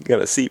 he's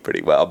going to see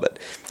pretty well. But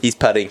he's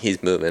putting,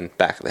 he's moving,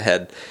 back of the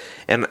head.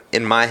 And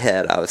in my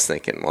head, I was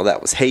thinking, well,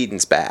 that was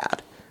Hayden's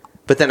bad.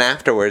 But then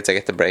afterwards, I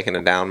get to breaking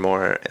it down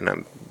more, and I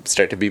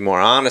start to be more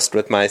honest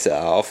with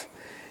myself.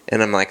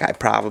 And I'm like, I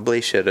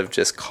probably should have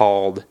just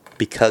called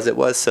because it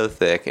was so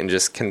thick and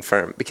just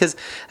confirmed. Because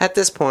at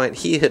this point,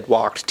 he had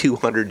walked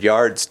 200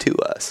 yards to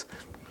us.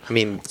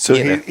 So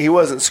he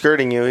wasn't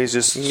skirting you. He's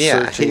just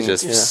searching. He's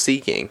just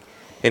seeking.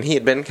 And he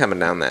had been coming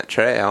down that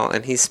trail,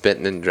 and he's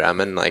spitting and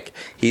drumming. Like,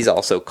 he's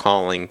also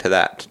calling to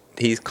that.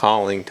 He's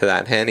calling to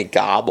that hen. He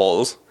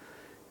gobbles.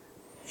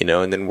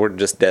 And then we're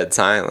just dead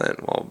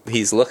silent. Well,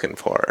 he's looking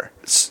for her.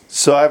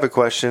 So I have a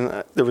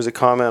question. There was a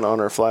comment on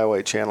our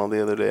Flyway channel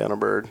the other day on a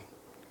bird.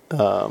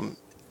 A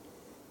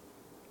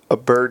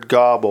bird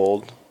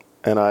gobbled,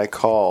 and I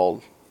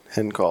called at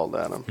him.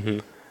 Mm-hmm.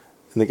 And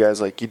the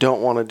guy's like, you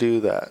don't want to do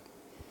that.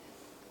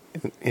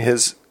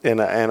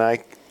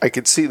 I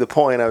could see the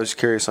point. I was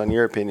curious on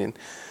your opinion.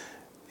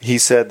 He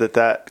said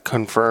that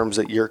confirms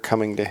that you're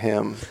coming to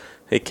him.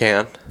 It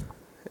can.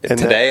 And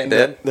today it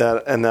did.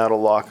 And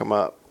that'll lock him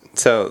up.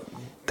 So,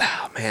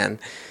 man,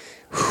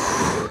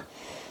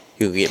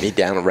 you get me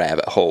down a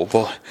rabbit hole,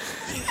 boy.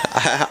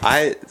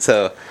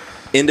 So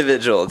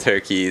individual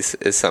turkeys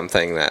is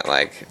something that,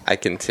 like, I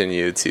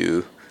continue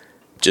to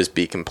just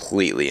be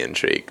completely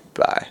intrigued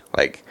by.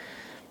 Like,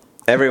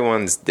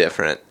 everyone's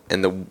different,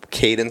 and the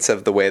cadence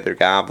of the way they're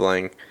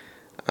gobbling,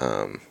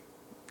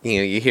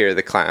 you hear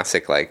the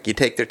classic, like, you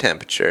take their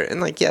temperature,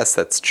 and, like, yes,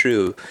 that's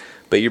true.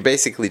 But you're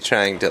basically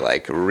trying to,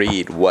 like,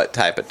 read what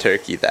type of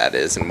turkey that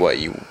is and what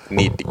you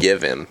need to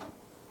give him.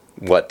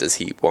 What does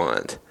he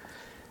want?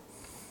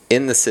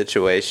 In the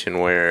situation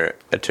where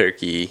a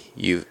turkey,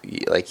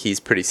 he's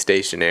pretty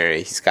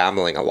stationary, he's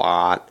gobbling a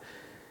lot.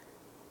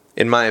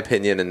 In my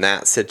opinion, in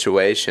that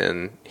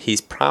situation,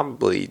 he's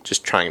probably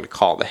just trying to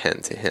call the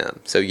hen to him.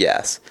 So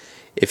yes,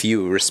 if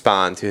you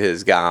respond to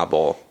his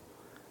gobble,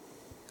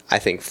 I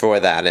think for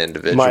that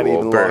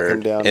individual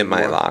bird, it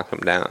might lock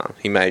him down.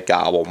 He might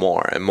gobble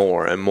more and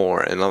more and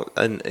more.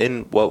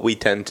 And what we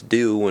tend to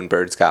do when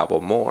birds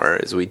gobble more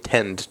is we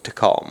tend to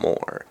call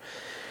more.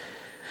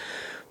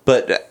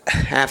 But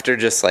after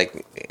just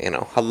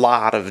a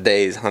lot of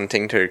days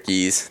hunting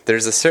turkeys,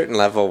 there's a certain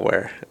level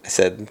where I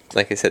said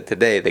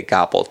today, they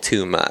gobble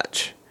too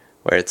much.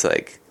 Where it's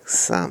like,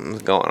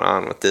 something's going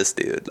on with this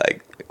dude.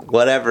 Like,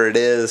 whatever it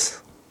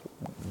is,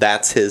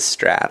 that's his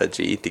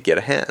strategy to get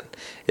a hen.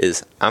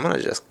 Is I'm going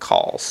to just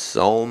call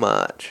so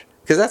much.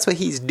 Because that's what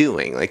he's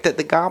doing. Like,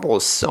 the gobble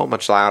is so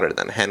much louder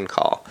than a hen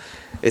call.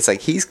 It's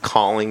like he's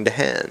calling to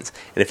hens.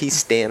 And if he's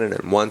standing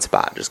in one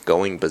spot just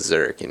going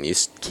berserk and you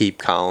keep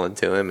calling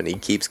to him and he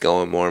keeps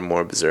going more and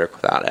more berserk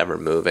without ever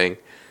moving,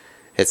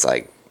 it's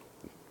like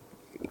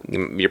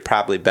you're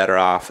probably better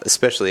off,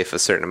 especially if a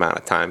certain amount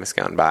of time has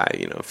gone by,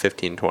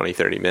 15, 20,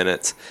 30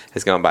 minutes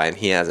has gone by and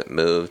he hasn't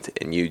moved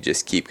and you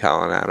just keep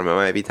calling at him. It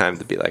might be time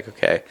to be like,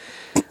 okay,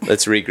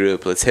 let's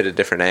regroup, let's hit a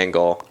different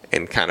angle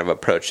and kind of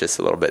approach this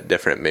a little bit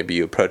different. Maybe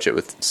you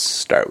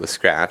start with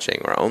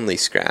scratching or only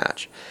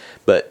scratch.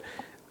 But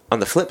on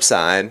the flip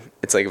side,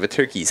 it's like if a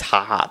turkey's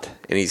hot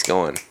and he's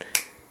going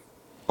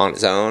on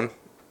his own,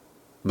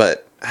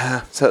 but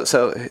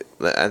so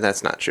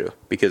that's not true,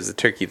 because the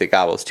turkey that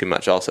gobbles too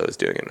much also is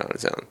doing it on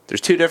his own.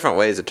 There's two different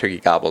ways a turkey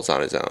gobbles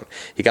on his own.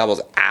 He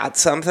gobbles at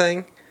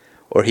something,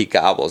 or he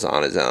gobbles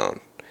on his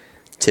own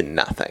to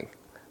nothing.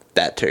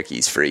 That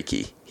turkey's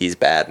freaky. He's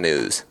bad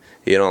news.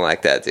 You don't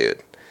like that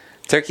dude.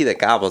 Turkey that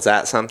gobbles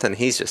at something,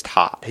 he's just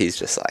hot. He's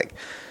just like,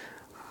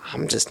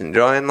 I'm just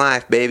enjoying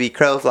life, baby.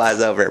 Crow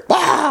flies over.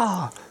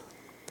 Bah!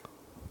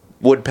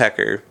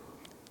 Woodpecker.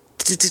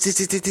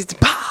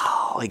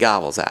 Bah! He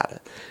gobbles at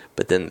it.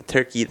 But then the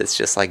turkey that's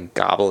just like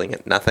gobbling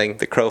at nothing,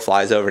 the crow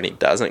flies over and he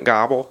doesn't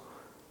gobble,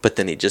 but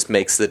then he just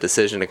makes the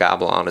decision to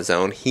gobble on his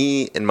own.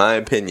 He, in my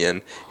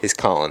opinion, is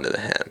calling to the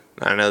hen.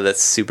 I know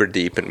that's super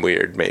deep and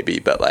weird maybe,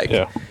 but like,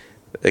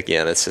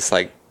 again, it's just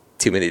like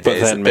too many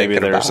days. But then maybe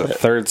there's a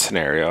third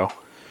scenario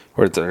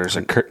where there's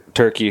a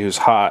turkey who's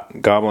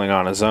hot, gobbling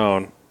on his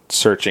own,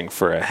 searching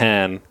for a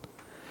hen,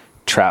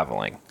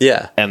 traveling.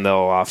 Yeah. And they'll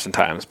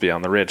oftentimes be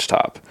on the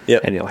ridgetop.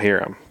 Yep. And you'll hear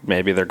them.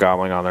 Maybe they're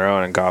gobbling on their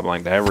own and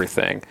gobbling to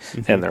everything.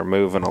 And they're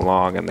moving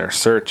along and they're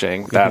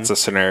searching. That's a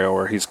scenario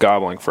where he's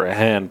gobbling for a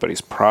hen, but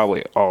he's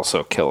probably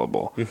also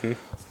killable.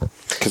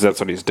 Because that's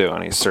what he's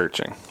doing. He's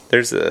searching.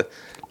 There's a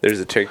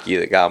turkey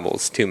that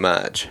gobbles too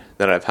much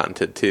that I've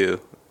hunted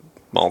too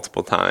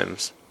multiple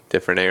times,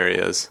 different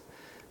areas,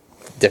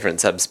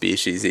 different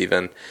subspecies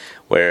even,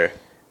 where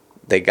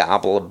they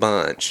gobble a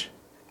bunch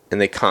and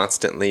they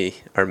constantly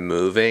are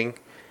moving,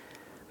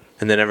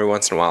 and then every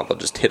once in a while they'll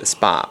just hit a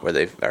spot where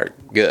they are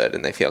good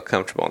and they feel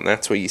comfortable, and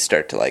that's where you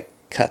start to like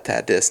cut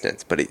that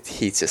distance. But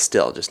he's just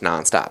still just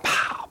nonstop,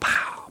 pow,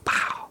 pow,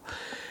 pow,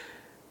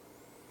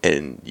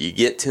 and you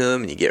get to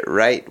him and you get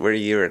right where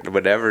you're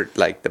whatever,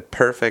 like the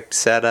perfect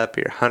setup.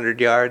 You're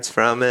 100 yards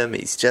from him,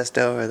 he's just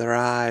over the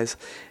rise,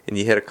 and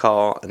you hit a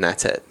call, and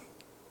that's it,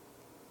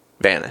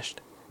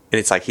 vanished. And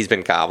it's like he's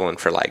been gobbling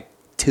for like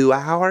 2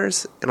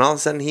 hours, and all of a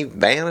sudden he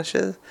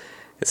vanishes.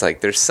 It's like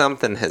there's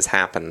something has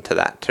happened to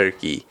that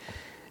turkey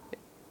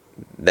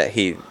that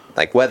he,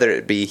 like, whether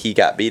it be he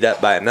got beat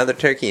up by another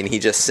turkey and he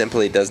just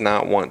simply does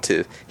not want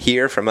to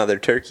hear from other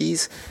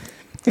turkeys.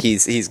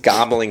 He's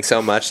gobbling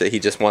so much that he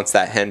just wants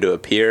that hen to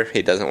appear.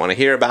 He doesn't want to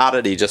hear about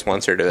it. He just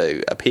wants her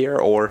to appear,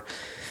 or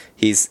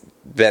he's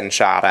been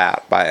shot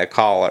at by a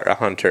call or a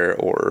hunter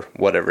or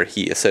whatever.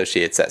 He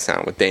associates that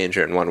sound with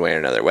danger in one way or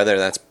another, whether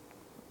that's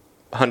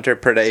hunter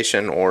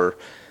predation or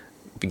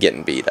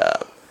getting beat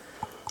up.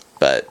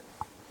 But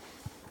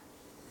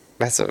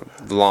that's a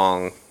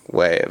long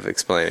way of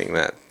explaining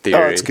that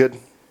theory. Oh, it's good.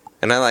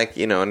 And I like,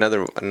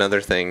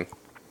 another thing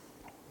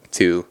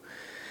too.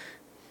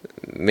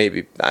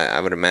 Maybe I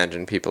would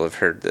imagine people have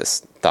heard this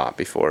thought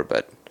before,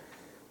 but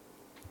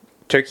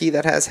turkey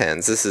that has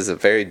hens, this is a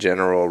very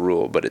general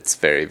rule, but it's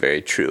very,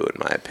 very true in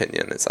my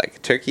opinion. It's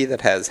like turkey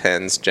that has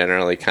hens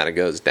generally kind of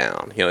goes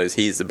down.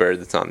 He's the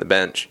bird that's on the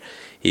bench.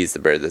 He's the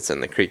bird that's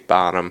in the creek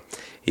bottom.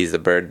 He's the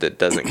bird that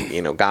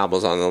doesn't,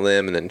 gobbles on the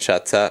limb and then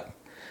shuts up.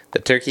 The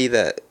turkey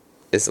that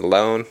is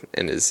alone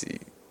and is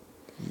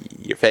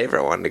your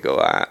favorite one to go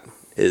at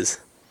is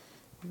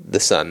the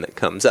sun that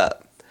comes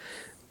up.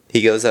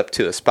 He goes up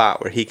to a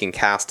spot where he can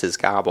cast his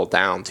gobble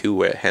down to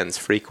where hens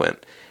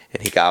frequent,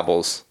 and he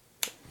gobbles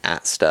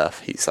at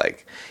stuff. He's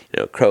like,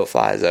 crow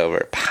flies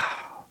over,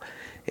 pow.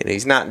 And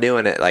he's not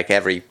doing it like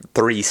every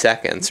 3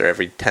 seconds or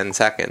every 10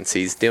 seconds.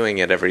 He's doing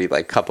it every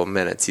couple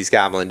minutes. He's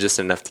gobbling just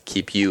enough to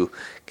keep you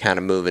kind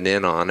of moving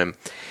in on him.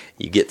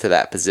 You get to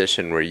that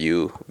position where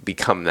you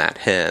become that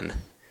hen,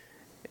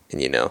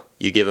 and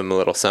you give him a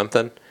little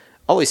something.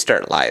 Always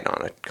start light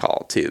on a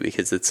call too,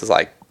 because it's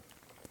like,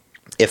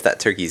 if that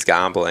turkey's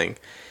gobbling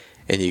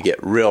and you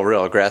get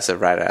real aggressive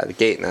right out of the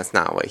gate, and that's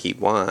not what he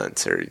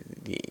wants, or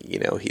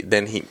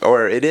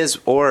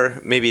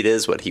or maybe it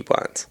is what he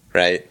wants,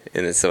 right?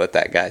 And it's what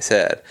that guy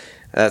said.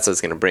 That's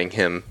what's going to bring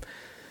him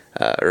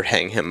or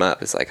hang him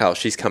up. It's like, oh,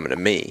 she's coming to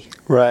me,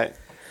 right?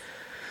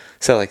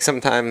 So like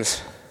sometimes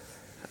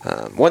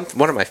one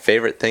of my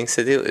favorite things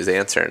to do is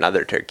answer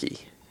another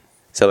turkey.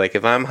 So like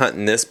if I'm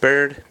hunting this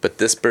bird, but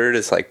this bird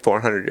is like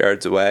 400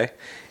 yards away,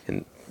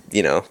 and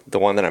the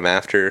one that I'm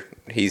after,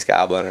 he's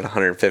gobbling at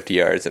 150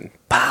 yards, and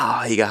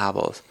pow, he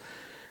gobbles.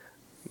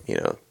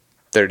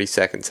 30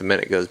 seconds, a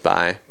minute goes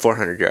by,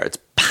 400 yards,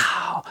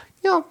 pow,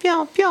 pew,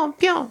 pew, pew,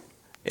 pew,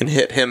 and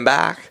hit him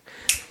back.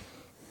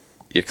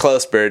 Your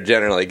close bird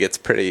generally gets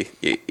pretty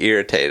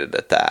irritated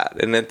at that,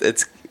 and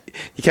it's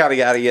you kind of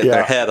got to get in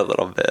their head a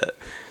little bit.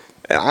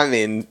 And I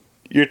mean,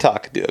 you're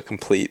talking to a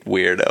complete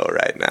weirdo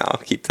right now.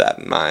 Keep that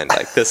in mind.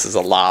 Like, this is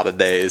a lot of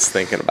days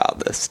thinking about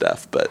this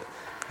stuff, but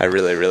I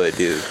really, really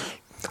do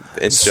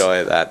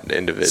enjoy that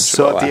individual.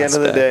 So at the end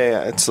of the day,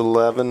 it's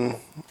 11.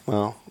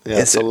 Well, yeah,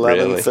 it's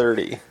 11:30.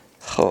 Really?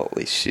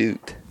 Holy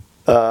shoot!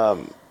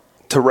 To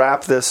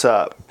wrap this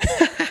up,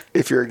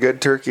 if you're a good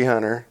turkey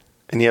hunter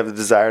and you have the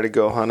desire to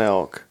go hunt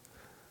elk,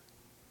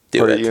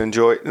 you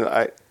enjoy.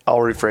 I'll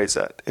rephrase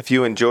that. If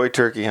you enjoy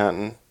turkey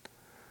hunting,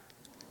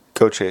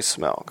 go chase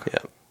some elk.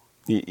 Yeah,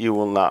 you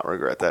will not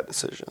regret that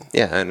decision.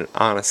 Yeah, and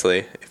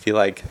honestly, if you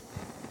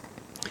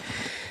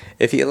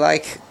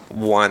like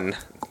one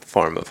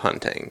form of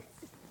hunting,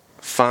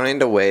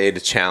 find a way to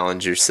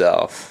challenge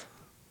yourself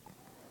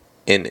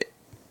in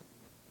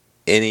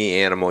any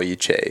animal you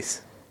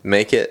chase.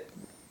 Make it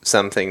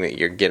something that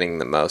you're getting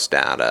the most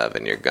out of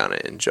and you're going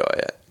to enjoy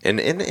it. And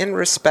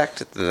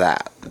respect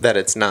that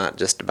it's not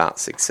just about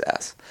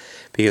success.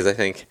 Because I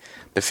think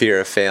the fear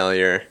of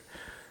failure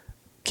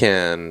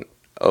can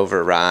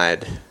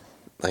override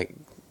like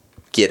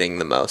getting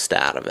the most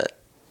out of it.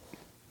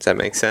 Does that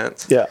make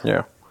sense?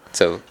 Yeah.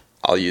 So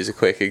I'll use a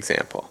quick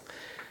example.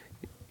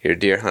 You're a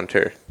deer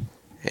hunter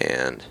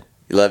and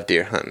you love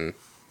deer hunting,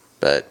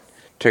 but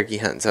turkey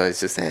hunting's always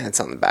just, it's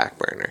on the back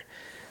burner.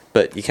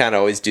 But you kind of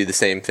always do the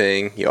same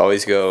thing. You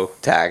always go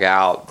tag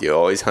out. You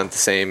always hunt the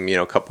same,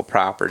 couple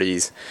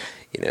properties.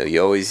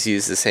 You always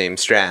use the same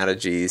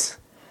strategies.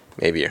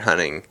 Maybe you're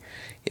hunting,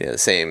 the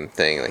same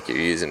thing, like you're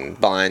using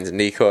blinds and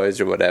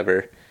decoys or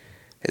whatever.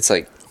 It's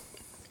like,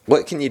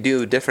 what can you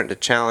do different to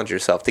challenge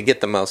yourself to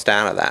get the most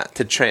out of that?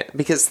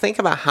 Because think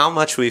about how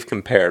much we've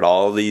compared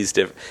all these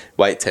different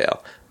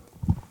whitetail,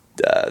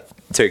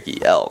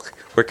 turkey, elk.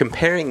 We're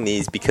comparing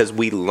these because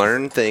we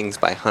learn things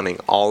by hunting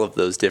all of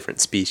those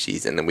different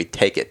species, and then we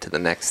take it to the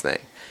next thing.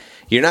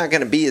 You're not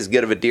going to be as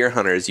good of a deer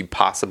hunter as you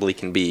possibly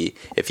can be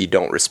if you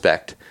don't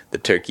respect the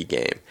turkey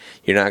game.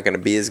 You're not going to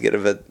be as good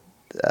of a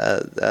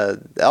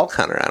elk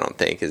hunter, I don't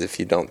think, as if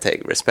you don't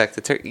respect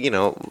the turkey.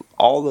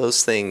 All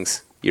those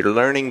things you're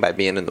learning by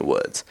being in the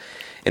woods.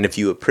 And if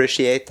you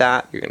appreciate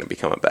that, you're going to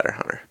become a better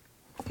hunter.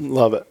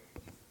 Love it.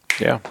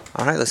 Yeah.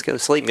 All right, let's go to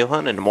sleep and go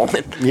hunting in the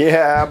morning.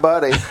 Yeah,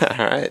 buddy.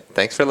 All right.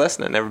 Thanks for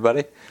listening,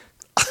 everybody.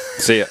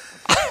 See ya.